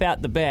pipe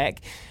out the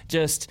back,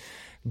 just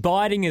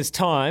biding his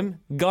time,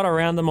 got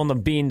around them on the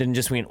bend and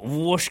just went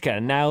whooshka,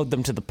 nailed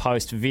them to the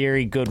post.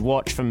 Very good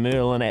watch from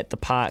Merlin at the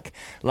park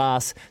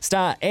last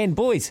start. And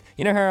boys,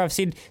 you know how I've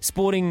said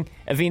sporting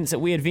events at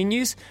weird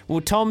venues?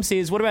 Well, Tom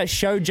says, what about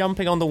show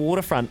jumping on the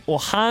waterfront or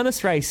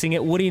harness racing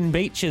at Woodian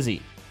Beach,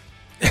 Izzy?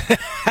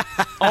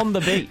 On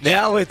the beach.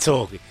 Now we're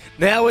talking,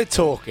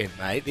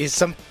 mate.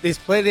 There's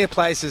plenty of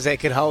places that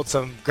could hold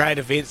some great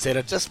events that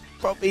are just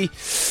probably,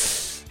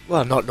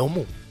 well, not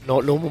normal,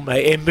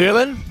 mate. And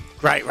Merlin,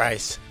 great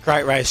race.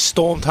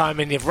 Stormed home,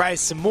 and you've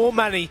raised some more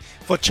money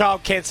for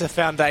Child Cancer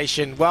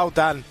Foundation. Well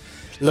done,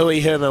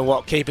 Louis Herman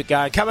Watt. Keep it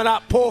going. Coming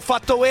up, Paul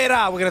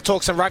Whatuera. We're going to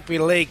talk some rugby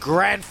league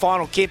grand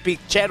final. Kempi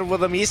chatted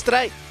with him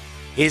yesterday.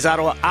 Here's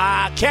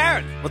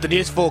Karen with the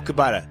news for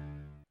Kubota.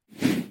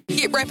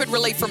 Get rapid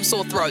relief from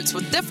sore throats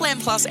with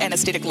Difflam Plus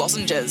anaesthetic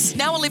lozenges.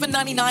 Now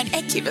 $11.99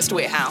 at Chemist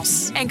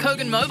Warehouse. And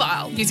Kogan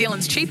Mobile, New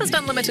Zealand's cheapest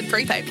unlimited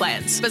prepaid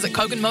plans. Visit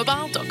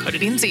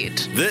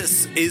koganmobile.co.nz.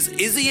 This is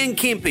Izzy and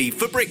Kempi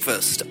for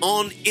breakfast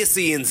on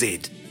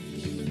SENZ.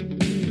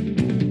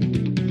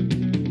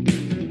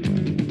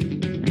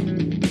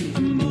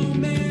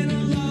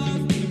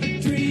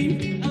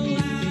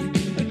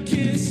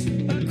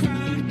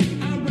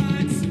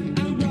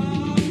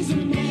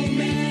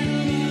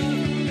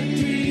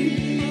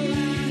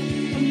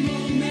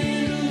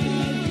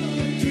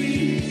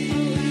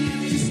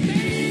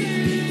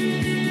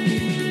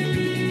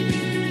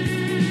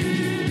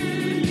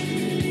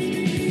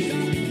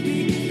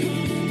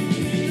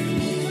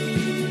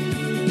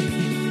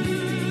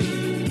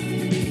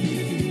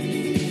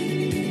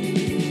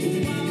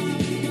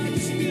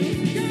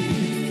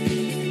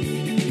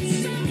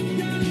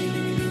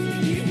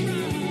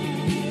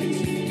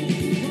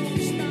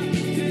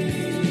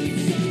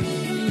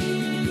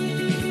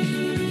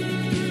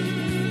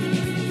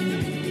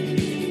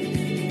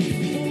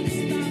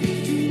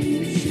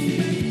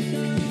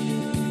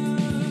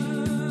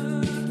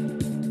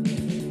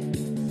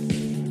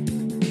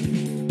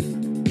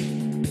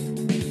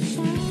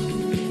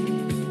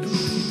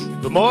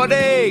 Good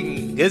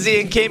morning,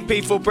 Izzy and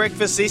Kempi for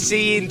breakfast,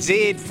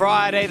 SENZ,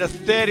 Friday the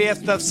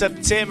 30th of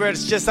September.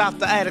 It's just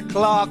after 8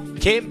 o'clock.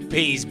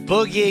 Kempi's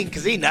boogieing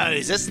because he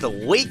knows it's the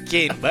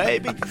weekend,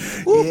 baby.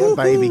 Yeah,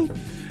 baby.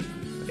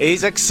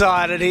 He's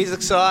excited.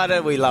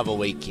 We love a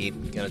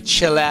weekend. Going to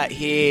chill out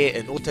here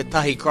in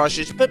Otatahi,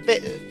 Christchurch. But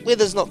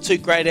weather's not too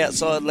great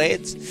outside,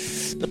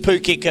 lads. The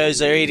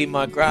pukekos are eating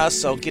my grass,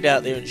 so I'll get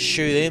out there and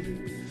shoo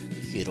them.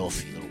 Get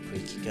off, you little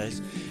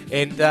pukekos.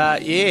 And,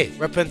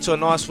 rip into a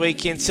nice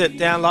weekend, sit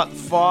down, light the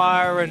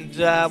fire and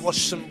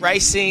watch some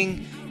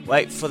racing.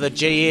 Wait for the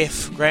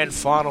GF Grand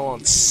Final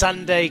on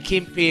Sunday,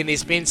 Kempi, and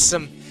there's been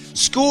some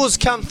Scores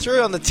come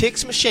through on the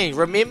text machine.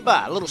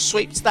 Remember, a little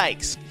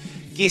sweepstakes.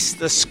 Guess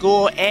the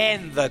score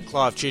and the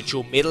Clive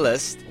Churchill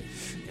medalist.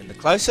 And the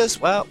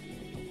closest, well,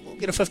 we'll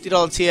get a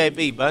 $50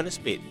 TAB bonus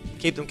bet.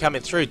 Keep them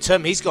coming through.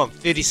 Tim, he's gone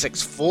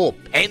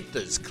 36-4.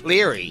 Panthers,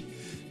 Cleary,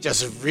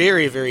 just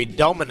very, very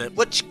dominant,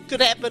 which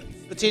could happen.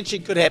 Potentially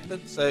could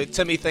happen. So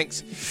Timmy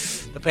thinks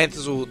the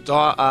Panthers will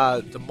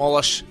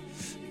demolish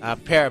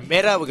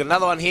Parramatta. We've got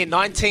another one here.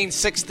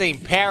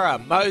 1916 Para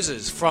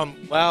Moses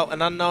from, well,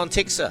 an unknown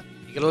Texer.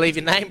 You got to leave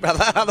your name,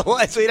 brother.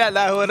 Otherwise, we don't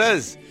know who it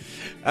is.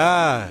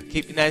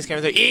 Keep your names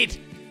coming through.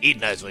 Ed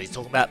knows what he's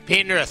talking about.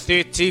 Penrith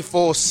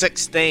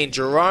 34-16.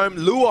 Jerome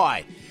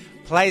Luai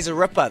plays a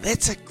ripper.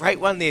 That's a great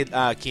one there,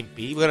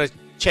 Kempi. We're going to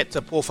chat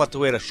to Paul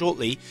Whatuera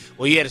shortly.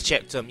 Well, you had a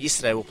chat to him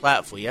yesterday. We'll play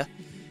it for you.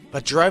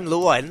 But Jerome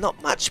Luai,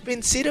 not much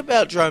been said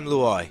about Jerome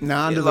Luai. No,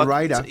 under the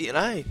radar. You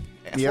know,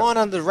 flying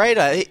under the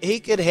radar. He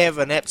could have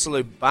an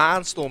absolute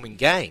barnstorming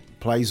game.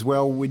 Plays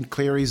well when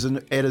Cleary's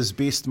at his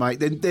best,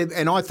 mate.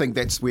 And I think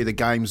that's where the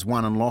game's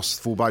won and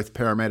lost for both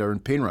Parramatta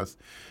and Penrith.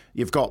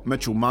 You've got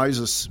Mitchell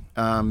Moses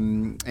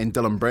and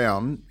Dylan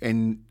Brown,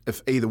 and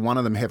if either one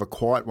of them have a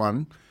quiet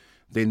one,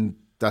 then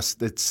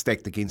it's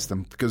stacked against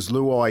them, because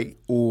Luai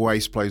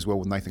always plays well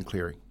with Nathan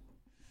Cleary.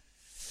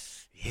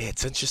 Yeah,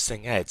 it's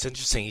interesting. It's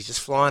interesting. He's just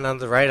flying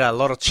under the radar. A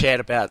lot of chat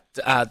about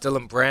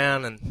Dylan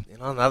Brown, and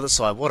on the other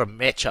side, what a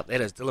matchup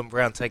that is. Dylan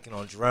Brown taking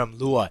on Jerome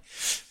Luai.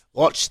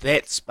 Watch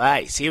that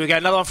space. Here we go.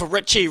 Another one for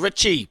Richie.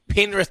 Richie,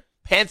 Penrith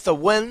Panther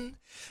win.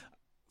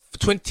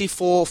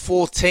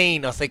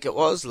 24-14, I think it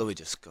was. Louis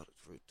just got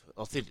it.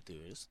 Oh, 32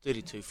 it is.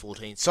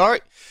 32-14.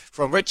 Sorry.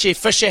 From Richie.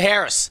 Fisher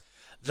Harris,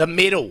 the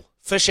medal.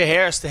 Fisher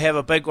Harris to have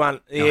a big one.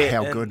 Yeah,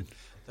 how good.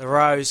 The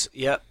Rose.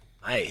 Yep.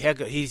 Hey, how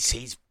good.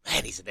 He's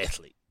an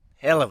athlete.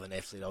 Hell of an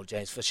athlete, old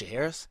James Fisher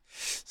Harris.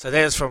 So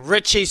that is from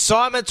Richie.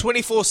 Simon,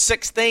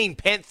 24-16.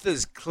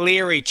 Panthers,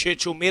 Cleary,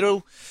 Churchill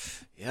medal.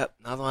 Yep,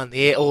 another one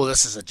there. Oh,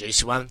 this is a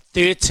juicy one.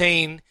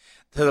 13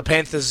 to the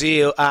Panthers.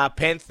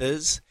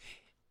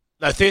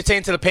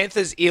 13 to the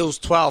Panthers, Eels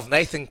 12.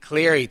 Nathan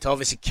Cleary to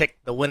obviously kick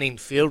the winning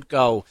field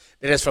goal.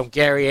 That is from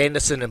Gary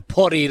Anderson and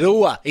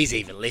Porirua. He's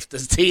even left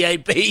his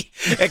TAB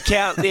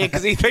account there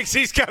because he thinks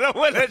he's going to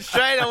win it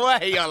straight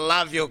away. I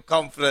love your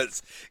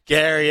confidence,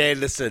 Gary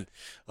Anderson.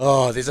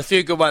 Oh, there's a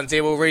few good ones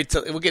here.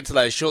 We'll get to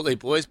those shortly,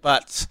 boys.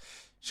 But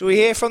should we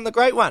hear from the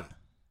great one?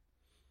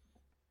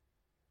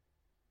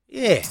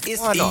 Yeah,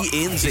 why not?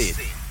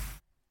 SENZ.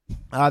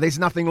 There's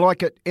nothing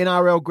like it.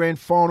 NRL Grand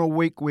Final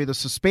week where the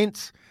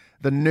suspense,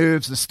 the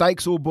nerves, the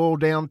stakes all boil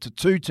down to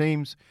two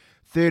teams,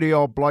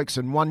 30-odd blokes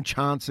and one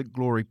chance at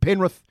glory.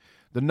 Penrith,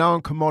 the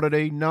known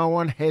commodity. No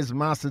one has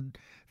mastered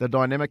the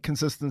dynamic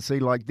consistency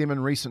like them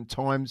in recent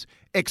times.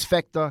 X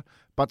factor,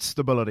 but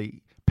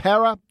stability.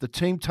 Para, the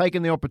team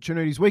taking the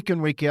opportunities week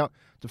in, week out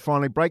to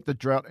finally break the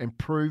drought and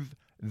prove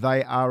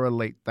they are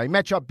elite. They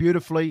match up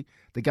beautifully.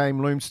 The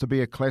game looms to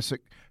be a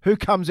classic. Who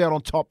comes out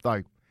on top,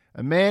 though?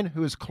 A man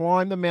who has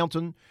climbed the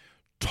mountain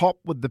top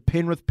with the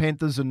Penrith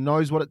Panthers and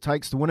knows what it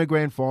takes to win a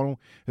grand final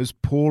is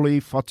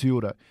Paulie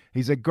Whatuera.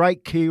 He's a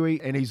great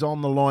Kiwi and he's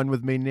on the line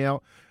with me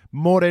now.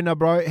 Morena,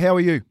 bro. How are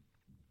you?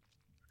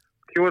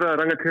 Kia ora,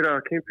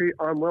 rangatira, Kempi.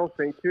 I'm well,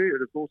 thank you.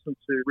 It is awesome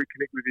to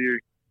reconnect with you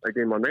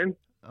again, my man.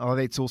 Oh,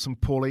 that's awesome,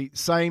 Paulie.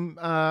 Same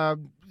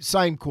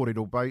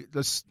kōrero, bro.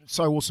 It's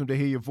so awesome to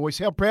hear your voice.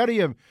 How proud are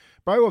you,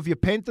 bro, of your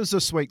Panthers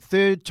this week?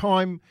 Third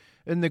time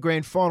in the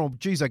grand final.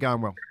 Geez, they're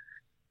going well.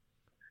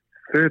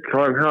 Third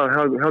time.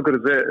 How good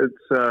is that?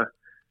 It's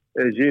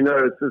as you know,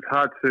 it's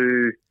hard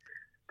to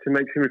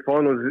make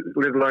semi-finals,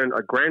 let alone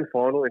a grand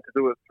final, and to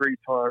do it three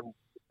times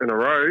in a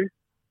row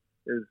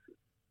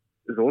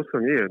is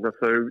awesome. Yeah,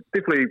 so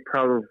definitely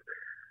proud of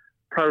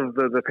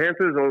the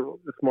Panthers.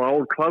 It's my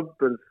old club,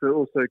 but it's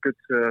also good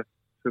to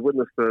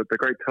witness the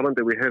great talent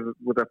that we have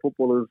with our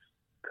footballers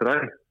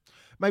today.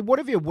 Mate, what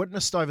have you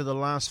witnessed over the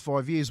last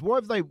 5 years?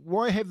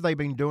 Why have they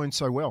been doing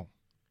so well?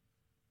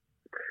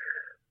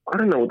 I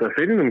don't know what they're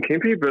feeding them,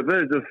 Kempy, but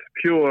they're just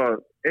pure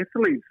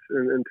athletes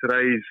in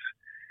today's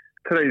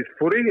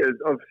footy.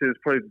 Obviously, it's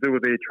probably to do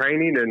with their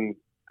training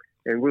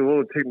and with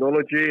all the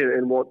technology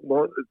and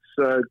whatnot.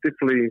 It's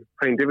definitely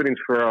paying dividends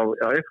for our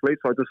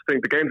athletes. I just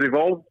think the game's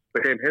evolved.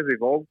 The game has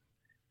evolved.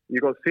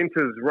 You've got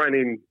centres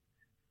running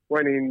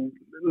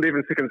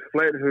 11 seconds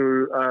flat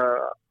who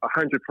are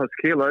 100 plus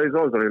kilos.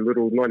 I was only a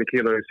little 90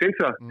 kilo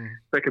centre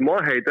back in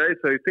my heyday.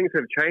 So things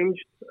have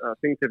changed.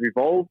 Things have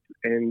evolved.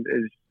 And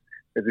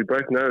as we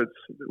both know,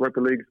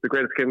 rugby league's the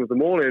greatest game of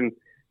them all, and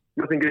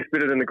nothing gets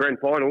better than the grand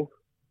final.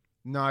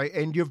 No,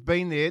 and you've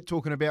been there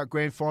talking about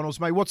grand finals,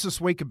 mate. What's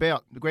this week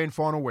about, the grand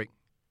final week?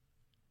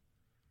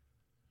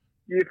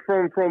 Yeah,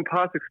 from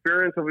past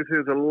experience, obviously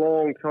it was a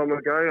long time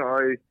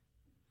ago.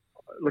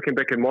 Looking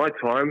back in my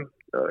time,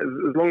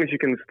 as long as you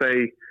can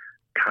stay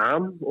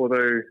calm,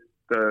 although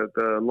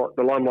the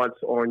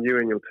limelight's on you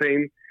and your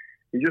team,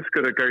 you just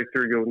got to go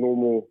through your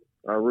normal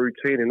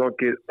routine and not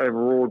get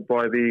overawed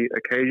by the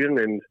occasion.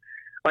 And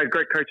I had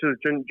great coaches,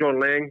 John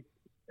Lang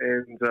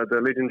and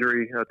the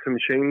legendary Tim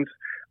Sheens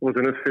was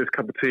in his first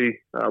cup of tea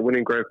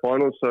winning grand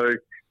final. So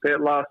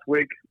that last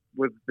week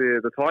with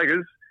the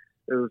Tigers.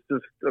 It was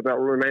just about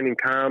remaining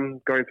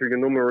calm, going through your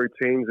normal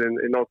routines, and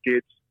not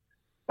get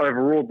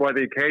overruled by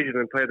the occasion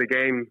and play the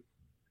game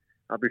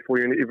before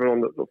you're even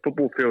on the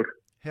football field.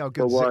 How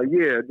good? So,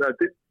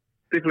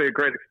 definitely a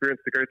great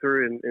experience to go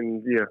through,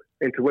 and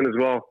to win as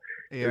well.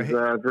 Yeah, is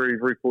very,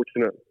 very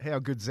fortunate. How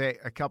good's that?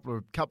 A couple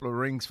of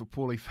rings for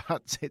Paulie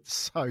Futts. It's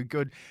so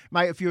good,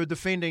 mate. If you were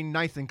defending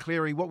Nathan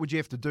Cleary, what would you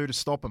have to do to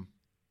stop him?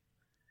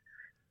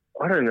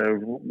 I don't know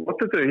what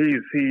to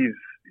do.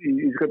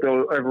 He's got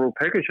the overall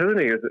package, hasn't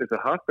he? As a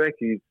halfback,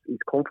 he's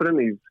confident.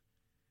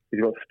 He's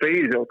got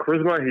speed. He's got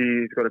charisma.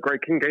 He's got a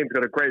great king game. He's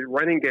got a great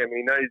running game.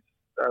 He knows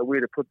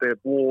where to put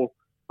that ball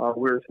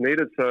where it's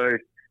needed. So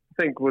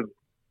I think with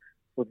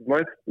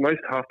most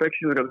halfbacks,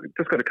 you've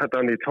just got to cut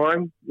down their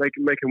time, make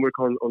him work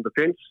on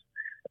defence.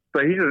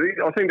 But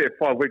I think that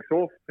 5 weeks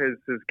off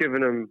has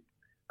given him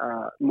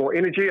more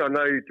energy. I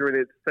know during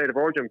that State of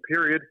Origin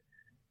period,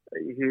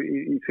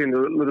 he seemed a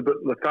little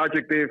bit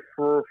lethargic there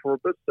for a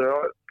bit.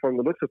 So from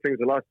the looks of things,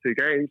 the last 2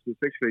 games, it's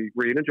actually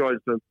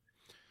re-energised him.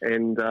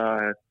 And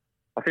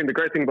I think the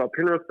great thing about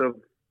Penrith, they've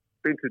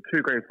been to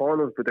 2 grand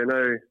finals, but they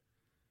know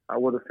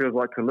what it feels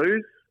like to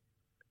lose,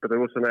 but they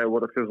also know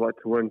what it feels like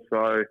to win.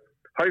 So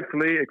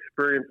hopefully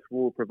experience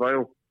will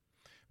prevail.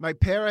 Mate,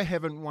 Para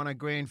haven't won a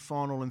grand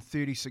final in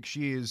 36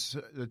 years.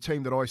 The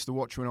team that I used to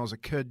watch when I was a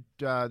kid,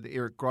 the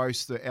Eric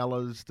Gross, the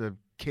Ellas, the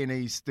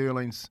Kennys,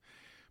 Sterlings,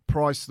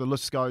 Price, the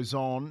list goes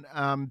on.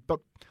 But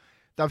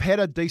they've had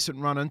a decent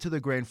run into the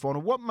grand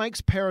final. What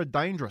makes Para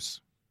dangerous?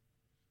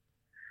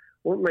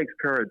 What makes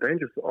Para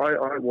dangerous?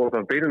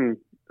 I've beaten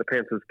the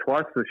Panthers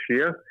twice this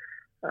year.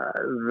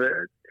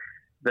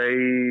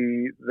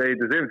 They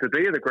deserve to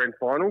be in the grand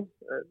final.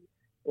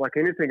 Like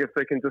anything, if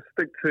they can just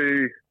stick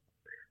to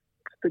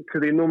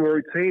their normal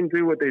routine,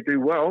 do what they do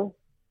well,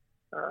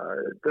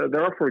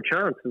 they're up for a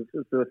chance.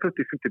 It's a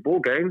 50-50 ball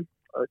game.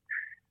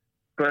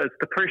 But it's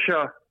the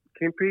pressure,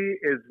 Kempy,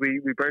 as we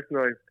both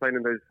know, playing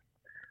in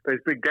those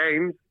big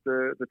games,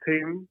 the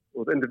team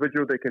or the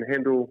individual that can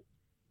handle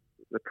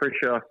the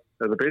pressure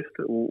the best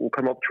will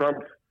come up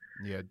trumps.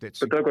 Yeah, but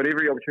they've got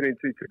every opportunity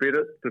to beat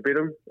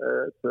them.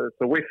 It's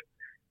the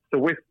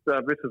West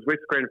versus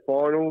West grand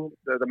final.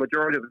 The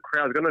majority of the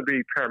crowd is going to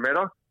be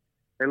Parramatta,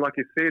 and like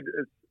you said,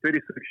 it's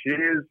 36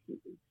 years.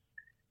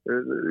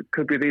 It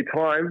could be their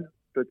time,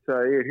 but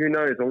who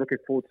knows? I'm looking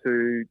forward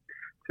to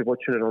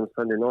watching it on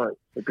Sunday night.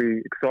 It'll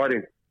be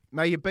exciting.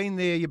 Mate, you've been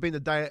there. You've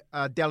been to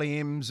Dally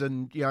M's,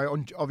 and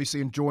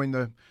obviously enjoying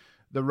the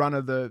run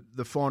of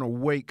the final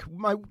week.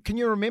 Mate, can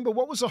you remember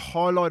what was the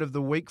highlight of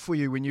the week for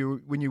you when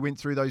you went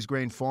through those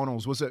grand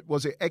finals? Was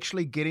it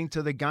actually getting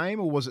to the game,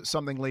 or was it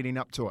something leading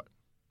up to it?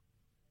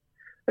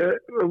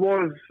 It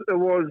was.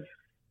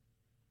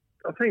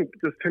 I think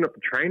just turn up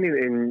the training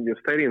and your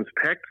stadium's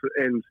packed,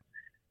 and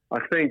I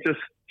think just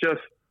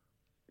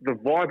the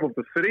vibe of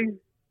the city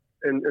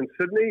in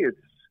Sydney.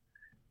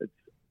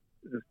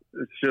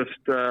 It's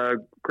just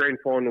grand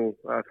final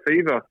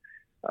fever.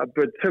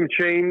 But Tim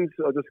Sheens,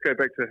 I'll just go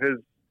back to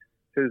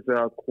his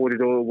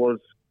corridor was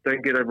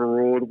don't get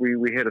overawed.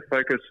 We had a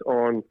focus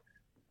on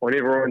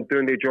everyone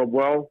doing their job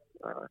well.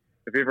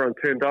 If everyone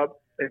turned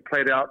up and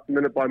played out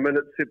minute by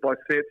minute, set by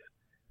set,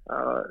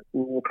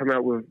 we'll come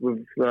out with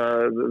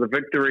the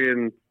victory,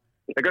 and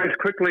it goes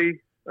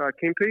quickly,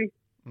 Kempy.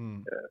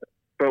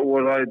 But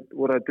what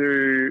I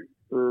do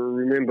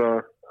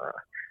remember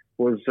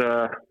was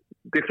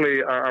definitely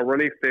a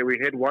relief that we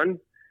had won,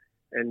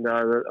 and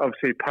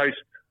obviously post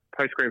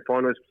grand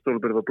final is still a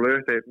bit of a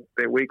blur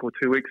that week or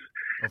 2 weeks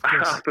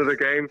after the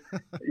game.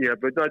 Yeah,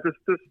 but no, just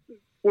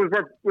with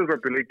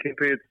rugby league,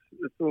 Kempy,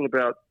 it's all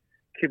about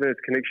keeping those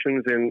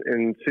connections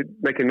and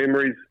making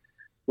memories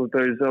with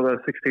those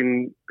other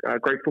 16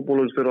 great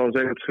footballers that I was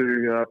able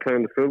to play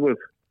on the field with.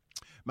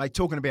 Mate,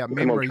 talking about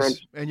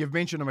memories, and you've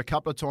mentioned him a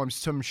couple of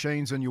times, Tim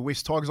Sheens and your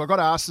West Tigers. I've got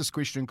to ask this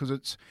question because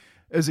it's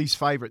Izzy's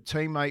favourite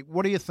team, mate.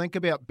 What do you think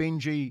about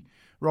Benji,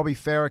 Robbie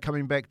Farah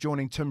coming back,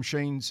 joining Tim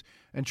Sheens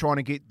and trying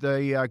to get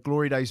the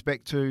glory days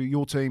back to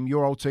your team,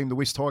 your old team, the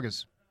West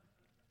Tigers?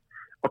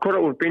 I caught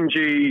up with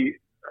Benji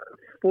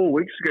 4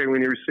 weeks ago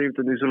when he received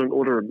the New Zealand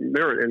Order of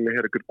Merit, and they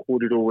had a good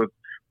cordial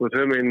with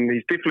him, and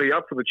he's definitely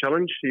up for the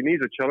challenge. He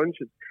needs a challenge.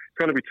 It's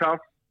going to be tough.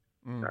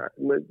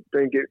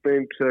 Don't get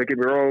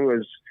me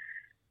wrong.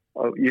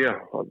 The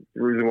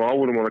reason why I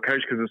wouldn't want to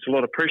coach, because it's a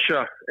lot of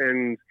pressure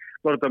and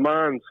a lot of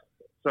demands.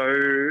 So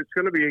it's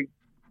going to be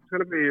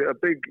a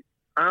big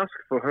ask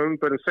for him.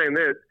 But in saying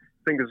that,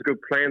 I think it's a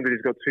good plan that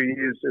he's got 2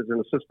 years as an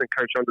assistant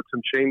coach under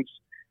Tim Sheens,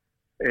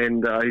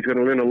 and he's going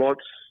to learn a lot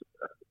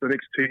the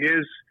next 2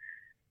 years.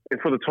 And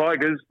for the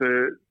Tigers,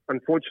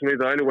 unfortunately,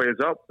 the only way is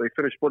up. They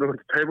finished bottom of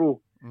the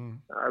table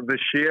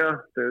this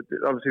year.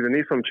 Obviously, they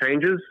need some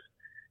changes,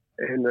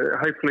 and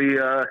hopefully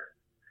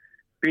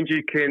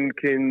Benji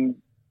can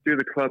do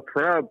the club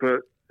proud.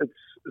 But it's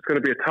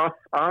going to be a tough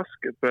ask.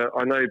 But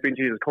I know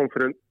Benji is a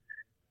confident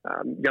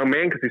young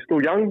man because he's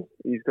still young.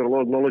 He's got a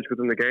lot of knowledge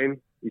within the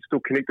game. He's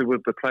still connected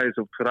with the players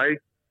of today.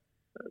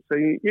 So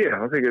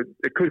I think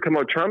it could come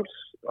on trumps.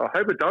 I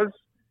hope it does.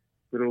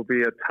 But it'll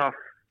be a tough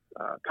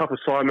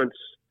assignments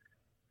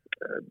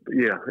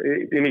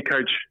any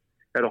coach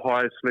at a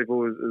highest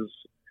level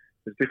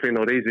is definitely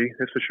not easy.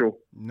 That's for sure.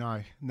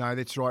 No,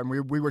 that's right. And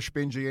we wish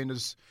Benji and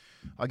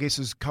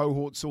his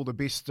cohorts all the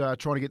best,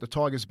 trying to get the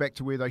Tigers back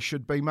to where they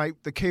should be, mate.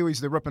 The Kiwis,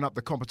 they're ripping up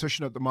the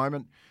competition at the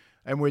moment,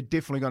 and we're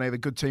definitely going to have a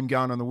good team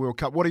going in the World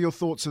Cup. What are your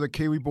thoughts of the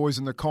Kiwi boys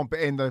in the comp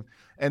and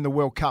the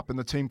World Cup and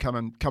the team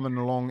coming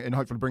along and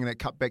hopefully bringing that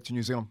cup back to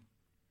New Zealand?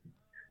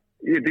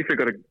 Yeah, definitely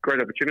got a great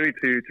opportunity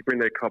to bring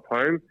that cup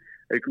home.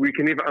 We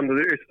can never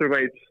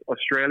underestimate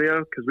Australia,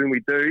 because when we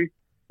do,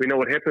 we know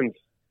what happens.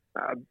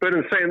 But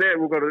in saying that,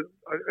 we've got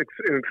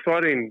an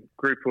exciting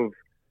group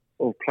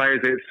of players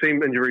that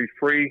seem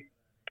injury-free.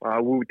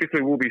 We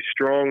definitely will be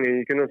strong, and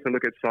you can also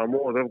look at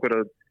Samoa. They've got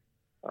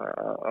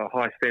a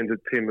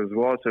high-standard team as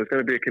well, so it's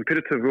going to be a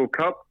competitive World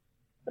Cup.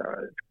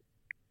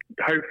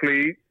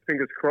 Hopefully,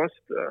 fingers crossed,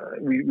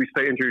 we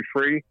stay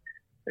injury-free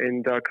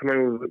and come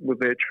in with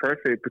that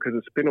trophy, because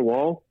it's been a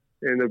while,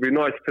 and it'll be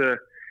nice to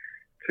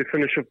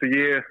finish off the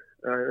year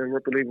in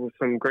rugby league with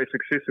some great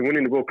success and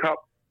winning the World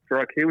Cup for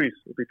our Kiwis.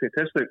 It'll be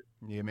fantastic.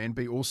 Yeah, man,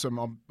 be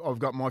awesome. I've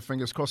got my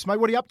fingers crossed. Mate,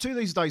 what are you up to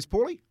these days,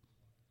 Paulie?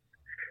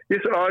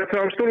 Yes, so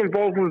I'm still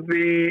involved with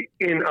the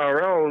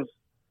NRL. I was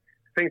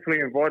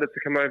thankfully invited to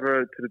come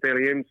over to the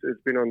Daily M's.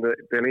 It's been on the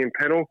Daily M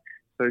panel.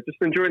 So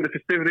just enjoying the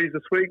festivities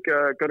this week.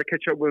 Got to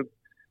catch up with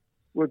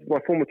my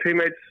former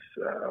teammates,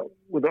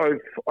 with the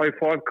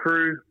 05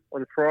 crew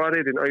on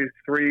Friday, then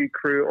 03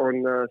 crew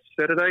on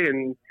Saturday,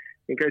 and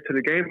go to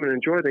the game and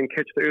enjoy it, then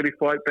catch the early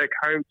flight back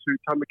home to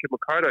Tamaki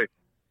Makaurau.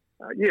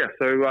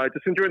 So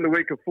just enjoying the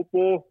week of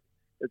football.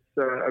 It's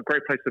a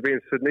great place to be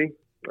in Sydney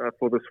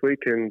for this week,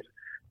 and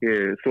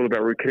it's all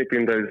about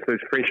reconnecting those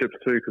friendships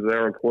too, because they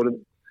are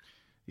important.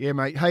 Yeah,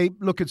 mate. Hey,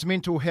 look, it's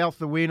Mental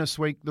Health Awareness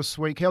Week this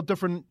week. How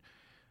different,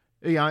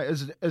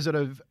 is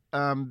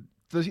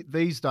it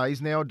these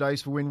days,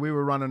 nowadays, for when we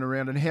were running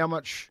around, and how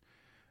much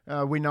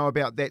we know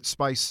about that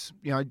space?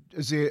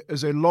 Is there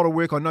a lot of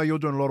work? I know you're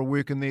doing a lot of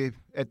work in there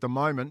at the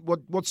moment.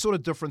 What sort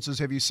of differences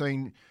have you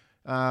seen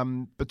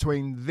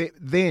between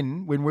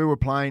then when we were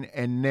playing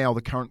and now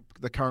the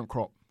current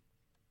crop?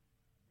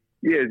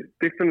 Yeah,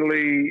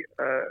 definitely.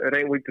 It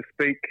ain't weak to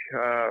speak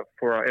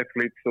for our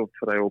athletes of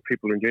today, or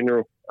people in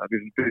general.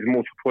 There's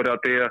more support out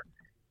there.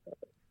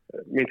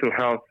 Mental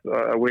health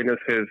awareness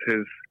has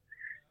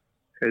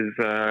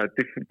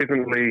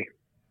definitely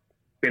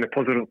been a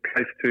positive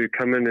place to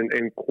come in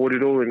and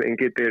kōrero and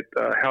get that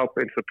help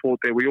and support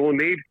that we all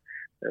need.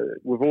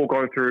 We've all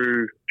gone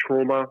through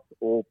trauma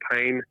or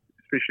pain,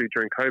 especially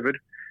during COVID.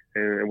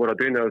 And what I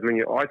do know is when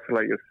you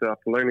isolate yourself,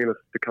 loneliness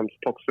becomes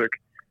toxic.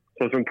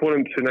 So it's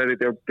important to know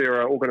that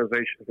there are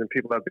organisations and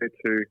people out there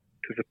to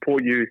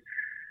support you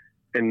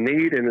in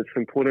need, and it's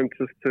important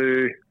just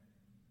to,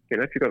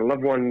 if you've got a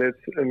loved one that's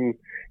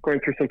going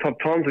through some tough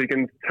times, or you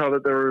can tell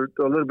that they're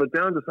a little bit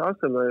down, just ask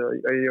them,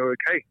 are you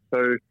okay?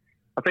 So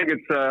I think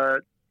it's,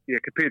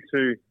 compared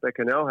to back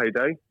in our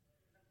heyday,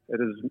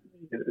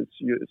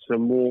 it's a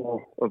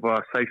more of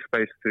a safe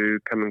space to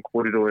come and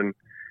kōrero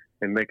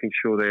and making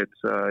sure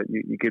that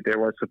you get that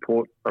right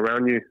support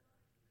around you.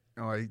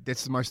 Oh,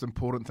 that's the most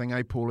important thing,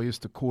 Paulie, is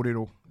to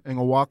kōrero,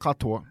 inga wā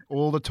katoa,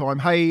 all the time.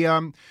 Hey,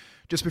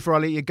 just before I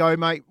let you go,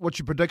 mate, what's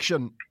your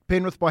prediction?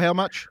 Penrith by how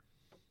much?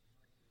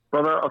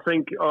 Brother, I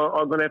think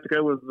I'm going to have to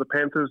go with the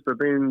Panthers. They've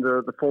been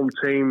the form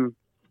team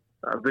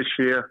this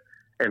year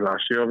and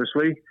last year,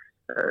 obviously.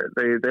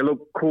 They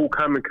look cool,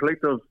 calm and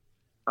collective.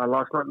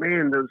 Last night,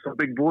 man, there's some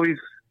big boys,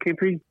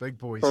 Kempy. Big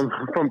boys.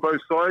 From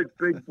both sides,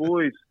 big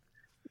boys.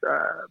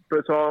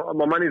 But so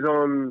my money's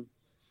on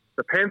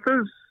the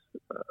Panthers.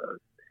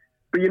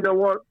 But you know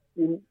what?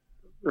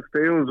 If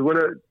the Eels win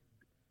it,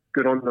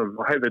 good on them.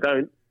 I hope they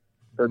don't.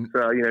 But,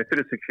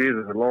 36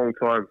 years is a long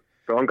time.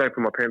 So I'm going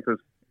for my Panthers.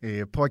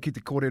 Yeah, pai ki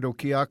te kōrero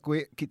ki a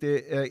koe, ki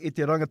te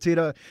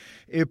rangatira.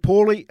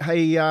 Paulie,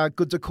 hey,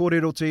 good to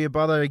kōrero to you,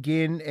 brother,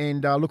 again,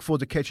 and look forward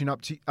to catching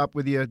up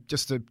with you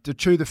just to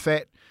chew the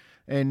fat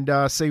and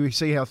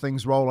see how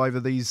things roll over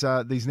these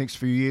next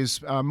few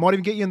years. Might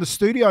even get you in the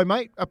studio,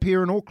 mate, up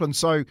here in Auckland.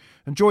 So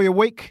enjoy your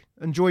week.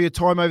 Enjoy your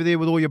time over there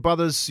with all your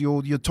brothers,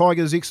 your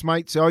Tigers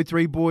ex-mates, the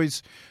 03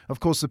 boys, of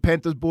course the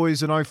Panthers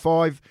boys in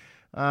 05.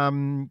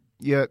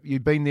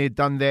 You've been there,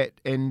 done that,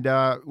 and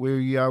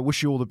we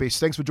wish you all the best.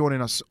 Thanks for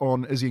joining us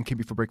on Izzy and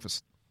Kempy for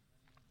breakfast.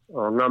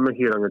 Ngā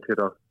mihi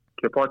rangatira.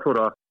 Kia pai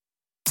tōra.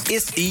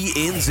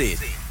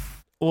 SENZ.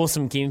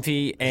 Awesome,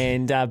 Kempy,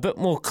 and a bit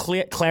more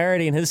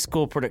clarity in his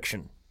score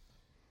prediction.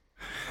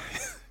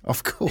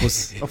 Of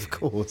course.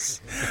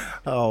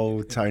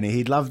 Oh, Tony,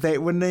 he'd love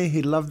that, wouldn't he?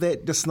 He'd love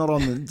that. Just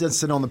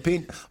sit on the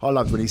pen. I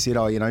loved when he said,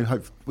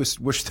 wish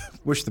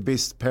the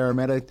best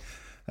Parramatta.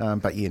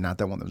 But yeah,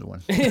 don't want them to win.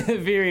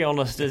 Very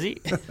honest, is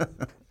he?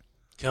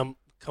 Come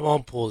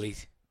on,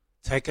 Paulie.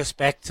 Take us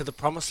back to the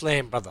promised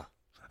land, brother.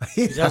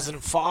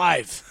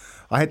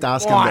 2005. I had to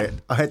ask him that.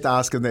 I had to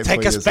ask him that.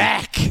 Take us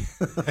back.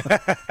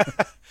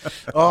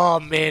 Oh,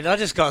 man, I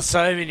just got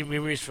so many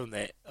memories from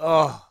that.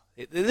 Oh,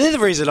 they're the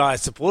reason I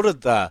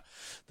supported the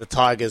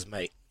Tigers,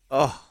 mate.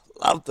 Oh,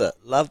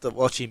 Loved it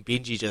watching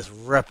Benji just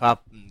rip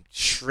up and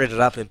shred it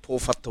up and Paul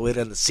Whatuira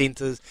in the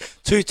centres.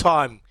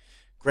 2-time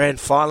grand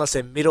finalist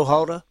and medal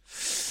holder.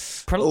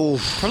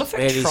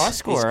 Prolific try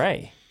scorer,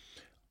 eh?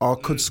 Oh,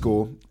 could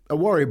score. A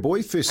Warrior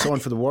boy, first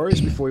signed for the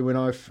Warriors before he went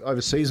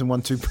overseas and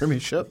won 2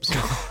 premierships.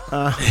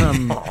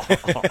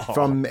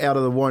 From out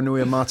of the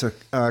Wainui Mata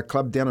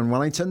club down in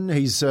Wellington.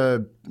 He's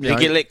Did he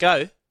get let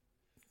go?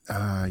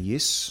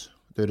 Yes,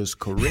 that is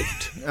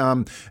correct.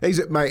 He's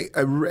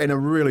a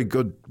really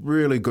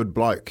good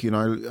bloke.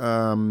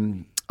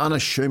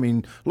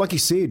 Unassuming, like he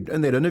said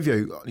in that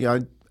interview.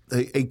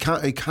 He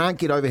can't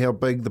get over how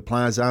big the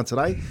players are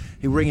today.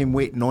 He'll ring him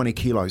wet 90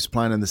 kilos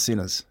playing in the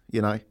centres.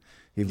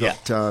 You've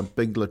got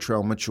big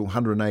Latrell Mitchell,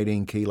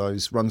 118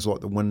 kilos, runs like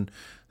the wind.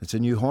 It's a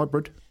new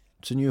hybrid.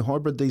 It's a new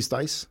hybrid these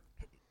days.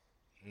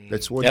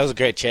 That was a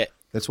great chat.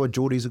 That's why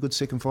Geordie's a good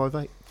second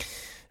 5'8".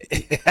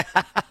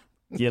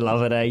 You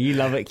love it, eh? You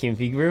love it,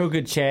 Kempy. Real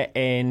good chat,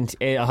 and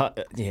I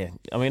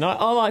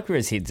like where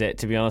his head's at,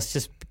 to be honest.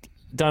 Just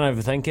don't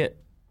overthink it.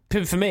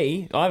 For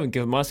me, I haven't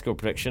given my score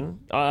prediction.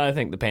 I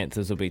think the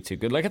Panthers will be too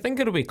good. I think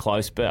it'll be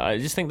close, but I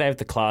just think they have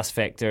the class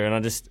factor, and I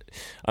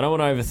don't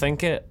want to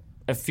overthink it.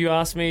 If you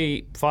asked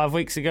me 5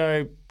 weeks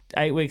ago,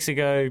 8 weeks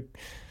ago,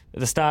 at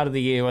the start of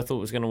the year, I thought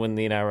it was going to win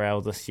the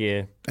NRL this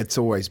year. It's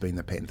always been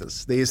the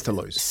Panthers. Theirs to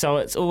lose. So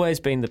it's always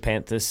been the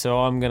Panthers. So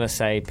I'm going to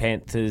say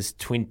Panthers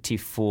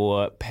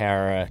 24,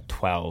 Para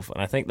 12.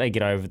 And I think they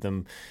get over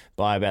them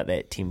by about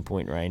that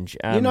 10-point range.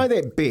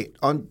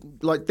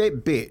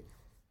 That bet,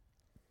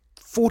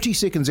 40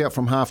 seconds out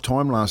from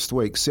half-time last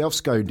week,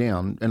 Souths go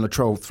down and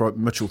Latrell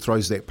Mitchell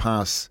throws that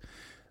pass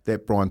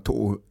that Brian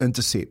To'o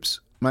intercepts.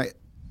 Mate,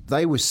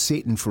 they were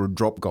setting for a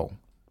drop goal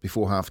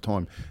before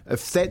half-time.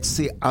 If that's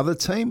the other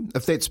team,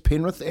 if that's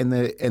Penrith and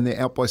they're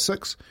out by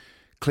 6,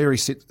 Cleary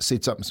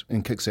sets up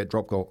and kicks that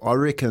drop goal. I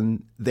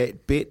reckon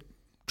that bet,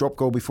 drop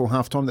goal before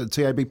half-time that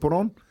the TAB put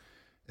on,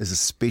 is a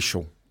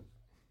special.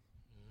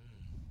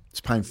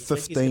 It's paying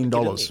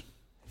 $15.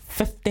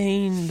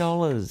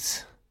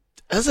 $15.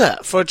 Is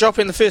it? For a drop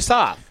in the first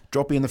half?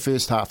 Drop in the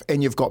first half.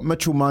 And you've got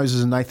Mitchell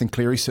Moses and Nathan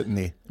Cleary sitting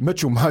there.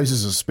 Mitchell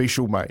Moses is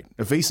special, mate.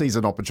 If he sees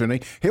an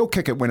opportunity, he'll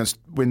kick it when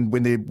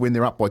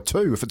they're up by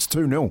 2. If it's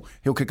 2-0,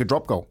 he'll kick a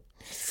drop goal.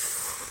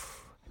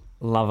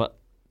 Love it.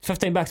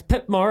 $15.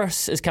 Pip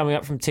Morris is coming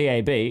up from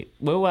TAB.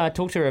 We'll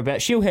talk to her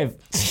about... She'll have...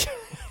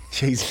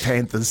 She's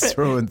Panthers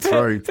through and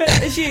through.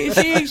 Is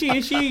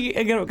she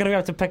going to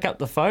have to pick up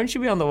the phone?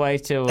 She'll be on the way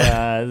to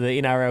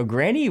the NRL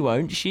granny,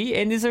 won't she?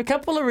 And there's a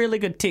couple of really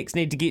good texts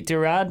need to get to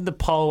around the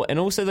poll and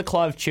also the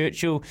Clive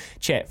Churchill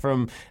chat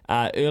from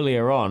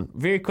earlier on.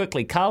 Very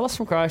quickly, Carlos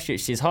from Christchurch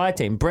says, hi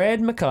team,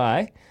 Brad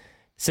Mackay,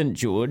 St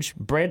George,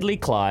 Bradley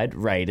Clyde,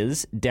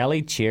 Raiders,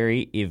 Daly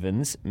Cherry,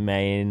 Evans,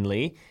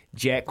 Manly,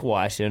 Jack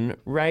Whiten,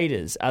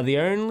 Raiders are the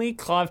only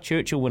Clive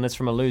Churchill winners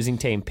from a losing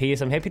team. P.S.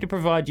 I'm happy to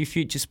provide you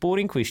future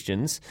sporting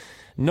questions,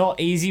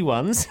 not easy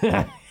ones,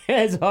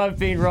 as I've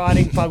been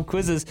writing pub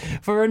quizzes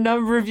for a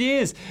number of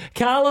years.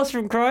 Carlos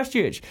from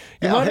Christchurch.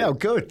 How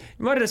good.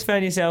 You might have just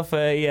found yourself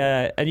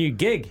a new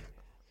gig.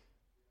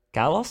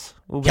 Carlos?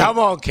 Come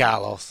on,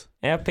 Carlos.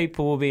 Our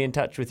people will be in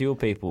touch with your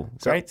people.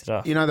 Great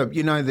stuff.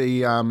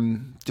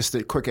 Just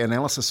a quick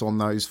analysis on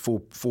those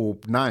four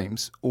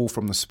names, all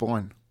from the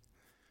spine.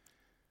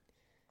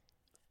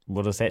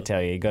 What does that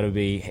tell you? You've got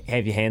to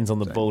have your hands on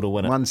the ball to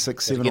win it. 1,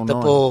 6, 7 get or the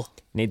 9. ball.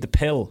 Need the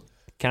pill.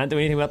 Can't do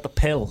anything without the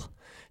pill.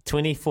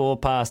 24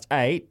 past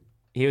 8.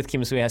 Here with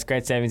Chemist Warehouse.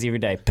 Great savings every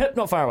day. Pip,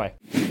 not far away.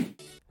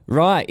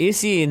 Right,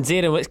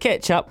 SENZ, and let's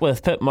catch up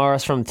with Pip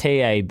Morris from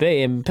TAB.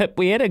 And Pip,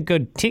 we had a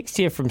good text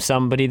here from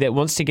somebody that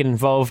wants to get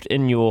involved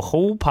in your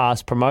Hall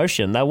Pass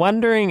promotion. They're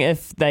wondering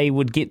if they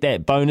would get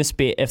that bonus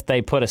bet if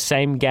they put a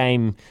same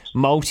game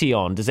multi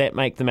on. Does that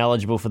make them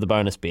eligible for the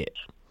bonus bet?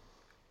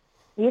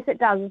 Yes, it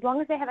does. As long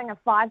as they're having a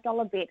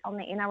 $5 bet on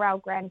the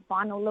NRL Grand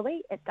Final,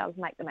 Louis, it does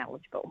make them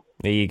eligible.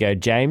 There you go,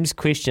 James.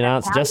 Question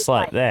answered just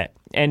like that.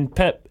 And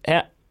Pip,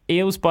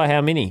 Eels by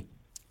how many?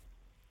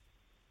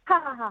 Ha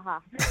ha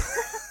ha.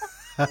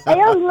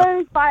 Eels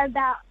lose by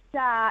about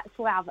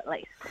 12 at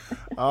least.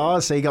 Oh,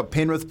 so you got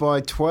Penrith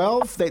by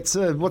 12. That's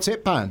what's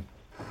that paying?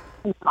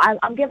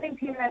 I'm giving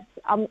Penrith.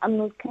 I'm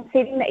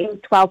conceding the Eels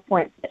 12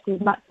 points. That's as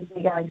much as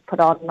they're going to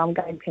put on, and I'm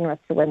going Penrith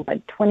to win by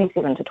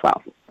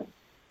 27-12.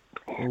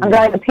 I'm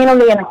going a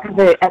penalty and a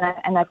convert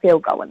and a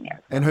field goal in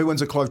there. And who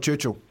wins a Clive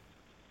Churchill?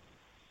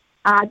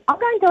 I'm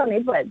going Dylan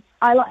Edwards.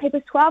 He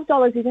was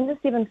 $12. He's into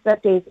 $7.50.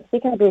 He's the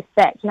second best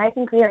stack.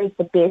 Nathan Cleary's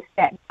the best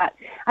stack. But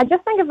I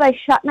just think if they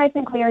shut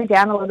Nathan Cleary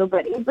down a little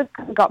bit, Edwards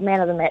got man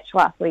of the match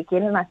last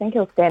weekend, and I think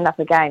he'll stand up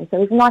again.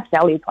 So he's a nice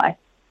value play.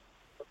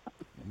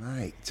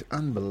 Mate,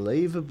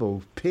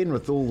 unbelievable.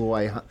 Penrith all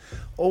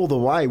the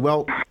way.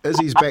 Well,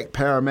 Izzy's back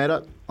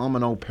Parramatta. I'm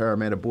an old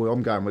Parramatta boy.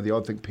 I'm going with you.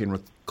 I think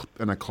Penrith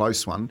in a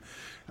close one.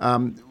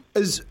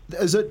 Is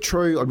it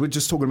true? We're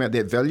just talking about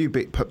that value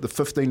bet, Pip, the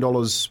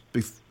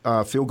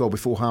 $15 field goal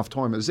before half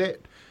time. Is that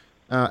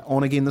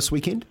on again this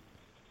weekend?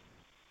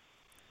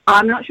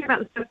 I'm not sure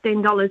about the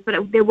 $15,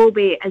 but there will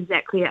be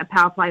exactly a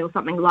power play or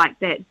something like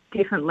that.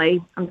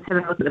 Definitely. I'm just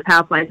having a look at the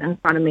power plays in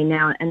front of me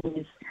now,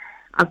 and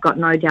I've got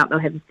no doubt they'll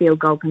have a field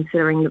goal,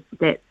 considering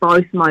that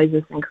both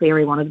Moses and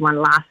Cleary wanted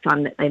one last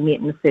time that they met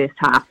in the first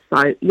half.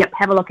 So, yep,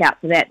 have a look out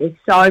for that. There's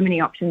so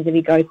many options if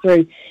you go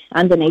through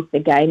underneath the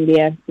game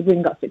there. We've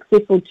even got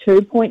successful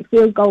 2-point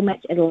field goal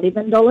match at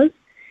 $11.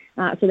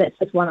 So that's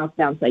just one I've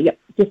found. So, yep,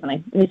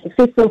 definitely. And the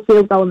successful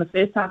field goal in the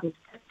first half is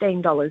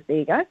 $15. There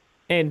you go.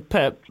 And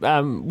Pip,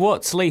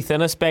 what's Lee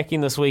Thinnis back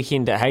in this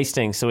weekend at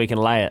Hastings so we can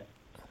lay it?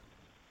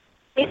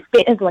 Best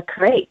bet is La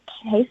Creek.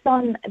 He's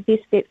on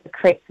best bet La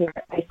Creek here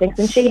at Hastings,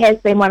 and she has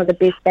been one of the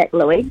best back,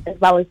 Louis, as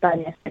well as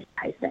Diana at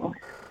Hastings.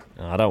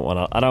 I don't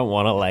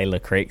want to lay La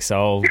Creek,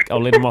 so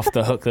I'll let him off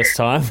the hook this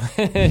time.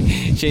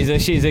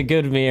 She's a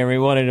good mare, and we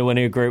wanted to win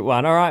her Group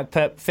 1. All right,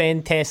 Pip,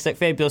 fantastic,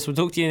 fabulous. We'll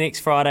talk to you next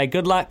Friday.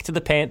 Good luck to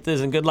the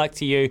Panthers, and good luck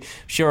to you.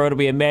 Sure, it'll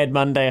be a mad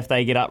Monday if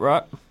they get up,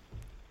 right?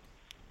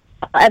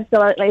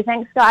 Absolutely.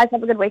 Thanks, guys.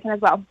 Have a good weekend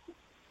as well.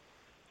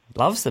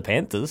 Loves the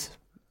Panthers.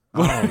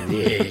 Oh,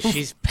 yeah,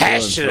 she's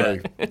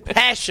passionate.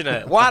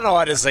 Passionate.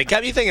 One-eyed as they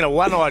come. You're thinking of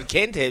one-eyed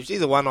Cantab.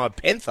 She's a one-eyed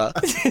panther.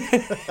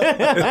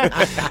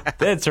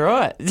 That's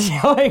right.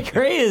 I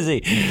agree,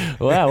 Izzy.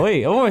 Wow,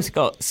 I almost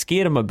got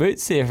scared of my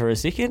boots there for a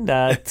second.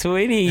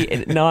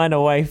 29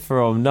 away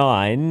from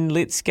 9.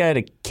 Let's go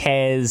to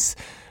Kaz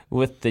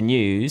with the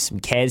news.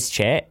 Kaz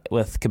chat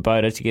with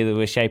Kubota. Together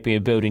we're shaping a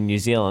building New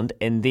Zealand.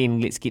 And then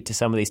let's get to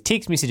some of these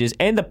text messages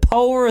and the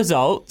poll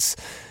results.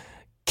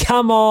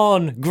 Come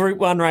on, Group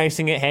 1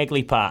 racing at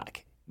Hagley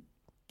Park.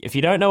 If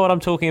you don't know what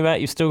I'm talking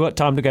about, you've still got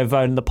time to go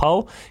vote in the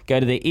poll. Go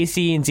to the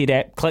SENZ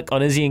app, click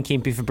on Izzy and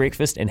Kempy for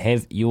breakfast, and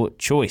have your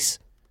choice.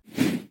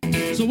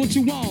 So what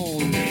you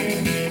want?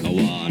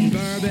 One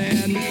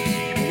bourbon,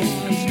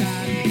 one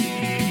scotch,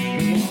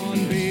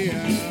 one beer.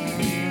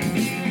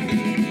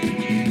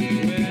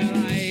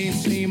 Well, I ain't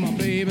seen my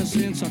baby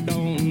since I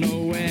don't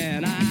know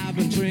when. I've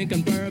been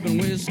drinking bourbon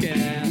whiskey,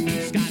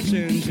 scotch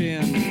and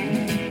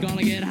gin.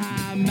 Gonna get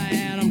high,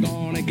 man, I'm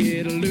gonna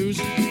get loose.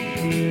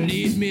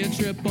 Need me a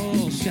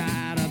triple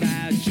shot of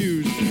that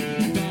juice.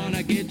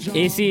 Gonna get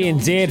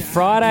SENZ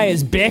Friday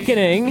is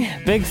beckoning.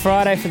 Big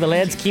Friday for the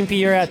lads. Kempy,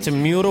 you're out to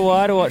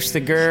Muriwai to watch the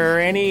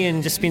granny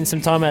and just spend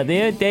some time out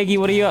there. Daggy,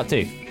 what are you up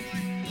to?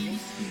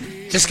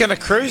 Just going to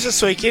cruise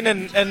this weekend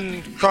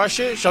in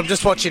Christchurch. I'm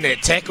just watching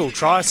that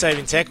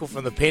try-saving tackle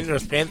from the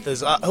Penrith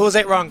Panthers. Who was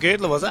that? Ryan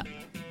Girdler, was it?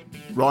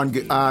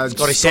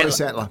 Scotty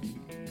Sattler.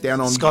 Down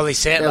on Scully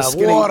Sattler.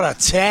 What a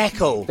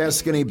tackle! That was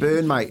Skinny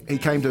Byrne, mate. He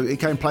came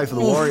play for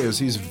the Warriors.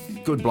 He's a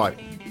good bloke,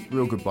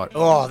 real good bloke.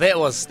 Oh, that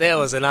was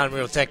an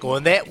unreal tackle,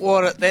 and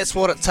that's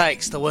what it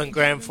takes to win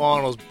grand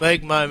finals.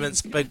 Big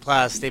moments, big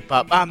players step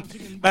up. Mate,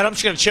 I'm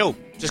just going to chill.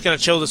 Just going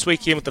to chill this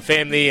weekend with the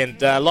family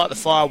and light the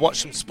fire,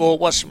 watch some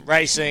sport, watch some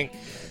racing,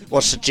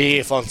 watch the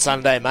GF on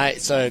Sunday,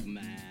 mate. So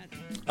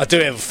I do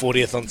have a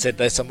 40th on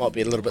Saturday, so I might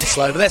be a little bit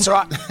slow, but that's all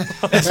right.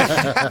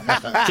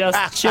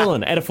 Just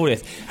chilling at a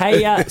 40th.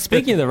 Hey,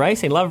 speaking of the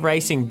racing,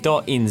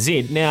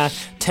 loveracing.nz. Now,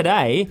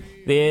 today,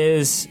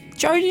 there's...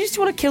 Joe, you just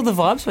want to kill the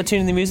vibes by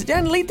tuning the music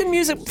down? Let the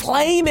music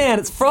play, man.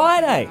 It's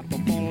Friday.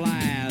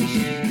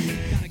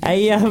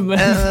 Hey,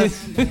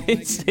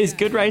 it's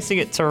good racing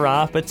at Te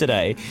Rapa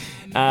today.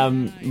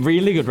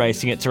 Really good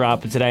racing at Te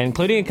Rapa today,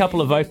 including a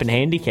couple of open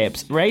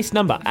handicaps. Race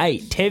number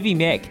 8, Tavi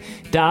Mac,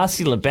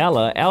 Darcy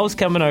Labella. Al's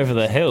coming over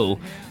the hill.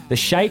 The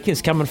Sheikh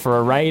is coming for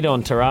a raid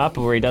on Te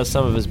Rapa where he does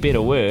some of his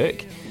better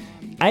work.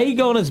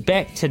 Aegon is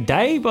back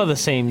today by the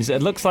seams.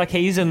 It looks like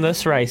he's in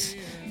this race.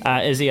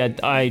 Izzy,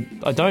 I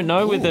don't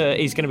know whether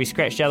he's going to be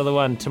scratched out of the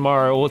one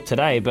tomorrow or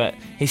today, but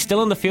he's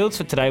still in the fields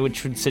for today,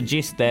 which would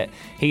suggest that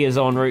he is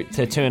en route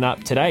to turn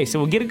up today. So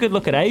we'll get a good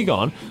look at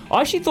Aegon.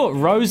 I actually thought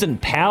Rose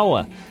and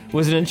Power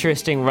was an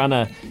interesting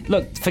runner.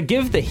 Look,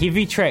 forgive the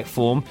heavy track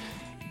form.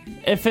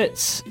 If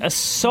it's a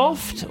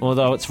soft,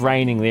 although it's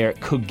raining there, it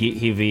could get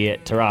heavy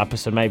at Te Rapa,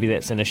 so maybe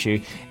that's an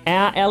issue.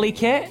 Our Alley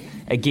Cat,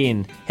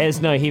 again,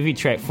 has no heavy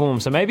track form,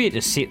 so maybe it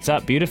just sets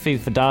up beautifully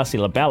for Darcy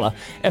Labella.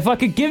 If I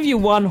could give you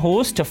one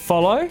horse to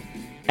follow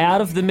out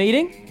of the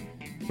meeting,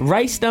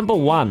 race number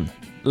 1,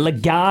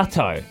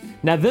 Legato.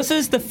 Now, this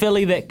is the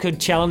filly that could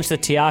challenge the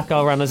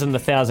Tiako runners in the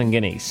 1,000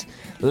 Guineas.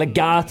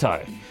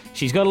 Legato.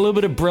 She's got a little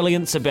bit of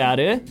brilliance about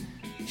her.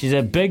 She's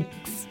a big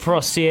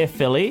Procere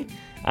filly.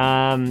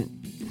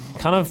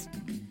 Kind of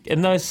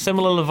in those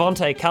similar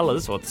Levante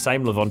colours, or the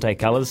same Levante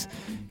colours.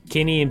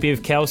 Kenny and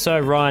Bev Kelso,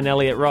 Ryan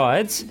Elliott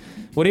rides.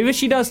 Whatever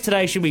she does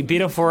today should be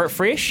better for it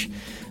fresh.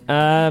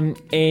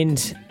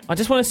 And I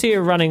just want to see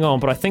her running on,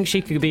 but I think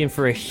she could be in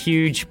for a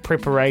huge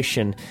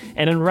preparation.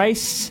 And in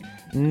race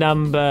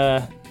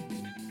number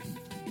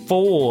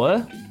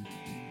 4,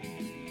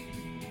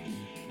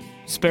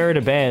 Spirit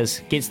of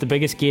Baz gets the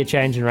biggest gear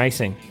change in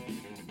racing.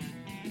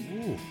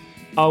 Ooh.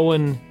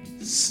 Owen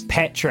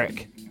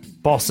Patrick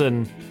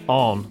bossing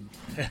on.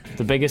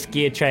 The biggest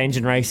gear change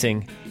in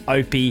racing.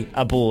 Opie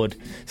aboard.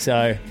 So,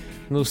 a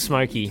little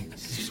smoky.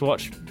 Just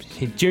watch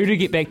due to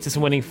get back to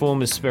some winning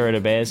form as Spirit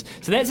of Baz.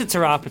 So that's a Te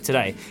Rapa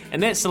today.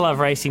 And that's the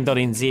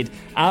loveracing.nz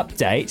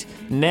update.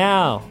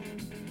 Now,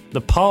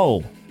 the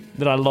poll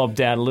that I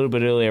lobbed out a little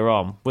bit earlier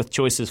on with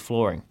Choices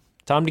Flooring.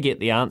 Time to get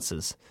the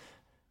answers.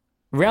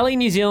 Rally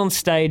New Zealand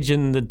stage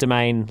in the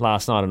Domain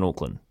last night in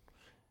Auckland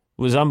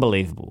was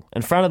unbelievable.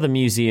 In front of the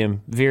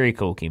museum, very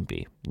cool,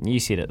 Kempy. You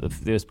said it.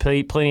 There was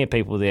plenty of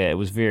people there. It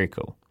was very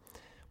cool.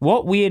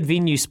 What weird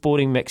venue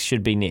sporting mix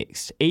should be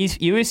next?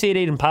 USC at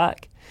Eden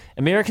Park,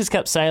 America's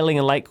Cup sailing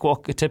in Lake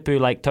Wakatipu,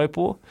 Lake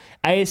Taupo,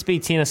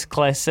 ASB Tennis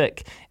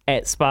Classic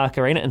at Spark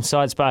Arena,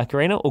 inside Spark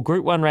Arena, or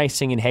Group 1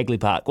 racing in Hagley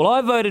Park? Well,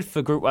 I voted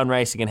for Group 1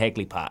 racing in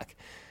Hagley Park.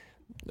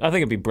 I think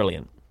it'd be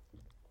brilliant.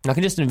 I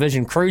can just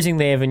envision cruising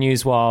the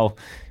avenues while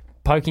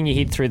poking your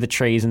head through the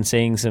trees and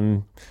seeing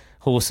some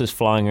horses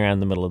flying around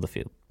the middle of the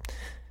field.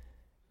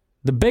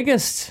 The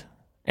biggest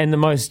and the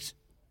most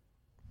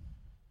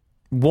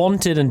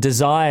wanted and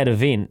desired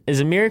event is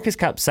America's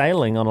Cup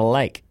sailing on a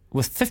lake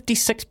with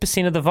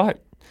 56% of the vote.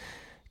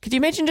 Could you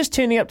imagine just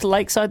turning up to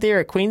Lakeside there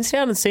at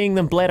Queenstown and seeing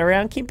them blat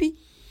around, Kempy?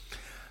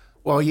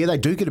 Well, yeah, they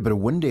do get a bit of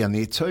wind down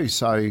there too,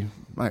 so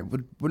mate,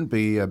 wouldn't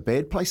be a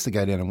bad place to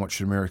go down and watch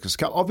the America's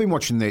Cup. I've been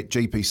watching that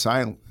GP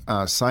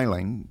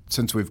sailing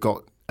since we've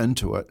got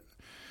into it.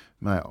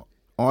 Mate,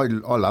 I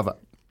love it.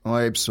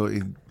 I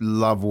absolutely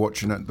love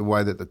watching it, the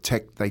way that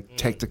they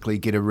tactically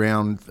get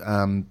around,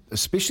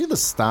 especially the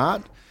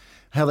start.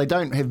 How they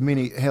don't have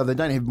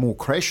more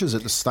crashes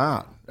at the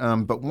start,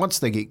 but once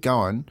they get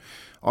going,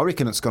 I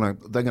reckon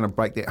they're gonna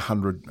break that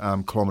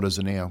 100 kilometres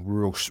an hour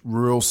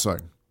real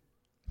soon.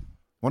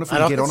 Wonder if we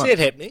can get on it.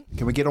 Happening.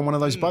 Can we get on one of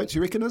those boats?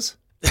 You reckon is?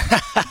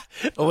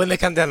 Well, when they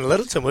come down to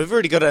Littleton, we've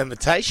already got an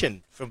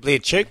invitation from Blair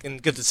Tuke,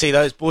 and good to see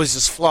those boys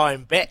just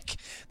flying back.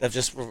 They've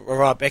just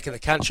arrived back in the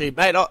country,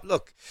 mate.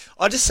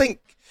 I just think,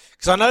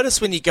 because I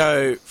notice when you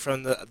go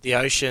from the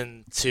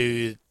ocean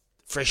to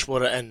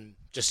freshwater in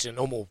just a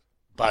normal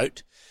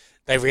boat,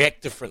 they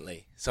react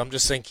differently. So I'm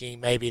just thinking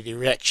maybe the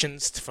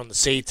reactions from the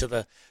sea to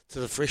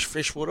the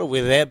freshwater,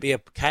 whether that be a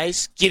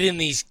case, get in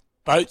these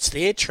boats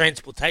there,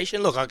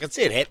 transportation. Look, I can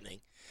see it happening.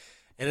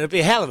 And it'd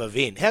be a hell of an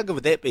event. How good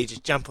would that be?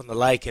 Just jump on the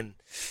lake in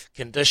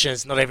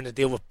conditions, not having to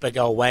deal with big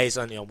old waves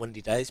only on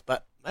windy days.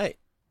 But, mate,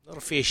 not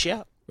a fair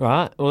shout.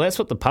 Right. Well, that's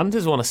what the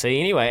punters want to see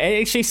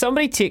anyway. Actually,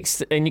 somebody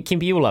texted, and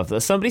Kempy, you'll love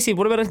this. Somebody said,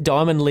 what about a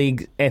Diamond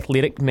League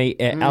athletic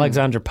meet at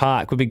Alexandra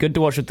Park? Would be good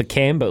to watch with the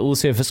Canberra all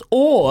surface.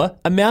 Or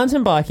a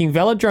mountain biking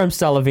velodrome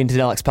style event at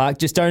Alex Park.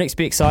 Just don't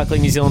expect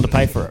Cycling New Zealand to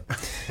pay for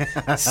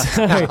it.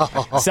 So,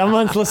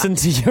 someone's listened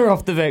to your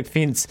Off the Back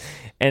Fence,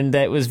 and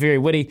that was very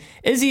witty.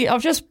 Izzy,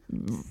 I've just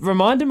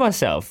reminded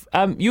myself,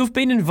 you've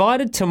been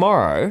invited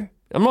tomorrow.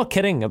 I'm not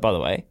kidding, by the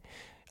way.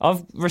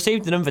 I've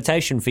received an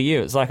invitation for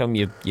you. It's like I'm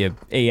your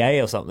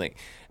EA or something.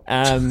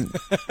 To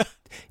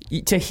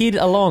head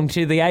along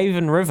to the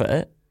Avon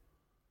River,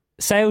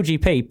 Sail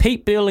GP,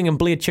 Pete Burling and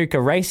Blair Tuke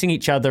are racing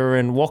each other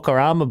in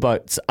Wakarama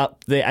boats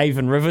up the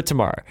Avon River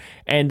tomorrow.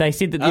 And they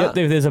said that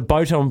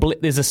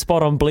there's a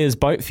spot on Blair's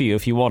boat for you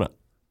if you want it.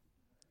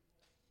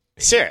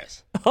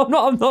 Serious? I'm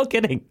not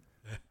kidding.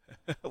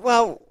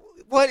 Well,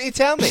 why didn't you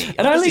tell me?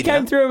 It only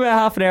came through about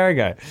half an hour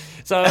ago.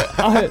 So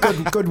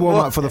good warm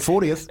up for the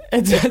 40th.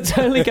 It's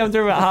only come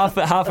through about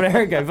half an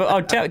hour ago.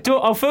 But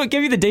I'll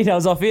give you the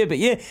details off here. But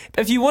yeah,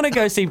 if you want to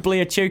go see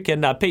Blair Tuke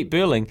and Pete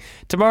Burling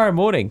tomorrow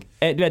morning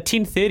at about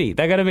 10:30,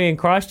 they're going to be in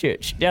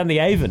Christchurch down the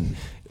Avon,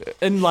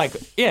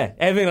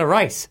 having a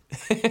race.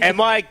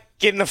 Am I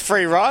getting a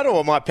free ride or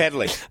am I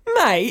paddling?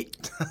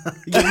 Mate,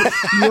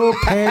 you're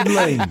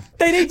paddling.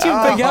 They need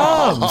your big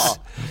arms.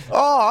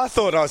 Oh, I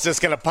thought I was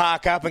just going to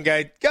park up and go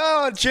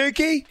on,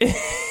 Tukey.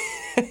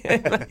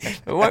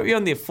 It won't be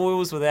on their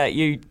foils without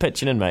you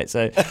pitching in, mate.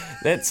 So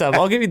that's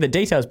I'll give you the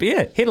details. But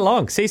yeah, head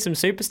along, see some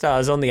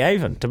superstars on the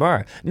Avon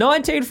tomorrow.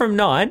 19 from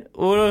 9,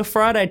 or a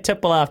Friday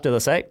tipple after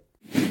this, eh?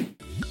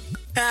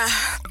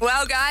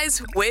 Well,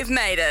 guys, we've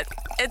made it.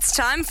 It's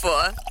time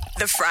for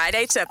the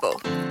Friday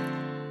tipple.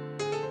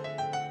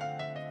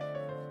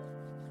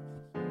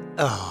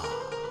 Oh.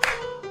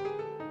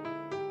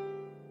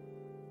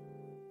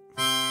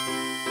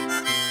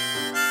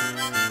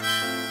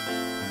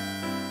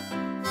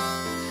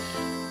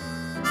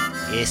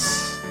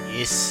 Yes.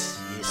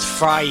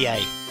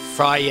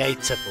 Friday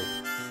tipple.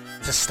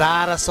 To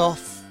start us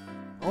off,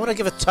 I want to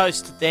give a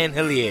toast to Dan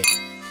Hillier,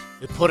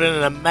 who put in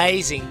an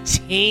amazing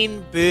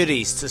 10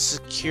 birdies to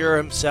secure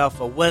himself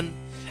a win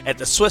at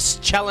the Swiss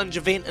Challenge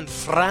event in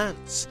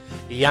France.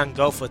 The young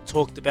golfer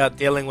talked about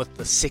dealing with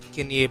the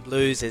second-year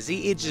blues as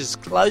he edges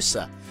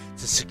closer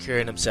to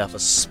securing himself a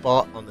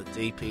spot on the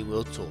DP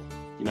World Tour.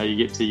 You know, you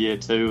get to year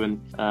 2 and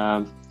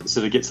it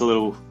sort of gets a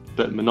little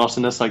bit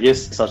monotonous, I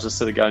guess. So I was just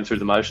sort of going through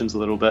the motions a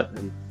little bit,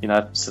 and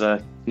sort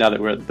of now that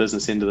we're at the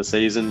business end of the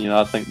season,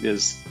 I think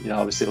there's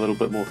obviously a little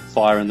bit more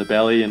fire in the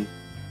belly and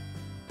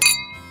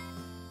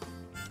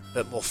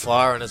bit more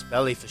fire in his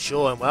belly for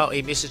sure. And well,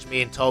 he messaged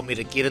me and told me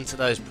to get into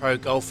those pro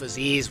golfers'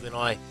 ears when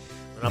I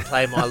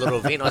play my little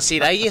event. I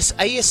said, "Are you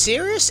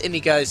serious?" And he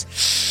goes,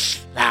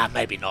 Nah,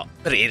 maybe not.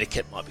 Bit of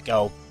etiquette might be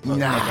gold.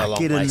 Nah,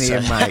 get in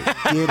there, mate.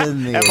 Get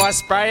in there. If I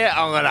spray it,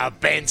 I'm going to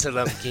banter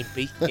them,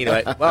 Kempy.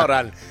 Anyway, well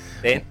done,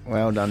 Dan.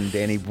 Well done,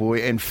 Danny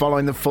boy. And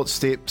following the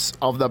footsteps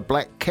of the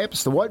Black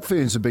Caps, the White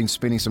Ferns have been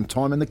spending some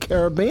time in the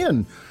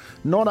Caribbean.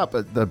 Not up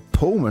at the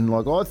Pullman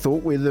like I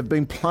thought, where they've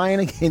been playing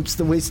against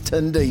the West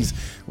Indies.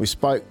 We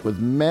spoke with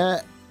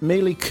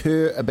Mealy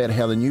Kerr about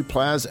how the new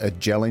players are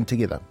gelling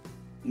together.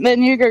 The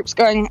new group's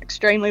going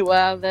extremely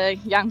well. The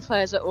young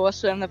players are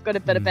awesome. They've got a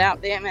bit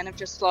about them and have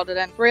just slotted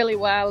in really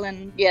well.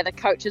 And yeah, the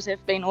coaches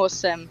have been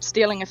awesome,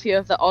 stealing a few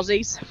of the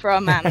Aussies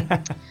from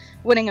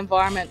winning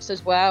environments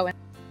as well.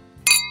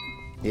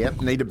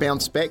 Yep, need to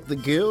bounce back, the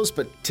girls,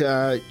 but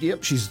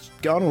yep, she's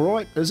going all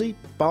right, is he?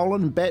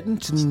 Bowling, batting,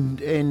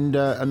 and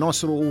a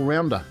nice little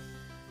all-rounder.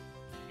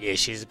 Yeah,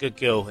 she's a good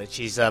girl, and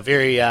she's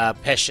very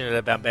passionate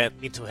about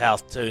mental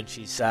health too, and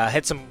she's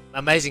had some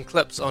amazing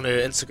clips on her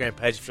Instagram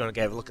page if you want to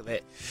go have a look at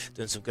that,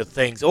 doing some good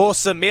things.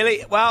 Awesome,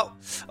 Millie. Well,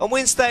 on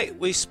Wednesday,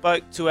 we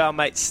spoke to our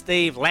mate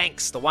Steve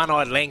Lanks, the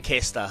one-eyed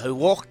Lancaster, who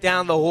walked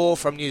down the hall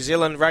from New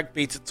Zealand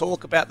Rugby to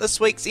talk about this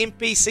week's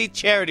NPC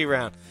charity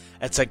round.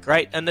 It's a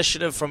great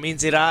initiative from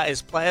NZR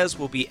as players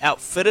will be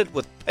outfitted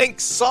with pink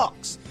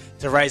socks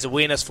to raise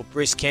awareness for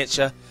breast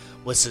cancer,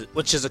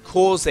 which is a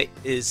cause that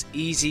is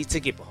easy to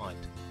get behind.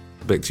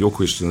 Back to your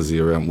question,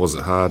 Izzy, around was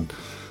it hard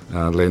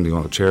landing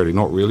on a charity?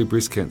 Not really.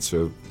 Breast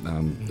cancer,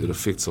 it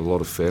affects a lot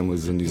of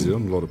families in New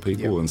Zealand, a lot of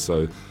people, and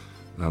so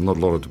not a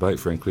lot of debate,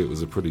 frankly. It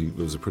was a pretty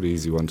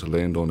easy one to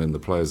land on, and the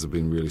players have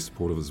been really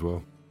supportive as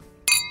well.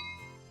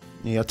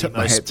 Yeah, I took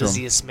my hat to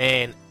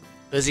him.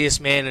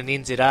 Busiest man in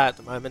NZR at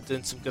the moment,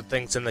 doing some good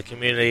things in the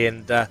community,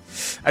 and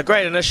a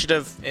great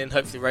initiative, and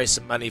hopefully raise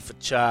some money for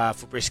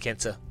breast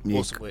cancer. Yeah,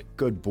 awesome work.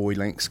 Good boy,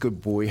 Lanks,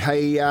 good boy.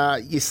 Hey,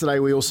 yesterday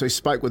we also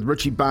spoke with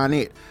Richie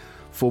Barnett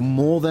for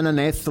More Than an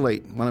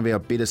Athlete, one of our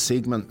better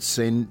segments,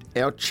 and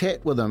our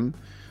chat with him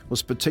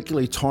was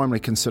particularly timely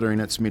considering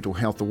it's Mental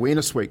Health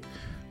Awareness Week,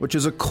 which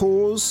is a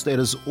cause that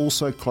is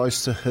also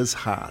close to his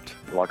heart.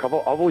 Like I've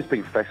always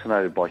been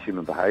fascinated by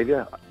human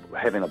behaviour.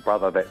 Having a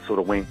brother that sort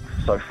of went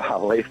so far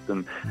left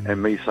and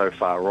me so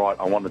far right,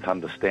 I wanted to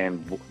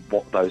understand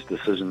what those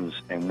decisions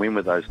and when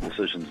were those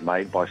decisions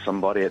made by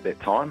somebody at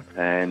that time.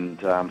 And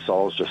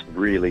so I was just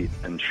really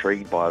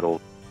intrigued by it all.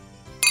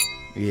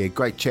 Yeah,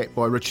 great chat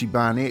by Richie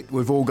Barnett.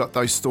 We've all got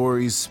those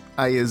stories,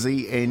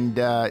 Izzy, and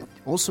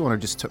also want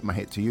to just tip my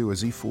hat to you,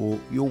 Izzy, for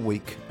your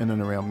week in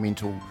and around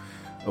mental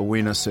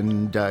awareness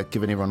and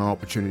giving everyone an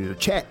opportunity to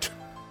chat.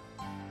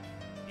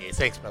 Yeah,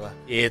 thanks, Bella.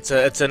 Yeah,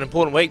 it's an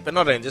important week, but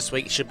not only this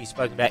week. It should be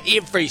spoken about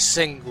every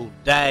single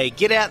day.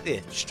 Get out there.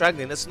 If you're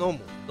struggling, it's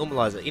normal.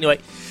 Normalise it. Anyway,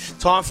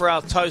 time for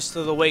our toast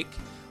of the week,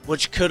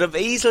 which could have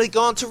easily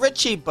gone to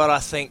Richie, but I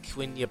think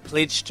when you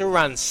pledge to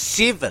run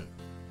 7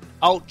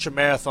 ultra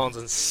marathons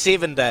in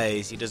 7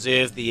 days, you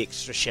deserve the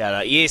extra shout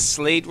out. Yes,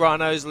 lead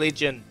Rhinos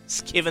legend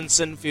Kevin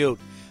Sinfield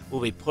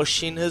will be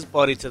pushing his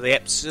body to the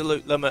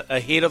absolute limit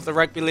ahead of the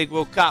Rugby League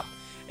World Cup,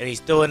 and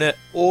he's doing it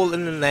all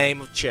in the name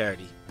of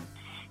charity.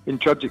 In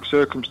tragic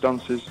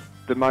circumstances,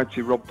 the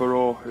mighty Rob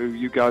Burrow, who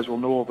you guys will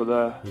know over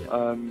there,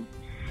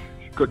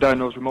 got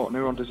diagnosed with motor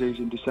neuron disease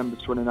in December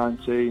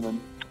 2019,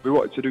 and we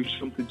wanted to do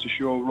something to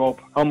show Rob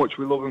how much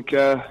we love and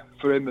care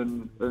for him,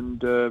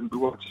 and we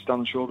wanted to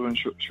stand shoulder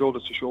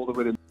to shoulder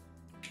with him.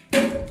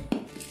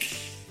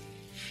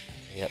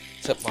 Yep,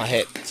 tip my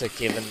hat to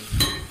Kevin.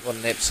 What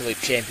an absolute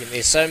champion.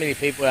 There's so many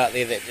people out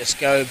there that just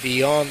go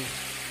beyond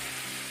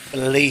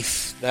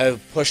belief. They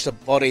push the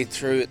body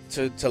through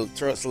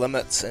its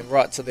limits and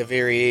right to the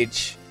very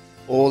edge,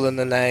 all in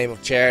the name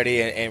of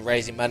charity and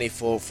raising money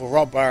for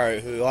Rob Burrow,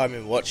 who I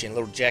remember watching,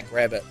 little Jack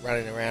Rabbit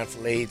running around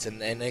for Leeds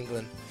and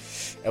England.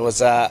 It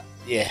was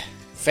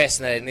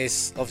fascinating.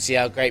 There's obviously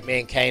our great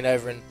man Kane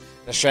over in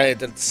Australia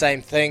did the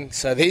same thing.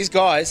 So these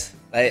guys,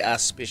 they are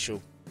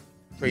special.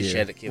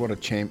 Appreciate it,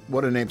 Kevin.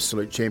 What an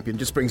absolute champion.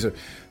 Just brings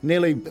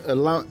nearly a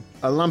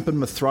lump in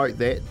my throat,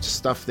 that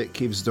stuff that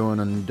Kev's doing,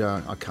 and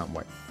I can't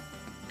wait.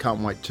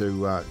 Can't wait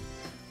to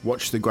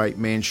watch the great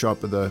man show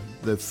up at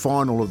the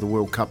final of the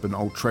World Cup in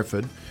Old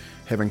Trafford,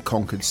 having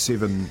conquered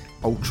 7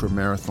 ultra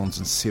marathons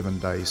in 7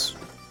 days.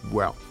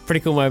 Wow.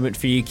 Pretty cool moment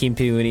for you,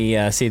 Kempy, when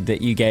he said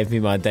that you gave me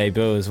my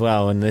debut as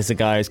well. And there's a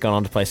guy who's gone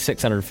on to play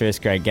 600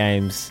 first grade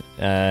games.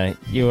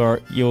 You're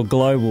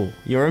global.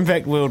 You're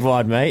impact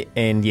worldwide, mate.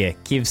 And yeah,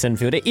 Kev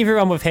Sinfield.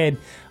 Everyone we've had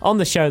on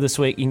the show this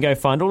week, you can go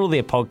find all of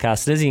their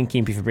podcasts. Izzy and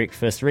Kempy for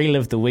breakfast.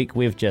 Relive the week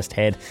we've just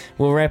had.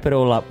 We'll wrap it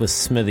all up with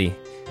Smithy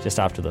just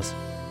after this.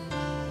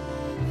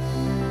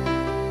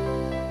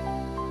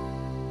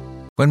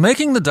 When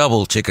making the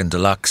double chicken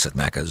deluxe at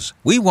Macca's,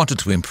 we wanted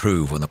to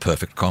improve on the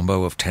perfect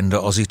combo of tender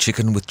Aussie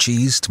chicken with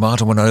cheese,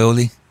 tomato and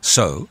aioli.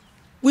 So,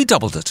 we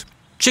doubled it.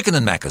 Chicken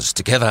and Macca's,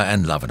 together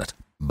and loving it.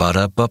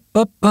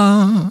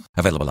 Ba-da-ba-ba-ba.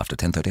 Available after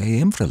 10:30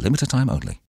 a.m. for a limited time only.